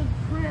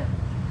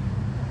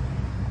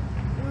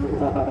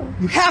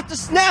 You have to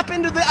snap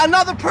into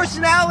another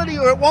personality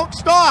or it won't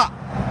stop!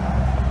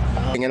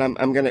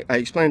 And I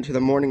explained it to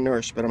the morning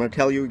nurse, but I'm gonna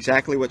tell you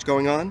exactly what's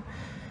going on.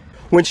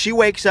 When she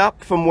wakes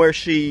up from where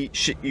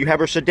you have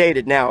her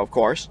sedated now, of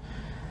course.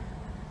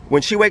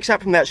 When she wakes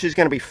up from that, she's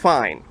going to be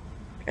fine.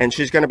 And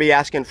she's going to be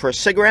asking for a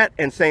cigarette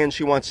and saying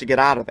she wants to get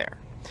out of there.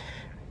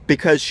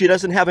 Because she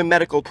doesn't have a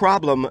medical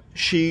problem.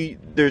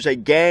 There's a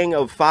gang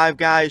of 5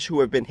 guys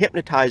who have been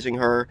hypnotizing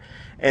her.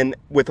 And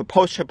with a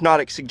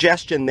post-hypnotic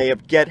suggestion, they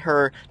have get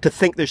her to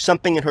think there's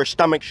something in her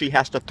stomach she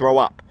has to throw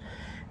up.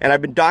 And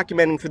I've been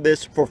documenting for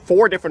this for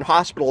 4 different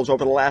hospitals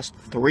over the last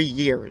 3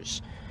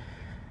 years.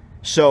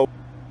 So...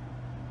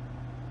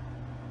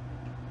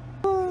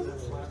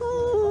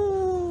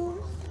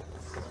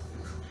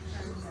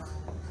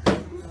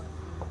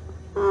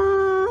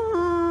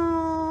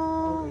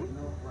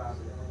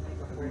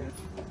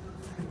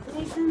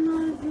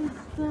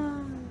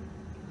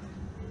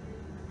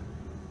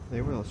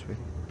 They will, sweetie.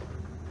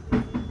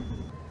 My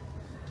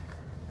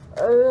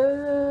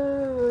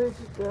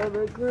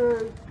stomach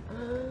hurts.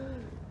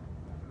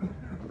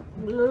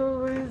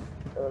 My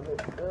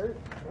stomach hurts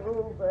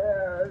so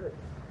bad.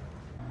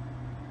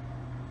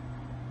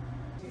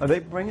 Are they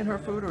bringing her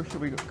food, or can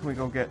we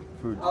go get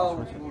food?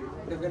 Oh,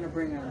 they're gonna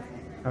bring her.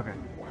 Okay.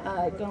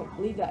 I don't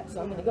believe that,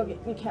 so I'm gonna go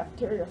get me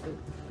cafeteria food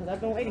because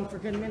I've been waiting for a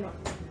good minute.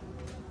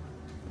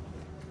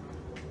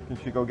 Can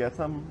she go get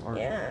some? Or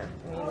yeah,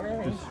 I mean,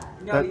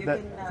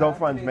 really.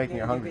 Zofran's making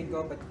her hungry. You can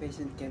go, but the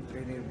patient can't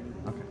really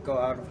go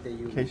out of the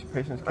unit.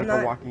 Patients can't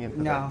go walking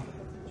into No.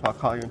 So I'll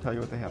call you and tell you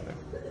what they have there.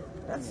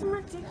 That's some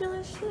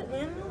ridiculous shit,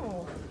 man.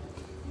 No.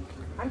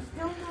 I'm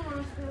still in the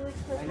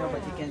hospital. I know,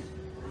 but you can't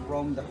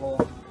roam the whole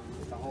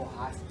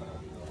hospital.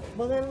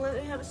 Well, then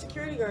let me have a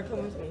security guard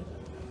come with me.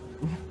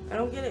 I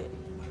don't get it.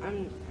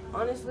 I'm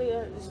honestly,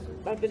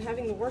 I've been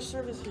having the worst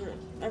service here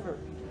ever.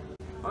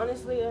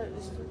 Honestly,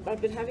 I've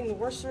been having the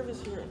worst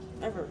service here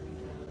ever.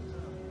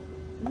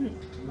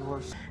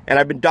 And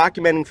I've been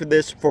documenting for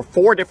this for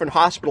 4 different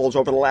hospitals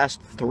over the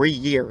last 3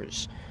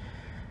 years.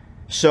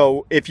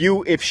 So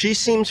if she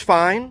seems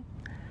fine,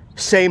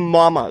 say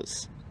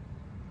Mama's.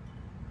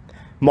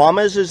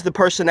 Mama's is the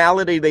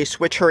personality they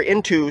switch her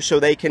into so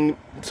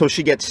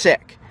she gets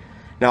sick.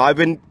 Now I've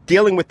been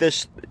dealing with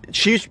this.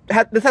 This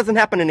hasn't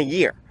happened in a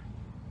year.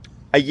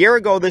 A year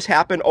ago this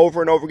happened over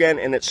and over again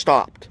and it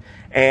stopped.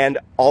 And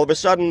all of a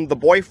sudden the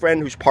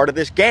boyfriend, who's part of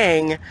this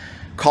gang,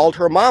 called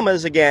her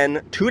Mama's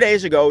again 2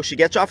 days ago. She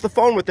gets off the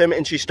phone with him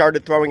and she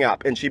started throwing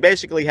up, and she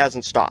basically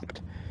hasn't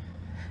stopped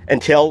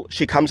until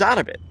she comes out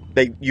of it.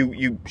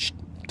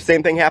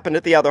 Same thing happened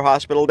at the other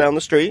hospital down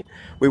the street.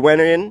 We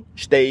went in,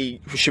 she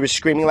was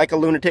screaming like a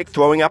lunatic,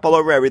 throwing up all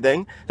over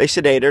everything. They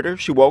sedated her,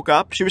 she woke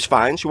up, she was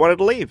fine, she wanted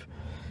to leave.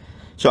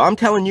 So I'm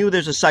telling you,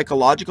 there's a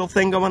psychological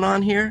thing going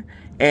on here,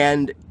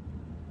 and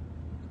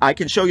I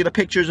can show you the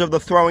pictures of the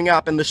throwing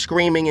up and the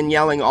screaming and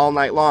yelling all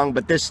night long,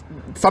 but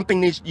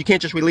you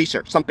can't just release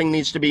her. Something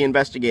needs to be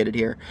investigated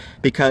here,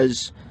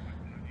 because,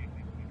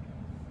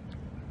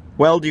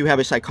 well, do you have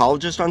a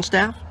psychologist on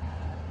staff?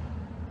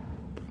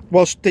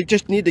 Well, they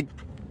just need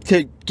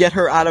to get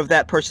her out of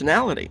that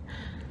personality.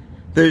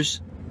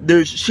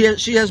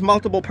 She has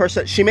multiple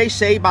she may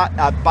say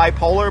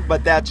bipolar,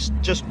 but that's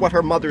just what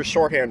her mother's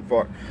shorthand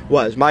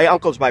was. My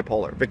uncle's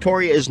bipolar.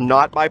 Victoria is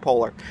not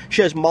bipolar.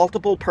 She has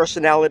multiple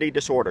personality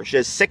disorder. She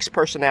has 6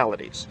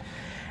 personalities.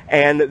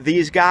 And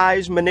these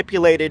guys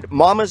manipulated,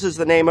 Mama's is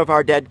the name of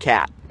our dead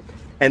cat.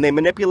 And they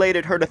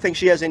manipulated her to think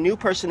she has a new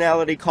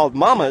personality called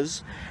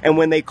Mama's. And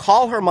when they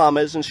call her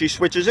Mama's and she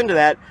switches into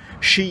that,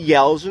 she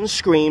yells and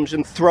screams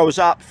and throws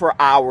up for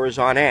hours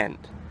on end.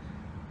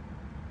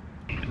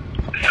 So the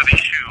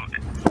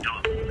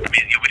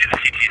issue, we did a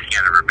CT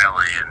scan of her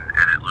belly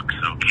and it looks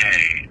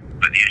okay,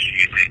 but the issue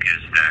you think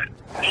is that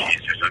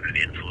she's just under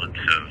the influence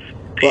of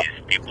these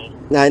people?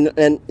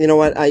 And you know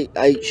what,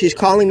 she's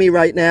calling me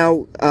right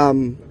now.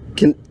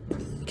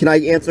 Can I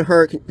answer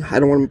her? I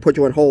don't want to put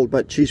you on hold,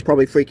 but she's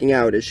probably freaking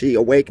out. Is she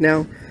awake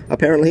now,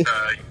 apparently?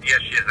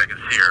 Yes, she is. I can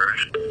see her.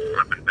 She's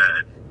up in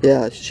bed.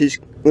 Yeah, she's,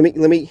 let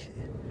me.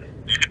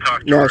 You can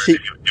talk to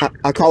her.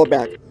 I'll call her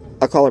back.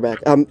 I'll call her back.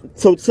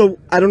 So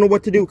I don't know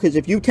what to do, because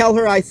if you tell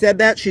her I said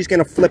that, she's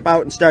going to flip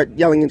out and start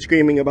yelling and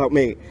screaming about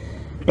me.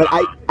 But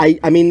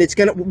I mean, it's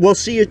gonna. We'll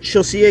see it.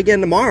 She'll see you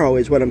again tomorrow,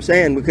 is what I'm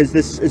saying, because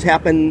this has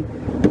happened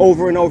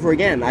over and over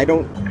again. I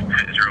don't.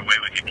 Is there a way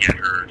we could get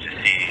her to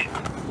see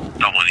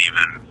someone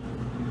even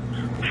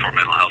for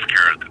mental health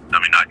care? I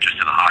mean, not just in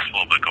the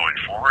hospital, but going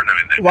forward. I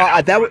mean,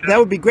 Well, that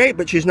would be great,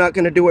 but she's not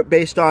going to do it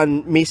based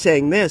on me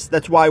saying this.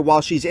 That's why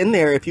while she's in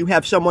there, if you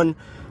have someone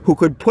who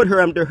could put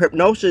her under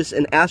hypnosis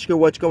and ask her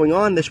what's going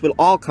on, this will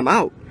all come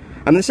out.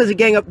 I mean, this is a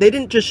gang up. They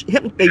didn't just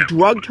they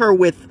drugged her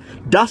with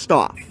dust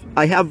off.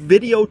 I have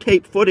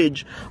videotape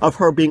footage of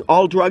her being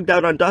all drugged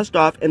out on dust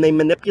off, and they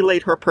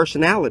manipulate her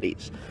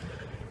personalities.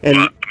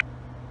 And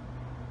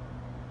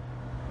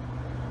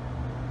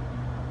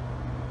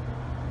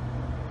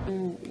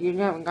you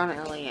haven't gone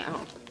to LA yet, huh?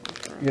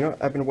 you know,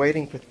 I've been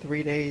waiting for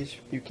 3 days.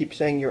 You keep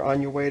saying you're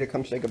on your way to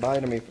come say goodbye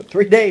to me for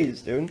 3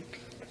 days, dude.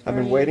 I've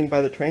been waiting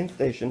by the train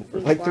station for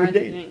like 3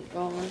 days.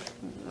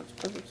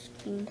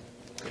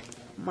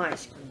 My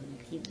screen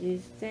keeps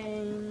this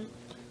thing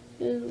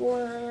is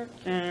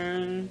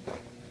working.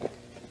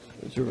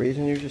 Is there a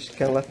reason you just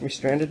kind of left me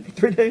stranded for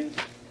 3 days?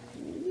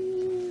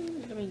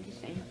 Let me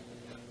just say.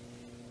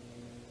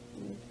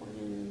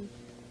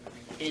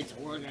 It's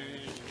working.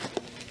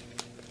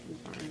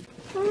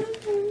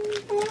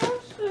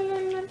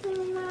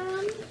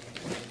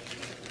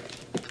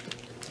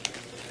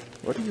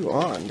 What are you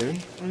on, dude?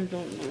 I don't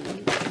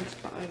know.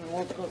 I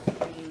woke up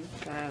being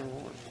sad.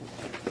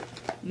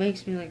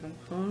 Makes me like I'm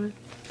hungry.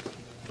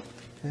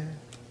 Yeah.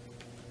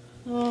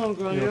 Oh,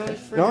 God, You you're okay?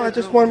 always No, I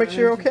just want to make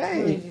sure you're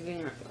okay.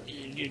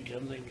 You did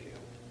something.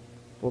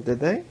 Well, did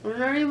they? I'm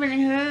not even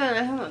here.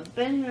 I haven't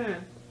been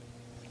here.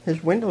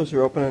 His windows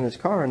are open in his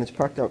car and it's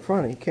parked out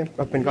front. He can't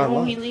up and gone No,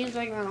 long. he leaves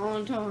like that all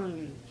the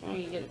time. So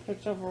he gets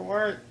picked up for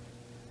work.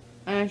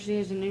 And actually,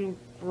 there's a new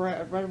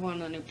red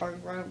one and he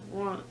parked right up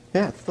front.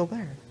 Yeah, it's still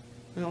there.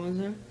 That was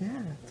there? Yeah,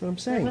 that's what I'm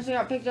He saying. must have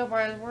got picked up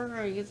by his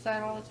worker. He gets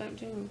that all the time,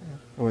 too.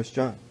 Oh, it's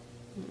John.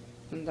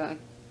 And that,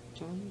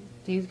 John,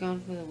 he's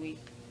gone for the week.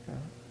 Yeah.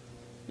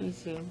 Let me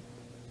see him.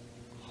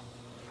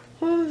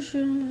 Oh,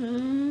 shit.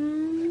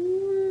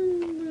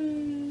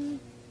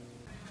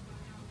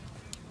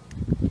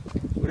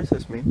 What does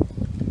this mean?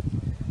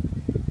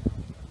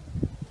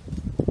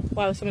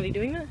 Why was somebody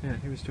doing that? Yeah,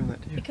 he was doing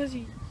that to you. Because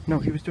he... No,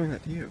 he was doing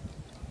that to you.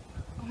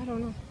 I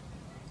don't know.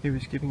 He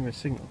was giving you a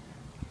signal.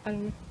 I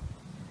don't know.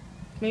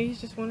 Maybe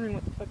he's just wondering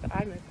what the fuck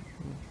I meant.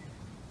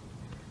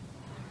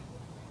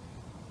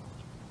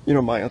 You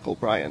know my Uncle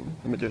Brian,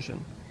 the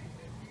magician.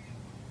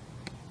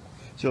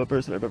 He's the only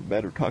person I've ever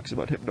met who talks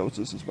about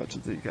hypnosis as much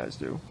as these guys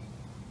do.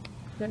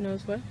 That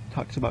knows what?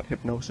 Talks about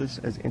hypnosis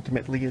as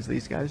intimately as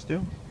these guys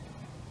do.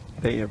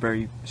 They are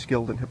very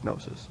skilled in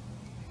hypnosis.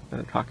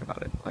 And they talk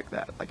about it like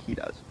that, like he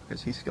does,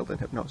 because he's skilled in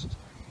hypnosis.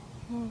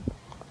 Oh.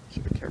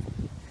 So be careful.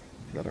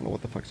 I don't know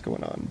what the fuck's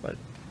going on, but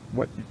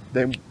what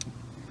them,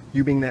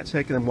 you being that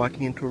sick and then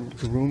walking into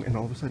the room and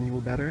all of a sudden you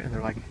were better, and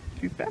they're like,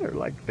 she's better,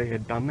 like they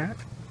had done that.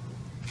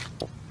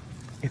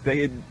 If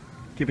they had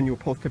given you a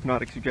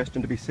post-hypnotic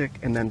suggestion to be sick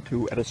and then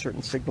to, at a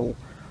certain signal,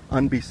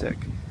 unbe sick,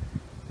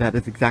 that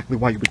is exactly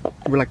why you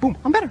were like, boom,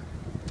 I'm better.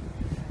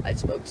 I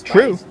spoke twice.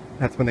 True.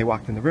 That's when they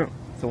walked in the room.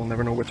 So we'll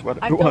never know which one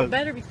it I was. felt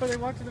better before they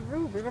walked in the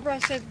room. Remember I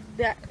said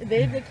that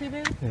they came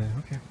in? Yeah,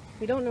 okay.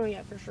 We don't know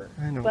yet for sure.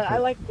 I know. But I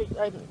like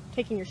I'm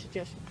taking your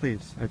suggestion.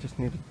 Please, I just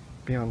need to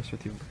be honest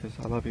with you because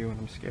I love you and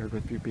I'm scared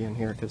with you being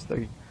here because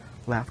they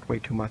laughed way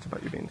too much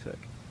about you being sick.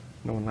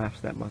 No one laughs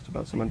that much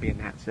about someone being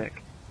that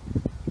sick.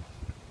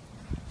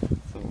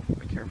 So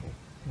be careful.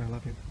 I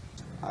love you.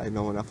 I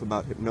know enough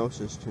about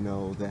hypnosis to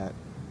know that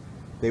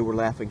they were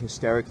laughing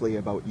hysterically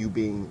about you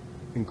being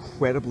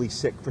incredibly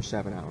sick for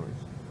 7 hours.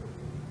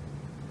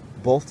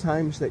 Both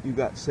times that you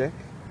got sick,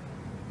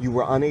 you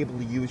were unable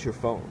to use your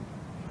phone.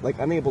 Like,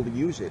 unable to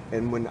use it.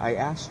 And when I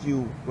asked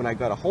you, when I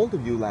got a hold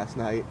of you last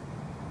night,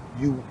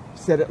 you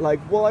said it like,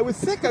 well, I was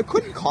sick, I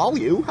couldn't call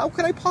you. How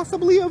could I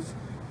possibly have?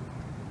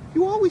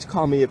 You always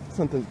call me if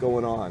something's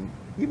going on.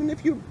 Even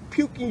if you're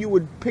puking, you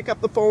would pick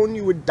up the phone,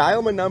 you would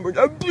dial my number,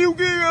 I'm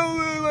puking, I'll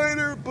see you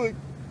later. But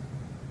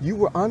you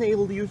were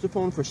unable to use the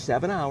phone for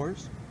 7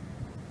 hours,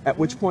 at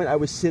which point I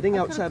was sitting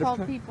outside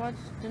of...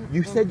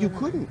 You said you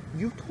couldn't.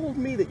 You told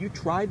me that you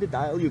tried to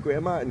dial your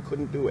grandma and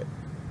couldn't do it.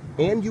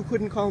 And you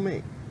couldn't call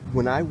me.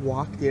 When I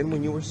walked in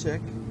when you were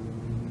sick,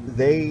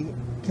 they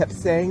kept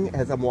saying,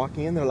 as I'm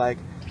walking in, they're like,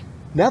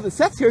 now that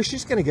Seth's here,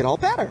 she's going to get all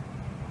better.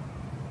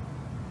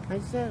 I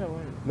said I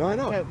wouldn't. No, I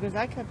know. Because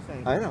I kept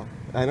saying I know.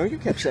 I know you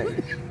kept saying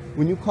it.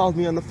 When you called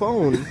me on the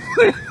phone,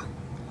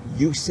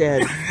 you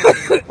said,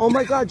 oh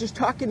my God, just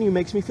talking to you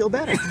makes me feel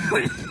better.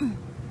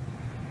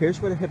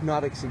 Here's what a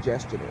hypnotic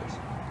suggestion is.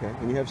 Okay?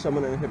 When you have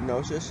someone in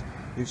hypnosis,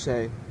 you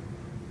say,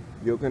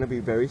 you're going to be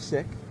very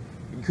sick.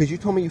 Because you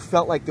told me you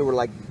felt like there were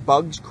like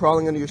bugs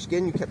crawling under your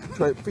skin. You kept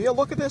trying, yeah,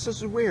 look at this. This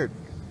is weird.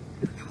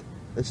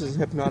 This is a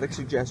hypnotic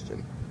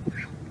suggestion.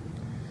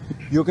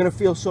 You're going to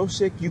feel so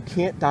sick you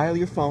can't dial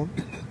your phone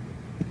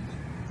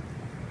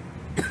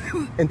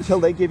until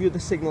they give you the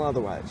signal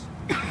otherwise.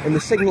 And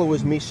the signal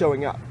was me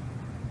showing up.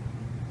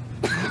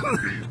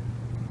 Okay.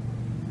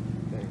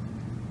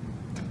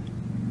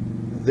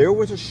 There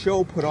was a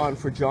show put on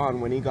for John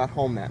when he got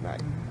home that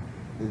night.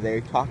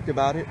 They talked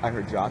about it. I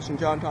heard Josh and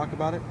John talk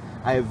about it.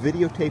 I have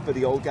videotape of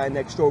the old guy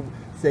next door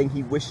saying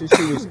he wishes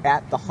he was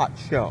at the hot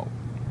show.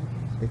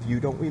 If you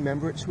don't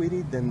remember it,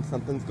 sweetie, then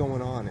something's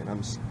going on,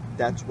 and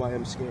that's why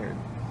I'm scared.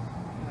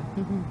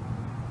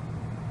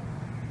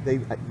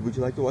 Would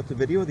you like to watch the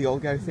video of the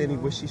old guy saying he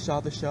wished he saw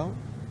the show?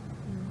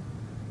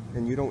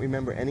 And you don't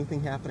remember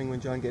anything happening when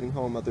John getting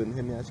home other than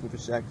him asking for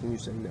sex and you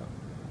say no.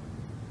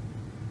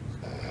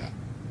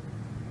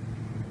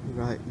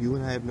 Right, you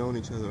and I have known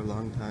each other a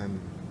long time.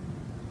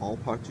 All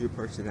parts of your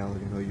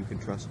personality know you can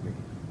trust me.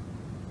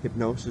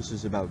 Hypnosis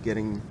is about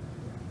getting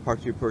parts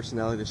of your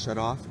personality to shut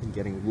off and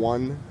getting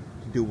one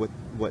to do what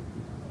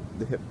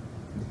the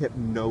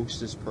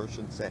hypnosis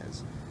person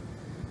says.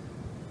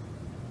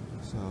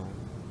 So,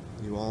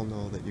 you all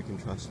know that you can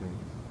trust me.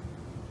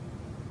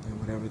 And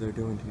whatever they're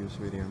doing to you,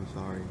 sweetie, I'm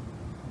sorry.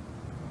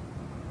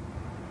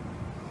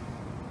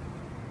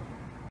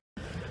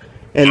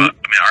 And well, I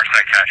mean, our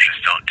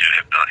psychiatrists don't do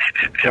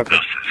hypnosis.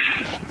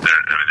 They're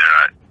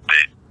not.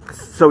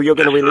 So you're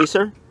going to release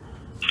her?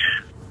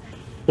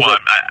 Well,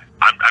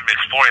 I'm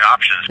exploring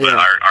options, but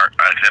our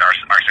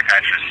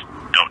psychiatrists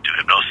don't do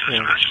hypnosis.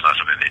 Yeah. That's just not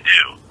something they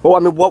do. Well, I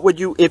mean, what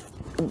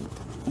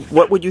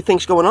would you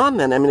think's going on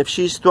then? I mean, if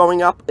she's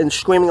throwing up and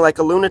screaming like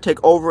a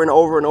lunatic over and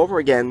over and over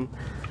again,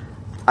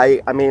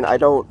 I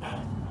don't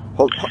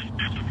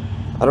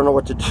know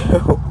what to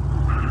do.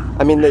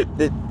 I mean,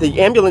 the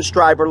ambulance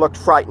driver looked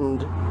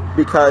frightened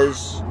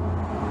because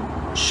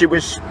she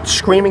was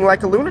screaming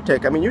like a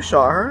lunatic. I mean, you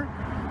saw her.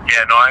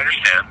 Yeah, no, I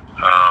understand.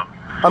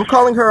 I'm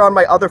calling her on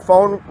my other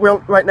phone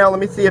right now. Let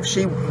me see if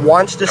she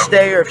wants to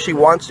stay or if she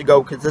wants to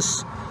go,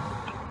 because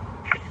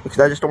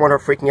I just don't want her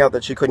freaking out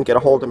that she couldn't get a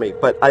hold of me.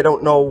 But I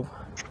don't know.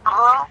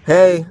 Hello?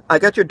 Hey, I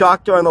got your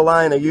doctor on the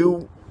line. Do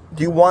you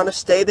want to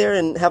stay there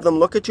and have them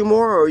look at you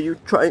more, or you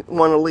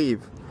want to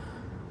leave?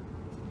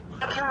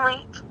 I can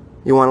leave.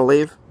 You want to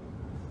leave?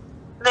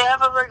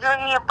 They're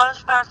giving me a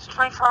bus pass,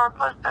 24-hour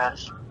bus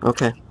pass.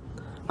 Okay.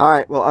 All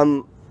right.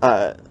 Well,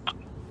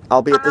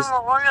 I'll be at this.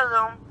 I'm in La Jolla,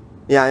 though.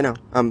 Yeah, I know.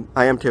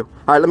 I am too.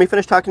 All right, let me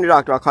finish talking to your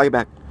doctor. I'll call you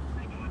back.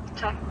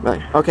 Okay.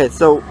 Right. Okay.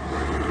 So,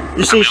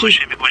 you see, would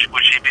she be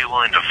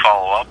willing to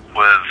follow up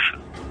with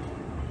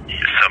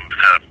some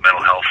kind of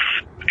mental health,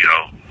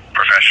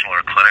 professional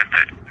or clinic?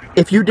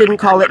 If you didn't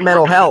call it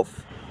mental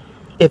health,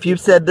 if you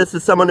said this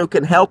is someone who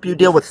can help you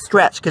deal with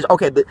stress, because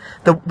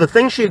the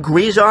thing she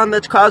agrees on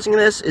that's causing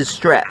this is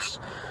stress.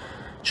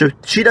 So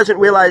she doesn't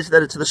realize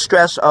that it's the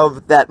stress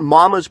of that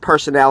mama's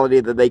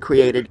personality that they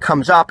created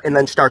comes up and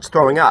then starts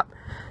throwing up.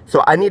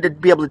 So I need to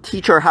be able to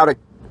teach her how to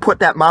put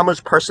that mama's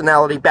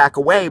personality back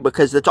away,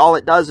 because that's all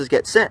it does is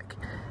get sick.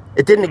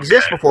 It didn't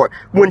exist before.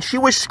 When she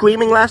was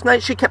screaming last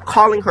night, she kept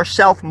calling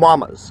herself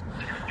mamas.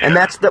 And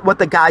that's what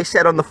the guy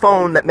said on the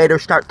phone that made her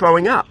start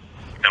throwing up.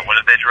 And what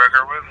did they drug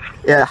her with?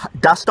 Yeah,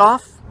 dust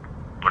off.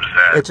 What is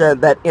that? It's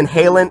that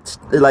inhalant,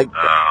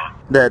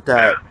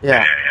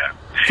 yeah.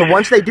 So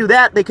once they do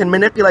that, they can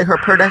manipulate her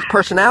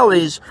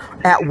personalities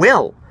at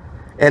will.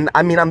 And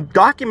I mean, I'm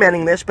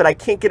documenting this, but I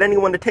can't get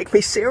anyone to take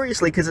me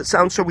seriously because it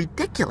sounds so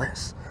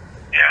ridiculous.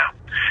 Yeah.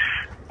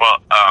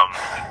 Well,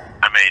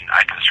 I mean,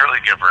 I can certainly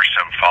give her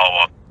some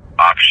follow-up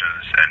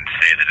options and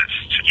say that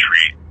it's to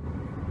treat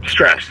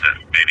stress that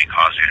may be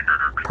causing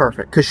her.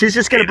 Perfect. Because she's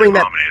just going to bring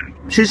that.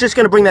 She's just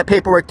going to bring that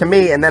paperwork to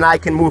me, and then I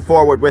can move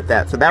forward with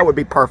that. So that would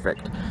be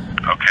perfect.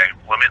 Okay.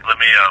 Let me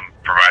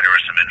provide her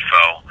with some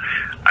info.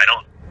 I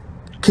don't.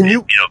 Can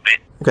you?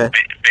 Based on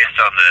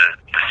the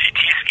CT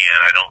scan,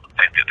 I don't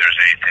think that there's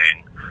anything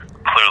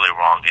clearly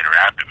wrong in her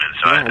abdomen.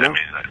 So I mean,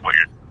 essentially what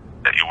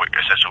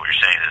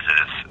you're saying is that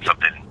it's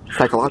something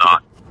psychological.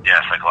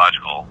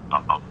 Psychological,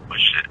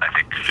 which I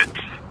think fits.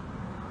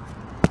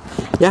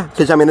 Yeah,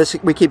 because I mean,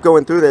 we keep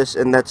going through this,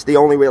 and that's the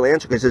only real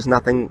answer, because there's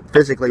nothing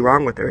physically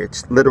wrong with her.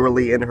 It's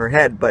literally in her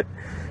head, but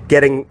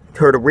getting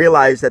her to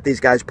realize that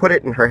these guys put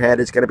it in her head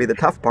is going to be the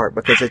tough part,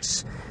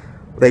 because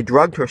they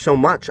drugged her so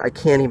much, I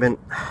can't even.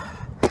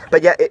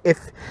 But yeah,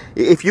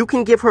 if you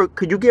can give her,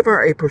 could you give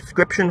her a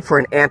prescription for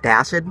an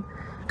antacid?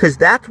 Because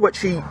that's what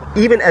she,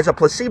 even as a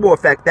placebo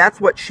effect, that's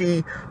what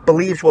she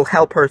believes will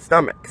help her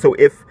stomach. So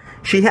if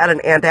she had an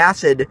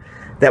antacid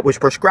that was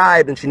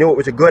prescribed and she knew it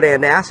was a good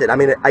antacid, I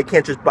mean, I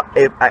can't just,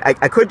 I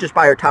could just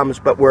buy her Tums,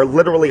 but we're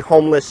literally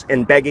homeless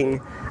and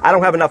begging. I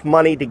don't have enough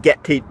money to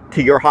get to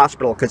your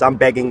hospital because I'm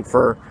begging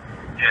for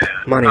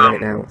money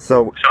right now.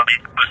 So I was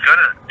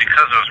gonna,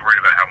 because I was worried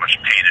about how much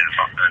pain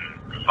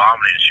and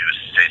vomiting she was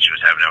saying she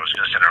was having, I was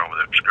going to send her home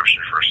with a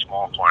prescription for a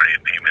small quantity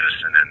of pain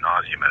medicine and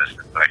nausea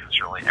medicine, but I can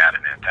certainly add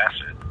an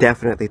antacid.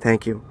 Definitely,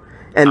 thank you.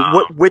 And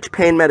which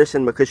pain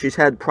medicine? Because she's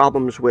had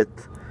problems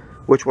with.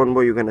 Which one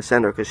were you going to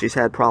send her? Because she's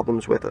had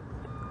problems with it.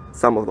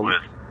 Some of them.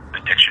 With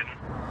addiction?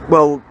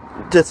 Well,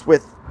 just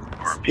with.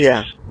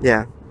 Yeah.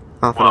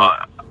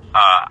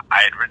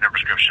 I had written a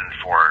prescription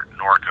for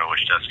Norco,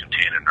 which does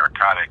contain a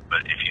narcotic,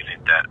 but if you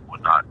think that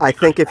would not... I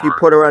think if you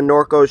put her on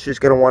Norcos, she's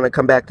going to want to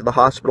come back to the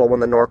hospital when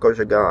the Norcos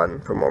are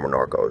gone, for more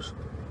Norcos.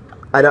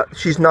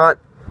 She's not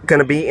going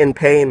to be in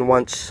pain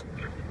once...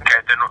 Okay,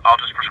 then I'll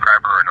just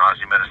prescribe her a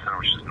nausea medicine,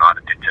 which is not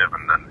addictive,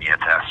 and then the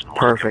test.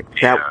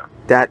 Perfect.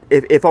 That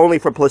if only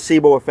for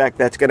placebo effect,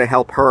 that's going to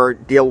help her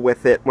deal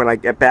with it when I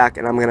get back,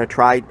 and I'm going to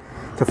try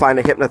to find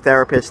a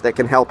hypnotherapist that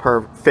can help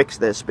her fix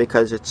this,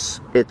 because it's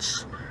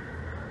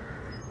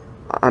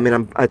I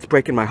mean, it's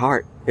breaking my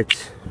heart.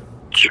 It's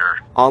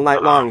all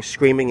night long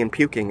screaming and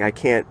puking. I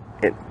can't.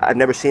 I've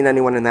never seen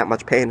anyone in that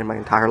much pain in my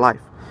entire life.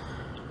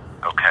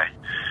 Okay.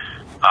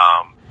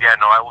 Yeah,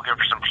 no, I will give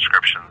her some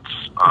prescriptions.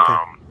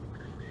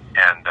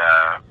 And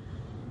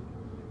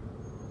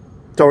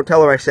don't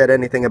tell her I said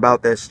anything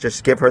about this.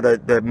 Just give her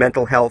the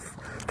mental health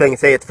thing.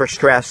 Say it's for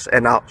stress,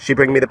 and she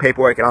bring me the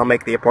paperwork, and I'll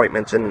make the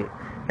appointments and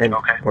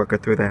work her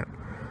through that.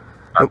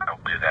 I'll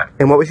do that.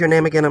 And what was your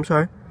name again? I'm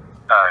sorry.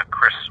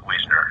 Chris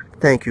Wiesner.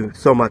 Thank you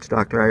so much,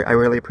 doctor. I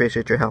really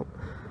appreciate your help.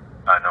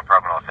 No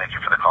problem at all. Thank you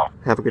for the call.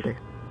 Have a good day.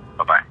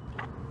 Bye-bye.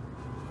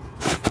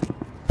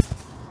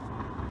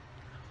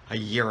 A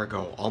year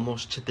ago,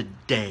 almost to the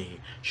day,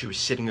 she was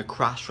sitting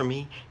across from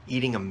me,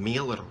 eating a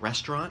meal at a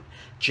restaurant.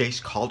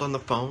 Jace called on the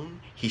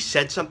phone. He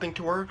said something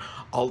to her.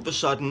 All of a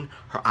sudden,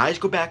 her eyes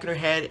go back in her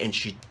head, and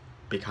she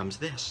becomes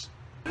this.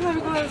 It's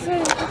right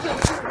here.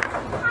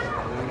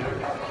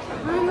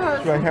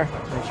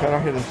 It's right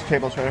out here. This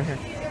table's right out here.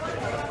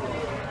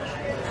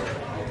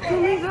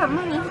 Don't leave that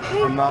money.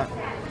 I'm not.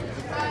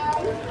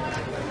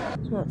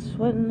 It's not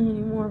sweating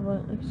anymore,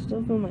 but I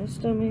still feel my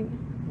stomach.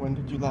 When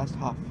did you last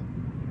huff?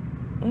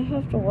 I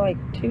huffed like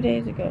 2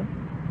 days ago.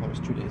 That was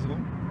 2 days ago?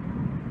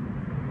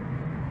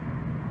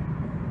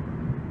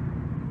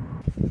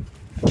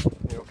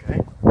 You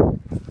okay?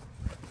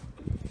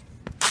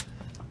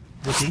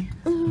 Vicky?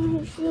 I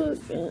don't feel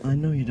good. I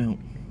know you don't.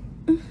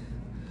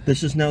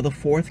 This is now the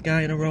 4th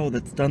guy in a row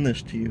that's done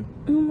this to you.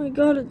 Oh my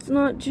god, it's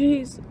not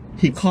Jace.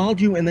 He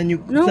called you and then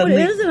you No,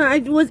 suddenly... it isn't. I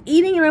was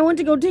eating and I went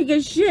to go take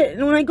a shit.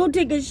 And when I go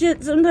take a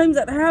shit, sometimes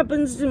that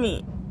happens to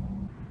me.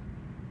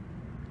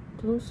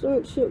 Don't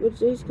start shit with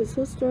Jace, because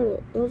he'll start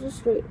it. He'll just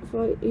straight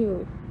fight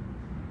you.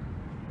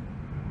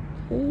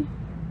 Okay?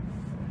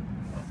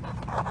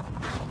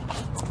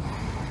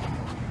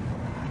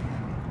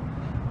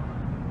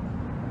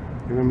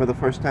 You remember the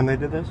first time they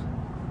did this?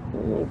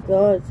 Oh my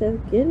god,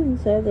 Seth, get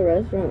inside the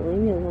restaurant, leave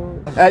me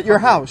alone. At your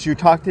house, you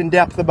talked in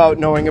depth about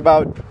knowing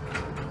about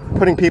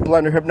putting people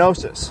under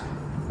hypnosis.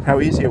 How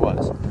easy it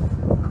was.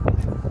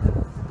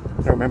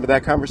 You remember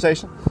that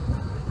conversation?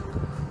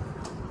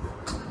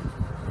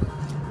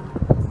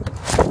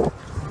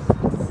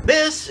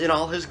 This, in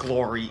all his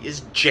glory,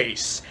 is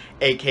Jace,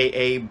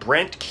 a.k.a.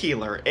 Brent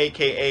Keeler,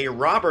 a.k.a.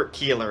 Robert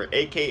Keeler,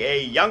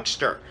 a.k.a.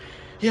 Youngster.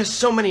 He has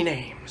so many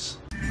names.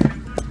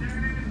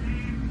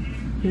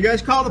 You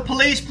guys call the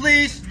police,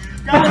 please?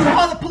 Guys,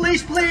 call the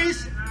police,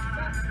 please?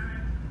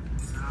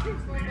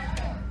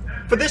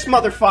 For this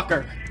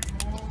motherfucker.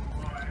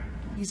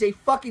 He's a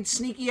fucking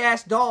sneaky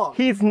ass dog.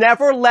 He's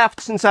never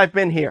left since I've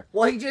been here.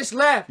 Well, he just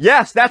left.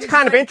 Yes, that's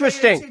kind of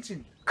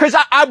interesting. Because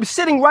I'm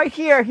sitting right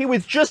here. He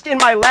was just in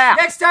my lap.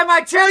 Next time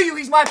I tell you,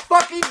 he's my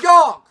fucking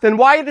dog. Then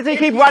why does he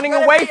keep running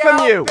away from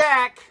you?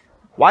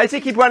 Why does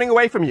he keep running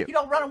away from you? You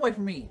don't run away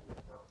from me.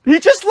 He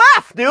just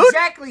left, dude.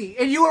 Exactly.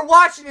 And you were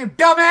watching him,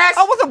 dumbass.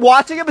 I wasn't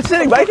watching him. I was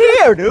sitting right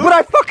here, dude. But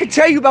I fucking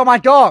tell you about my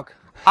dog.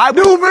 I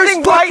was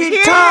sitting right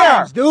here.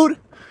 Times, dude.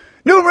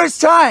 Numerous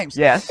times.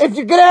 Yes. If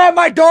you're gonna have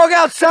my dog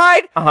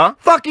outside,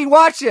 fucking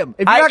watch him.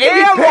 If you're not gonna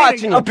am be paying,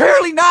 watching him.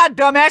 Apparently not,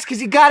 dumbass, because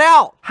he got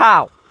out.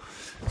 How?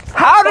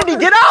 How did he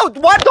get out?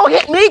 What? Don't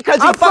hit me, because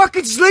I'm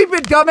fucking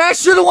sleeping,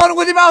 dumbass. You're the one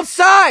with him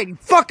outside, you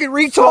fucking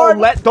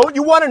retard. So don't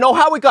you want to know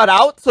how he got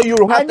out? So you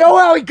have I know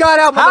how he got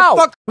out, How?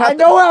 motherfucker. I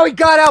know how he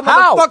got out,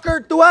 How?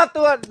 motherfucker. Throughout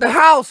the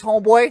house,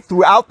 homeboy.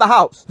 Throughout the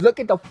house. Look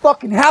at the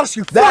fucking house,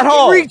 you That fucking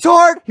hole.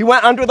 retard. He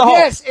went under the hole.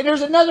 Yes, and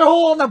there's another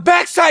hole on the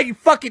backside, you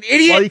fucking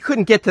idiot. Well, he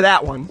couldn't get to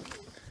that one.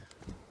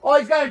 All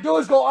he's gotta do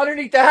is go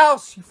underneath the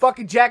house, you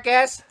fucking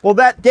jackass. Well,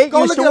 that gate Go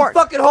used look to at work. the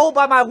fucking hole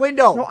by my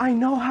window. No, I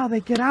know how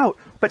they get out.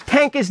 But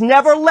Tank has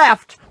never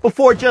left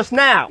before just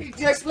now. He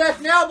just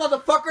left now,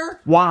 motherfucker.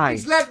 Why?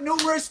 He's left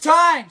numerous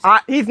times.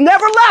 He's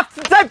never left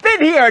since I've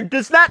been here.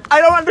 Does that?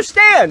 I don't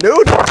understand,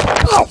 dude.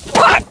 Oh,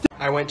 what?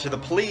 I went to the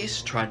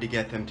police, tried to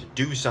get them to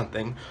do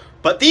something,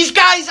 but these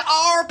guys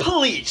are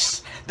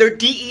police. They're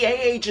DEA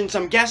agents,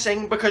 I'm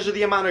guessing, because of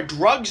the amount of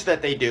drugs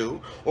that they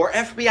do, or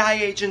FBI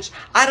agents.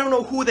 I don't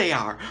know who they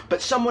are,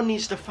 but someone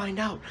needs to find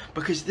out,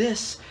 because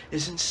this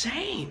is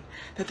insane,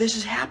 that this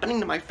is happening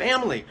to my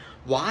family.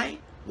 Why?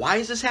 Why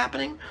is this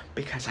happening?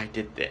 Because I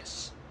did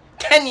this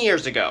 10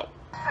 years ago.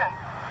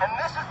 And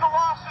this is the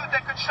lawsuit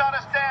that could shut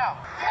us down.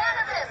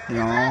 It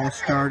all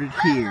started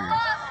here.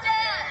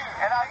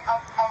 And I'm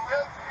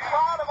really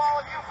proud of all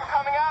of you for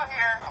coming out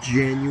here.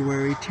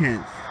 January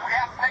 10th, We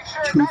have to make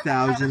sure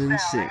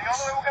 2006. And the only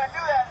way we're going to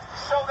do that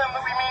is show them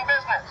that we mean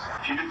business.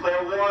 If you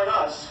declare war on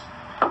us,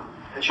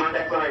 it's your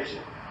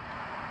declaration.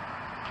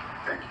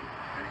 Thank you.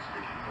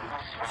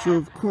 So,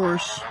 of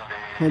course,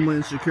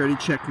 Homeland Security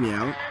checked me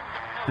out,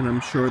 and I'm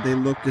sure they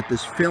looked at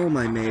this film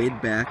I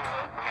made back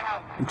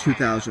in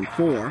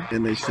 2004,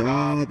 and they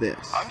saw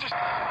this. There's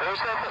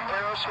that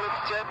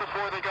Aerosmith said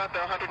before they got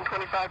their $125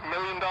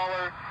 million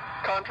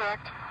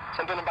contract?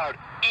 Something about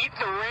eat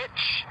the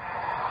rich?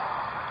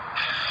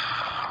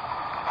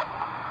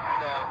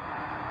 No,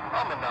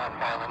 I'm a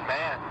non-violent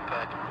man,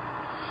 but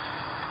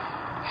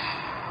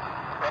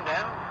right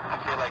now, I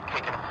feel like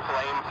taking a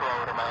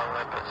flamethrower to Mount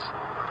Olympus.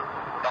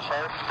 The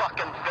whole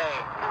fucking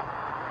thing.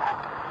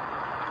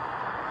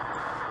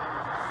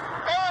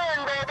 Burn,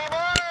 baby,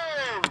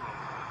 burn!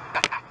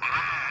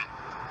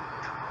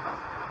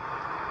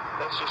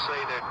 Let's just say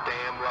they're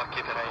damn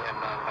lucky that I am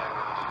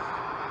non-violent.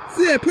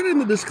 See, I put in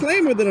the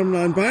disclaimer that I'm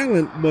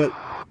non-violent, but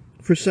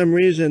for some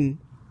reason,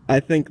 I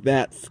think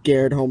that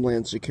scared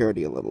Homeland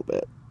Security a little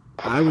bit.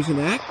 I was an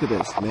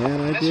activist,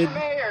 man. I did. Mr.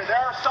 Mayor, there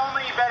are so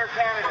many better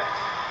candidates.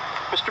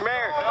 Mr.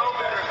 Mayor. No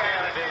better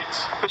candidates.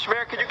 Mr.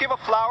 Mayor, could you give a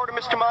flower to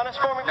Mr. Manis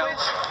for me,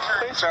 please?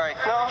 Please? Sorry.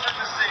 No?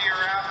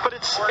 But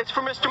it's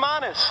for Mr.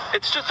 Manis.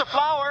 It's just a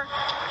flower.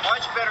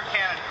 Much better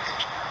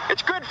candidates.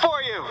 It's good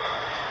for you.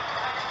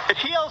 It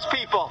heals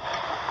people.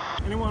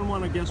 Anyone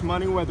want to guess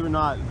money whether or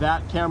not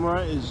that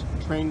camera is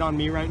trained on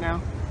me right now?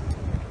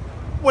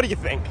 What do you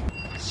think?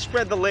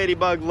 Spread the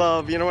ladybug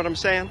love, you know what I'm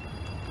saying?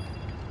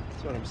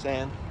 That's what I'm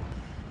saying.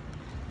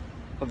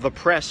 The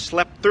press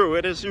slept through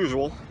it as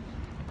usual.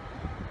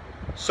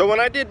 So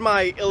when I did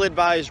my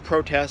ill-advised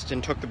protest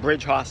and took the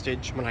bridge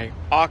hostage, when I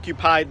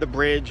occupied the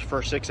bridge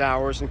for 6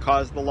 hours and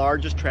caused the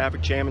largest traffic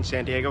jam in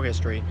San Diego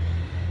history,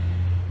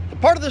 the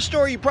part of the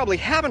story you probably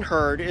haven't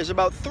heard is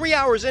about 3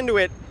 hours into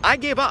it, I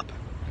gave up.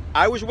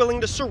 I was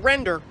willing to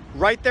surrender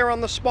right there on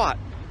the spot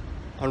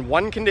on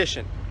one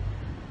condition.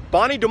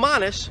 Bonnie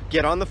Dumanis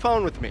get on the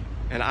phone with me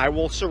and I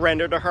will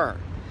surrender to her.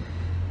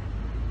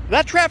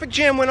 That traffic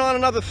jam went on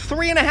another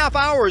 3.5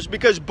 hours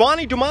because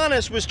Bonnie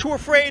Dumanis was too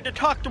afraid to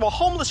talk to a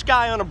homeless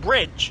guy on a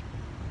bridge.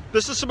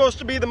 This is supposed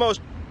to be the most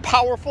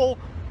powerful,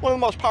 one of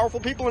the most powerful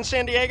people in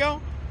San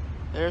Diego.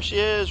 There she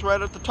is right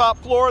at the top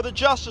floor of the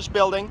Justice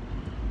Building,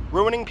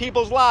 ruining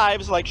people's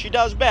lives like she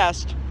does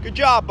best. Good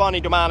job, Bonnie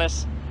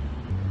Dumanis.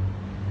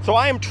 So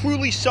I am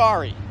truly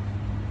sorry.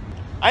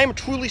 I am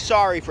truly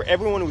sorry for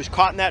everyone who was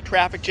caught in that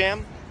traffic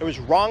jam. It was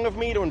wrong of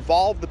me to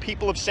involve the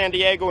people of San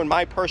Diego in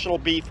my personal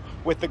beef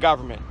with the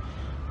government.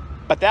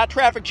 But that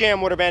traffic jam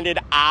would have ended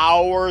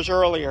hours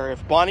earlier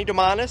if Bonnie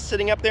Dumanis,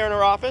 sitting up there in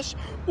her office,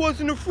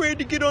 wasn't afraid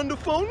to get on the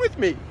phone with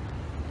me.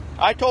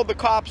 I told the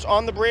cops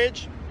on the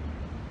bridge,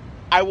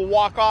 I will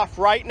walk off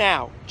right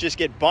now. Just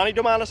get Bonnie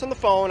Dumanis on the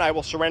phone, I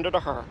will surrender to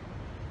her.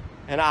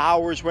 And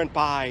hours went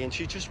by and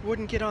she just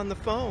wouldn't get on the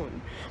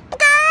phone.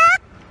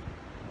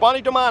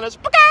 Bonnie Dumanis,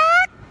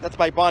 that's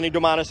my Bonnie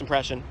Dumanis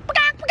impression.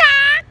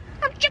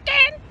 I'm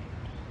chicken.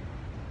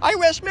 I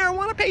arrest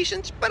marijuana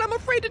patients, but I'm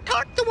afraid to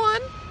talk to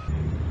one.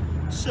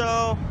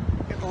 So,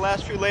 get the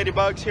last few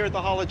ladybugs here at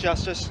the Hall of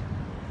Justice.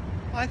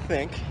 I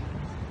think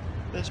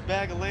this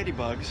bag of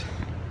ladybugs,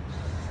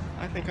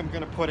 I think I'm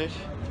gonna put it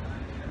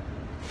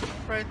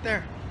right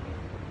there.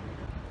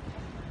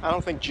 I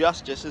don't think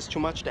justice is too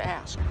much to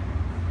ask.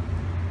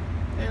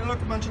 Hey, look,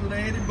 a bunch of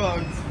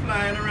ladybugs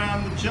flying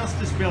around the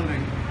Justice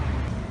Building.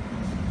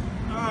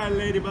 All right,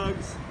 ladybugs.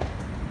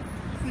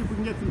 Let's see if we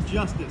can get some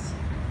justice.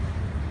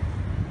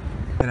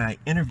 And I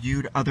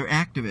interviewed other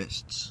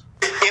activists.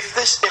 If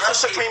the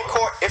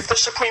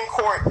Supreme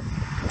Court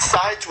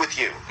sides with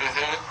you,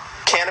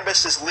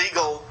 cannabis is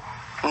legal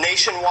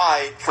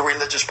nationwide for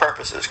religious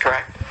purposes,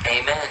 correct?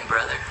 Amen,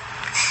 brother.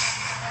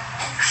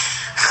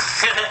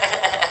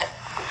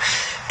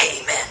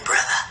 Amen,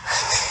 brother.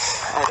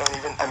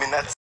 I mean,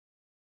 that's...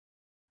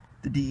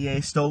 The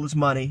DEA stole his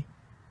money,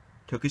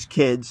 took his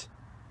kids,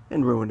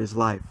 and ruined his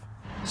life.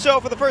 So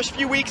for the first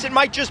few weeks, it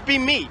might just be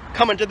me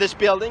coming to this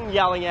building,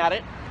 yelling at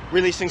it,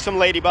 releasing some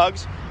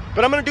ladybugs.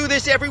 But I'm gonna do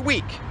this every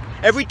week,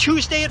 every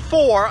Tuesday at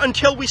 4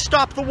 until we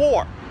stop the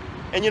war.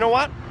 And you know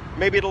what?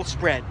 Maybe it'll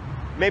spread.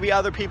 Maybe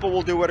other people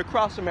will do it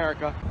across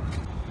America.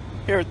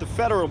 Here at the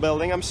Federal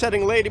Building, I'm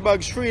setting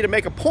ladybugs free to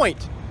make a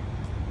point.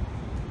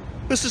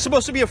 This is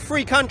supposed to be a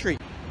free country.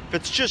 If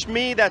it's just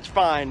me, that's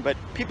fine, but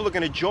people are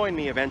gonna join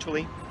me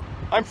eventually.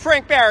 I'm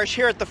Frank Barish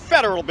here at the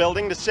Federal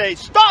Building to say,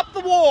 stop the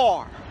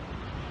war!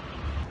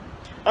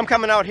 I'm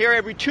coming out here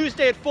every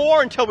Tuesday at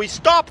 4 until we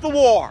stop the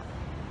war.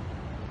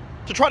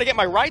 To try to get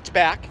my rights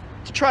back,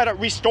 to try to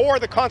restore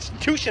the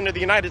Constitution of the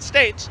United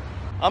States.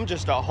 I'm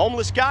just a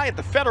homeless guy at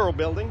the Federal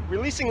Building,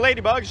 releasing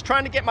ladybugs,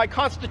 trying to get my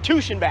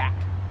Constitution back.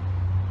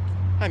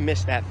 I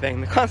miss that thing.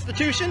 The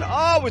Constitution,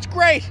 oh, it was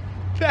great.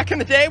 Back in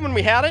the day when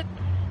we had it.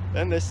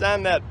 Then they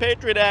signed that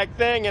Patriot Act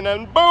thing and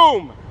then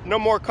boom, no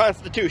more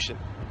Constitution.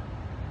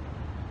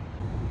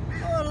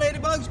 Oh,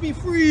 ladybugs be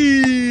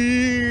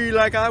free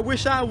like I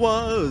wish I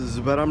was,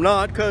 but I'm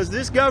not, cause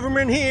this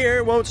government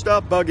here won't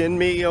stop bugging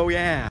me, oh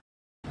yeah.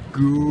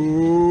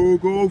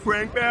 Go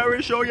Frank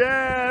Barish, oh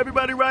yeah,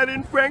 everybody write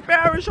in Frank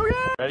Barish, oh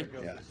yeah. Ready?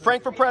 Yeah.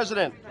 Frank for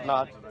president,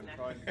 nod.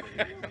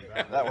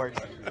 That works.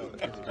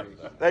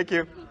 Thank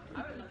you.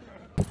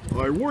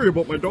 I worry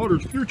about my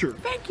daughter's future.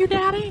 Thank you,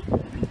 Daddy.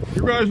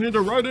 You guys need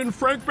to write in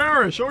Frank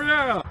Barish, oh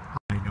yeah.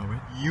 I know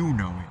it, you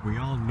know it. We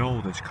all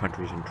know this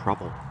country's in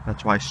trouble.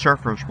 That's why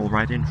surfers will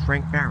write in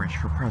Frank Barish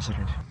for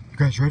president. You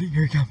guys ready?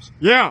 Here he comes.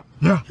 Yeah.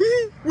 Yeah.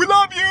 We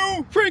love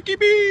you, Frankie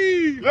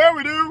B. Yeah,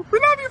 we do. We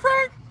love you,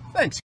 Frank.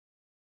 Thanks.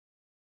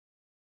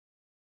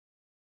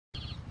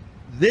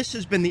 This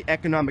has been the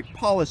economic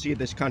policy of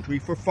this country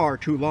for far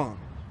too long.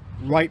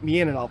 Write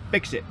me in and I'll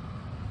fix it.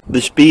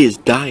 This bee is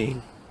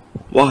dying.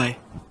 Why?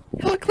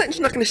 Hillary Clinton's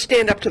not going to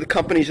stand up to the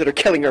companies that are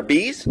killing our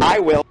bees. I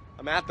will.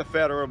 I'm at the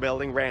federal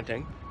building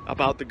ranting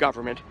about the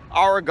government,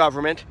 our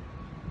government.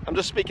 I'm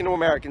just speaking to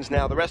Americans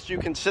now. The rest of you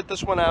can sit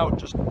this one out.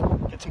 Just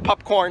get some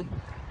popcorn.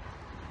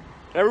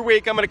 Every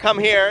week I'm going to come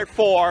here at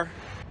 4.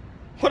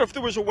 What if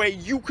there was a way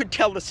you could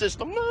tell the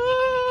system?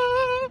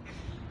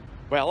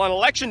 Well, on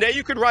election day,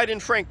 you could write in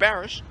Frank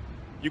Barish.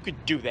 You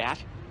could do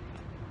that.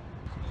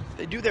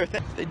 They do their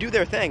thing. They do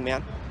their thing,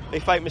 man. They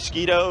fight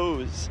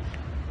mosquitoes.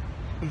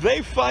 They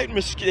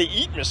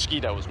eat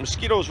mosquitoes.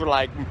 Mosquitoes were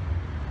like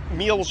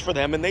meals for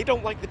them, and they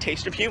don't like the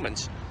taste of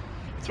humans.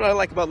 That's what I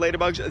like about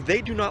ladybugs.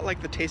 They do not like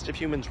the taste of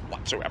humans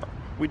whatsoever.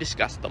 We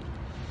discussed them.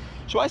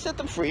 So I set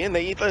them free, and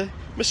they eat the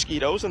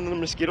mosquitoes, and the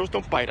mosquitoes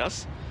don't bite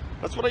us.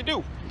 That's what I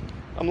do.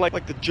 I'm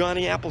like the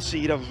Johnny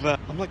Appleseed of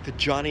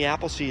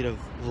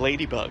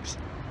ladybugs.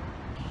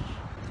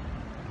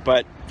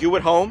 But you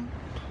at home,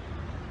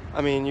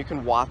 I mean, you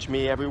can watch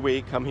me every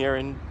week come here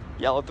and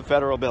yell at the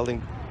federal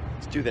building.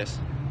 Let's do this.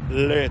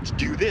 Let's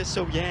do this,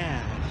 oh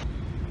yeah.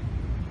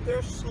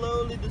 They're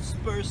slowly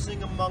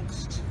dispersing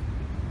amongst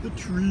the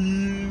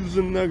trees,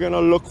 and they're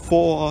gonna look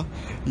for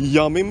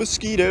yummy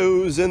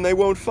mosquitoes, and they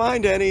won't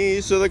find any,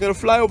 so they're gonna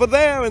fly over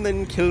there and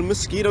then kill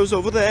mosquitoes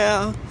over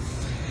there.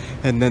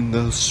 And then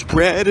they'll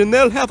spread and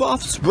they'll have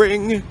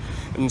offspring,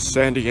 and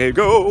San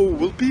Diego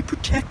will be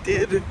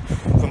protected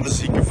from the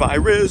Zika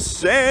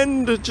virus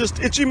and just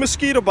itchy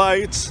mosquito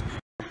bites.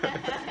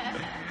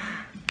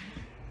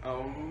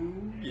 Oh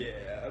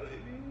yeah,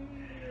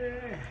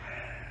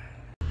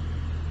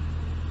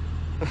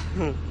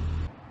 baby.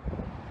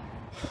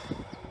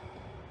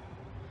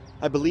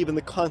 I believe in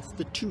the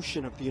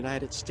Constitution of the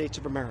United States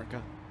of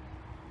America.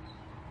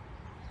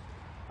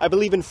 I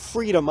believe in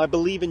freedom. I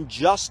believe in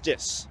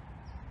justice.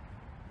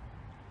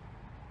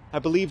 I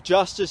believe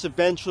justice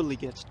eventually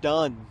gets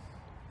done.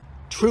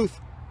 Truth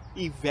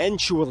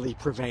eventually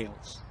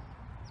prevails.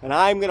 And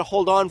I'm going to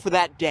hold on for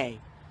that day.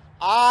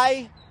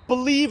 I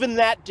believe in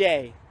that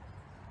day.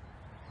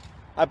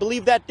 I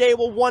believe that day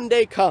will one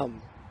day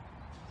come.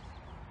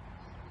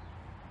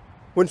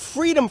 When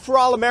freedom for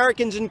all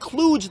Americans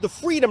includes the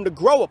freedom to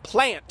grow a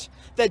plant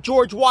that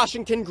George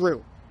Washington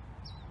grew.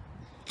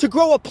 To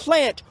grow a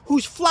plant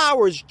whose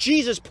flowers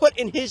Jesus put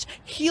in his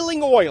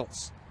healing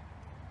oils.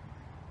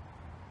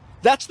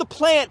 That's the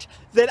plant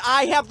that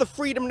I have the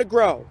freedom to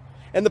grow.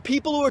 And the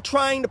people who are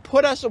trying to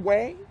put us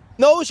away,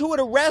 those who would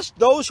arrest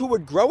those who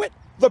would grow it,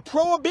 the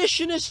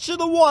prohibitionists are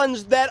the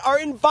ones that are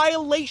in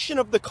violation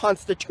of the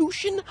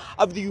Constitution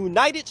of the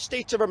United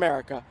States of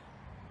America.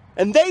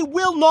 And they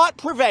will not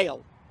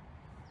prevail.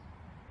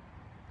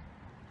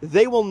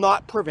 They will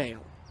not prevail.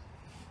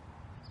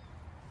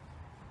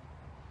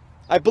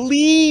 I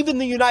believe in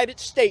the United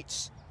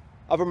States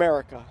of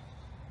America.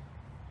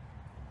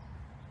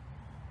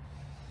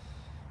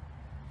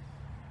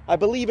 I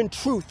believe in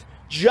truth,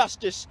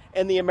 justice,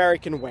 and the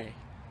American way.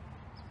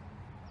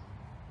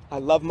 I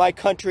love my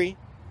country.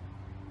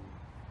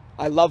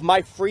 I love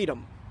my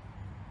freedom.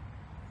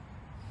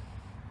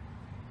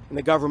 And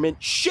the government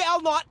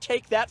shall not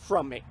take that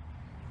from me.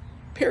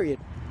 Period.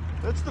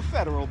 That's the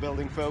federal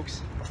building,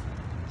 folks.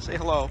 Say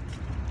hello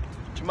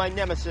to my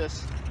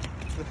nemesis,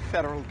 the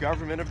federal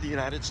government of the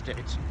United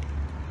States.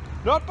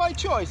 Not by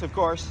choice, of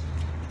course.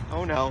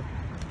 Oh no,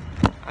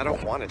 I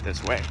don't want it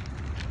this way.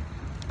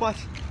 But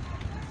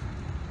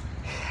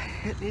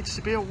it needs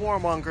to be a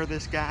warmonger,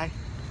 this guy.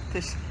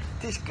 This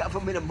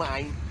government of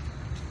mine.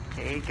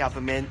 Hey,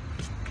 government.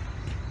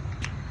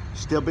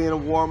 Still being a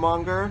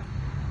warmonger?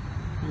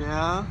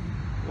 Yeah?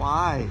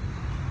 Why?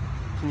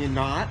 Can you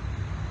not?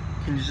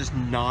 Can you just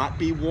not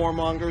be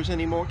warmongers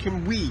anymore?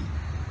 Can we?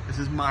 This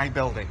is my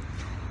building.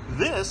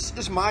 This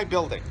is my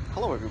building.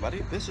 Hello,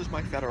 everybody. This is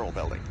my federal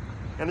building.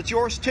 And it's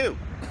yours, too.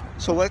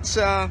 So let's,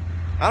 I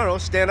don't know,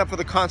 stand up for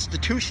the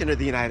Constitution of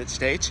the United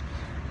States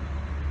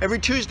every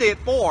Tuesday at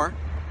 4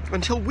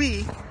 until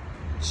we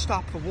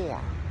stop the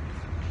war.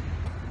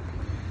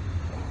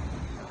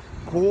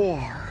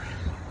 War.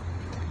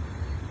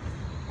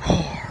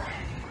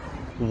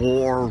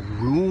 War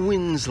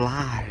ruins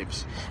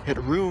lives. It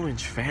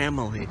ruins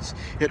families.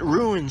 It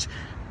ruins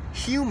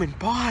human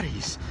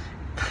bodies.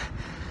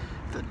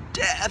 The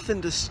death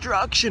and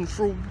destruction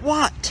for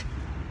what?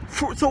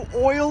 So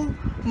oil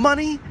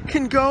money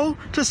can go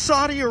to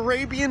Saudi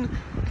Arabian?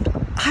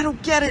 I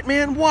don't get it,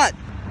 man. What?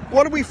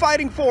 What are we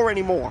fighting for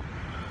anymore?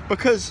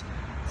 Because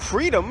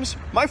freedoms,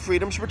 my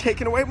freedoms were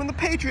taken away when the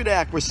Patriot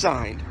Act was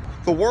signed.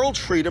 The world's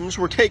freedoms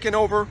were taken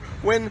over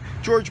when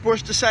George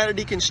Bush decided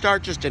he can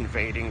start just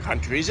invading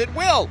countries at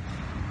will.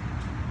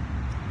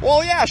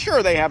 Well, yeah,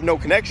 sure, they have no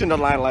connection to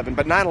 9/11,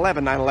 but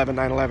 9/11, 9/11,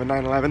 9/11,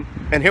 9/11,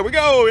 and here we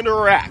go into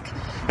Iraq.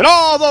 And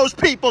all those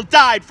people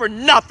died for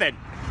nothing.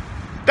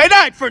 They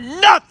died for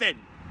nothing.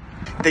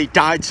 They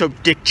died so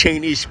Dick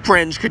Cheney's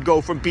friends could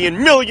go from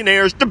being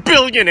millionaires to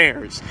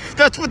billionaires.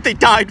 That's what they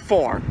died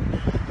for.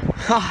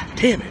 Ah,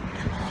 damn it.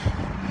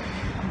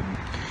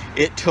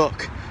 It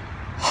took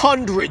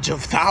hundreds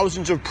of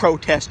thousands of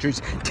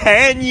protesters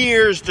 10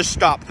 years to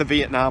stop the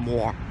Vietnam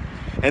War.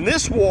 And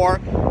this war,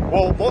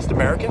 well, most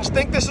Americans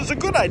think this is a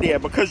good idea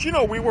because, you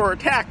know, we were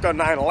attacked on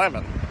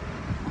 9/11.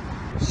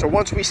 So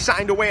once we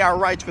signed away our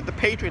rights with the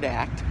Patriot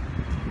Act,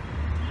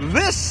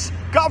 this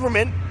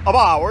government of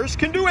ours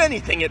can do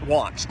anything it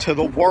wants to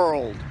the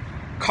world.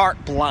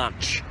 Carte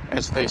blanche,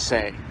 as they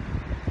say.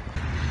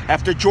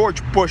 After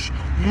George Bush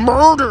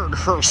murdered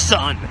her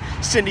son,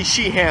 Cindy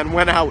Sheehan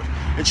went out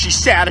and she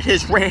sat at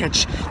his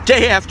ranch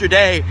day after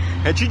day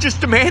and she just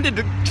demanded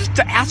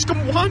to ask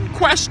him one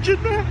question.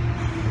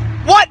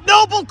 What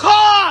noble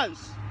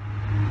cause?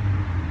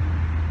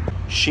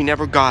 She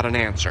never got an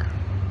answer.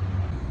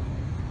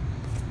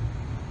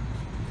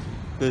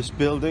 This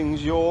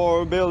building's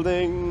your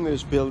building,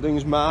 this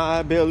building's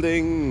my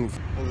building.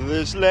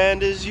 This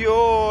land is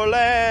your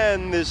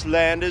land, this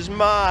land is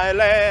my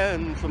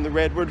land. From the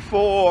redwood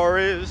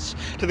forest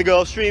to the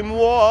Gulf Stream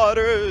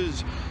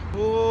waters.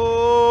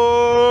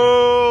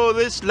 Oh,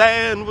 this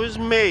land was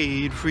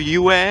made for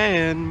you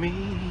and me.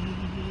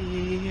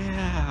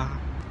 Yeah.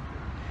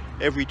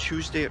 Every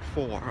Tuesday at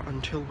 4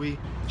 until we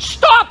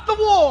stop the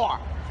war.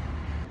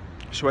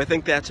 So I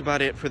think that's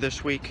about it for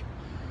this week.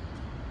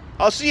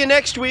 I'll see you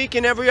next week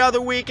and every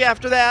other week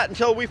after that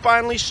until we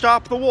finally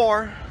stop the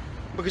war.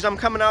 Because I'm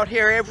coming out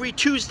here every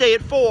Tuesday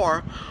at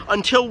 4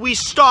 until we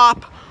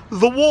stop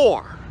the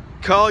war.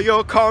 Call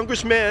your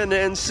congressman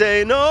and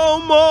say no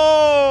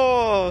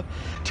more.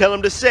 Tell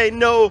him to say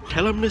no.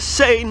 Tell him to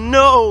say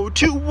no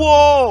to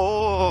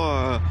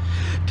war.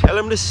 Tell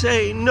him to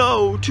say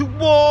no to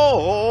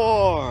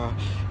war.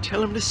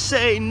 Tell him to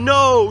say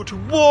no to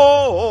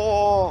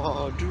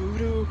war.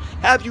 Doo-doo.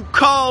 Have you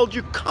called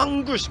your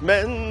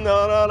congressman?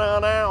 No, no, no,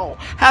 no.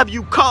 Have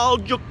you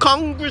called your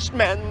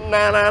congressman?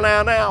 No, no,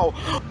 no, no.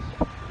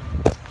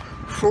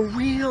 For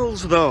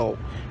reals, though,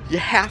 you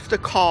have to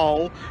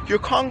call your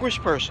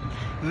congressperson.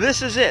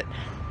 This is it.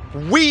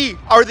 We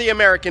are the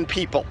American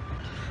people,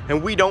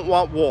 and we don't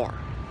want war.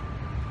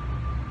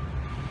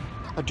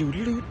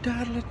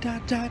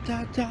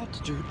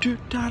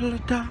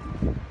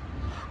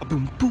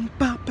 Boom boom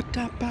ba ba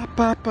da ba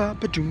ba ba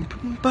ba doom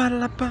boom ba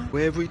la ba.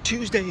 Every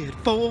Tuesday at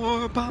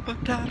 4 ba ba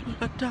da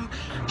da da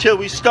till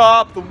we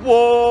stop the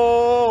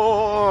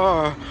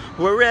war.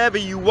 Wherever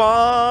you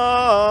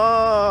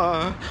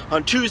are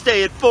on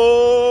Tuesday at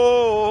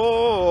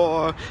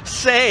 4,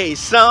 say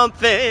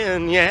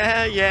something,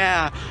 yeah,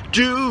 yeah.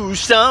 Do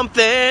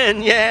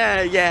something,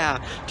 yeah, yeah,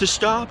 to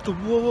stop the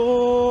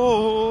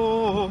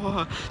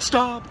war.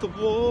 Stop the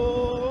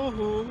war.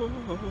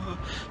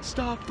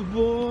 Stop the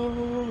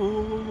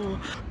war.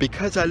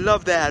 Because I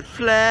love that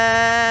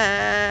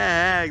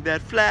flag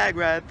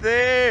right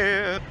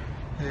there.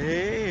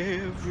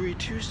 Every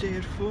Tuesday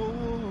at 4,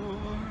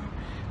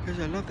 because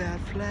I love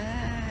that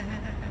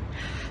flag.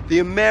 The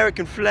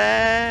American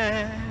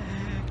flag,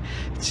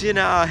 it's in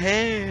our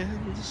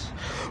hands.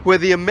 We're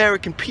the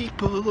American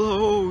people,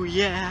 oh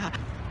yeah.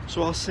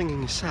 So all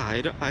singing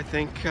aside, I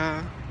think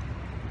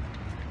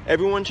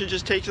everyone should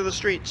just take to the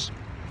streets.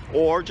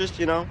 Or just,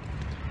 you know,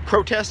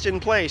 protest in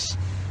place,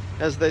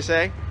 as they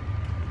say.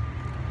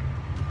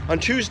 On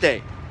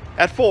Tuesday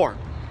at 4,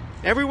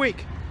 every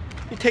week.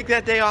 You take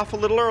that day off a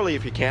little early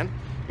if you can.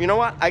 You know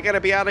what? I gotta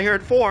be out of here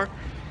at 4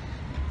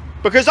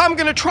 because I'm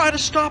gonna try to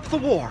stop the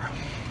war.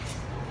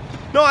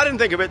 No, I didn't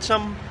think of it.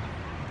 Some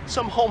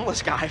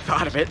homeless guy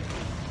thought of it.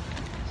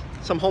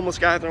 Some homeless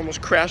guy that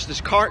almost crashed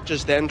his cart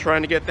just then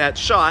trying to get that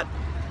shot.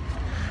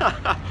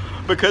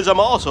 Because I'm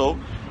also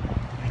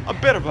a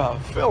bit of a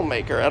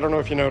filmmaker. I don't know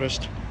if you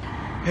noticed.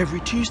 Every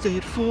Tuesday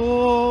at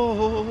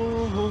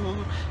 4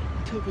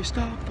 until we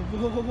stop the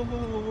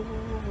war.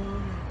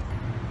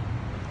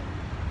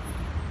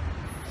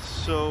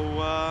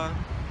 So,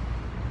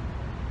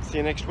 see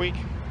you next week.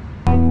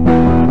 I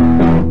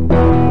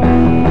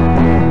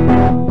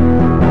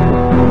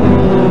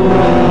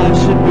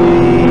should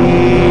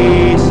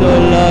be so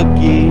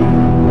lucky.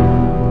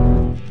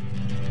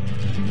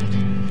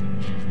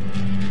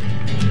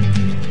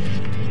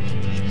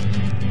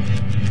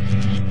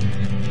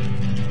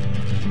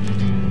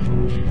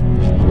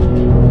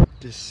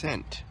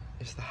 Dissent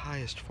is the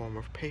highest form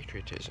of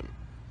patriotism.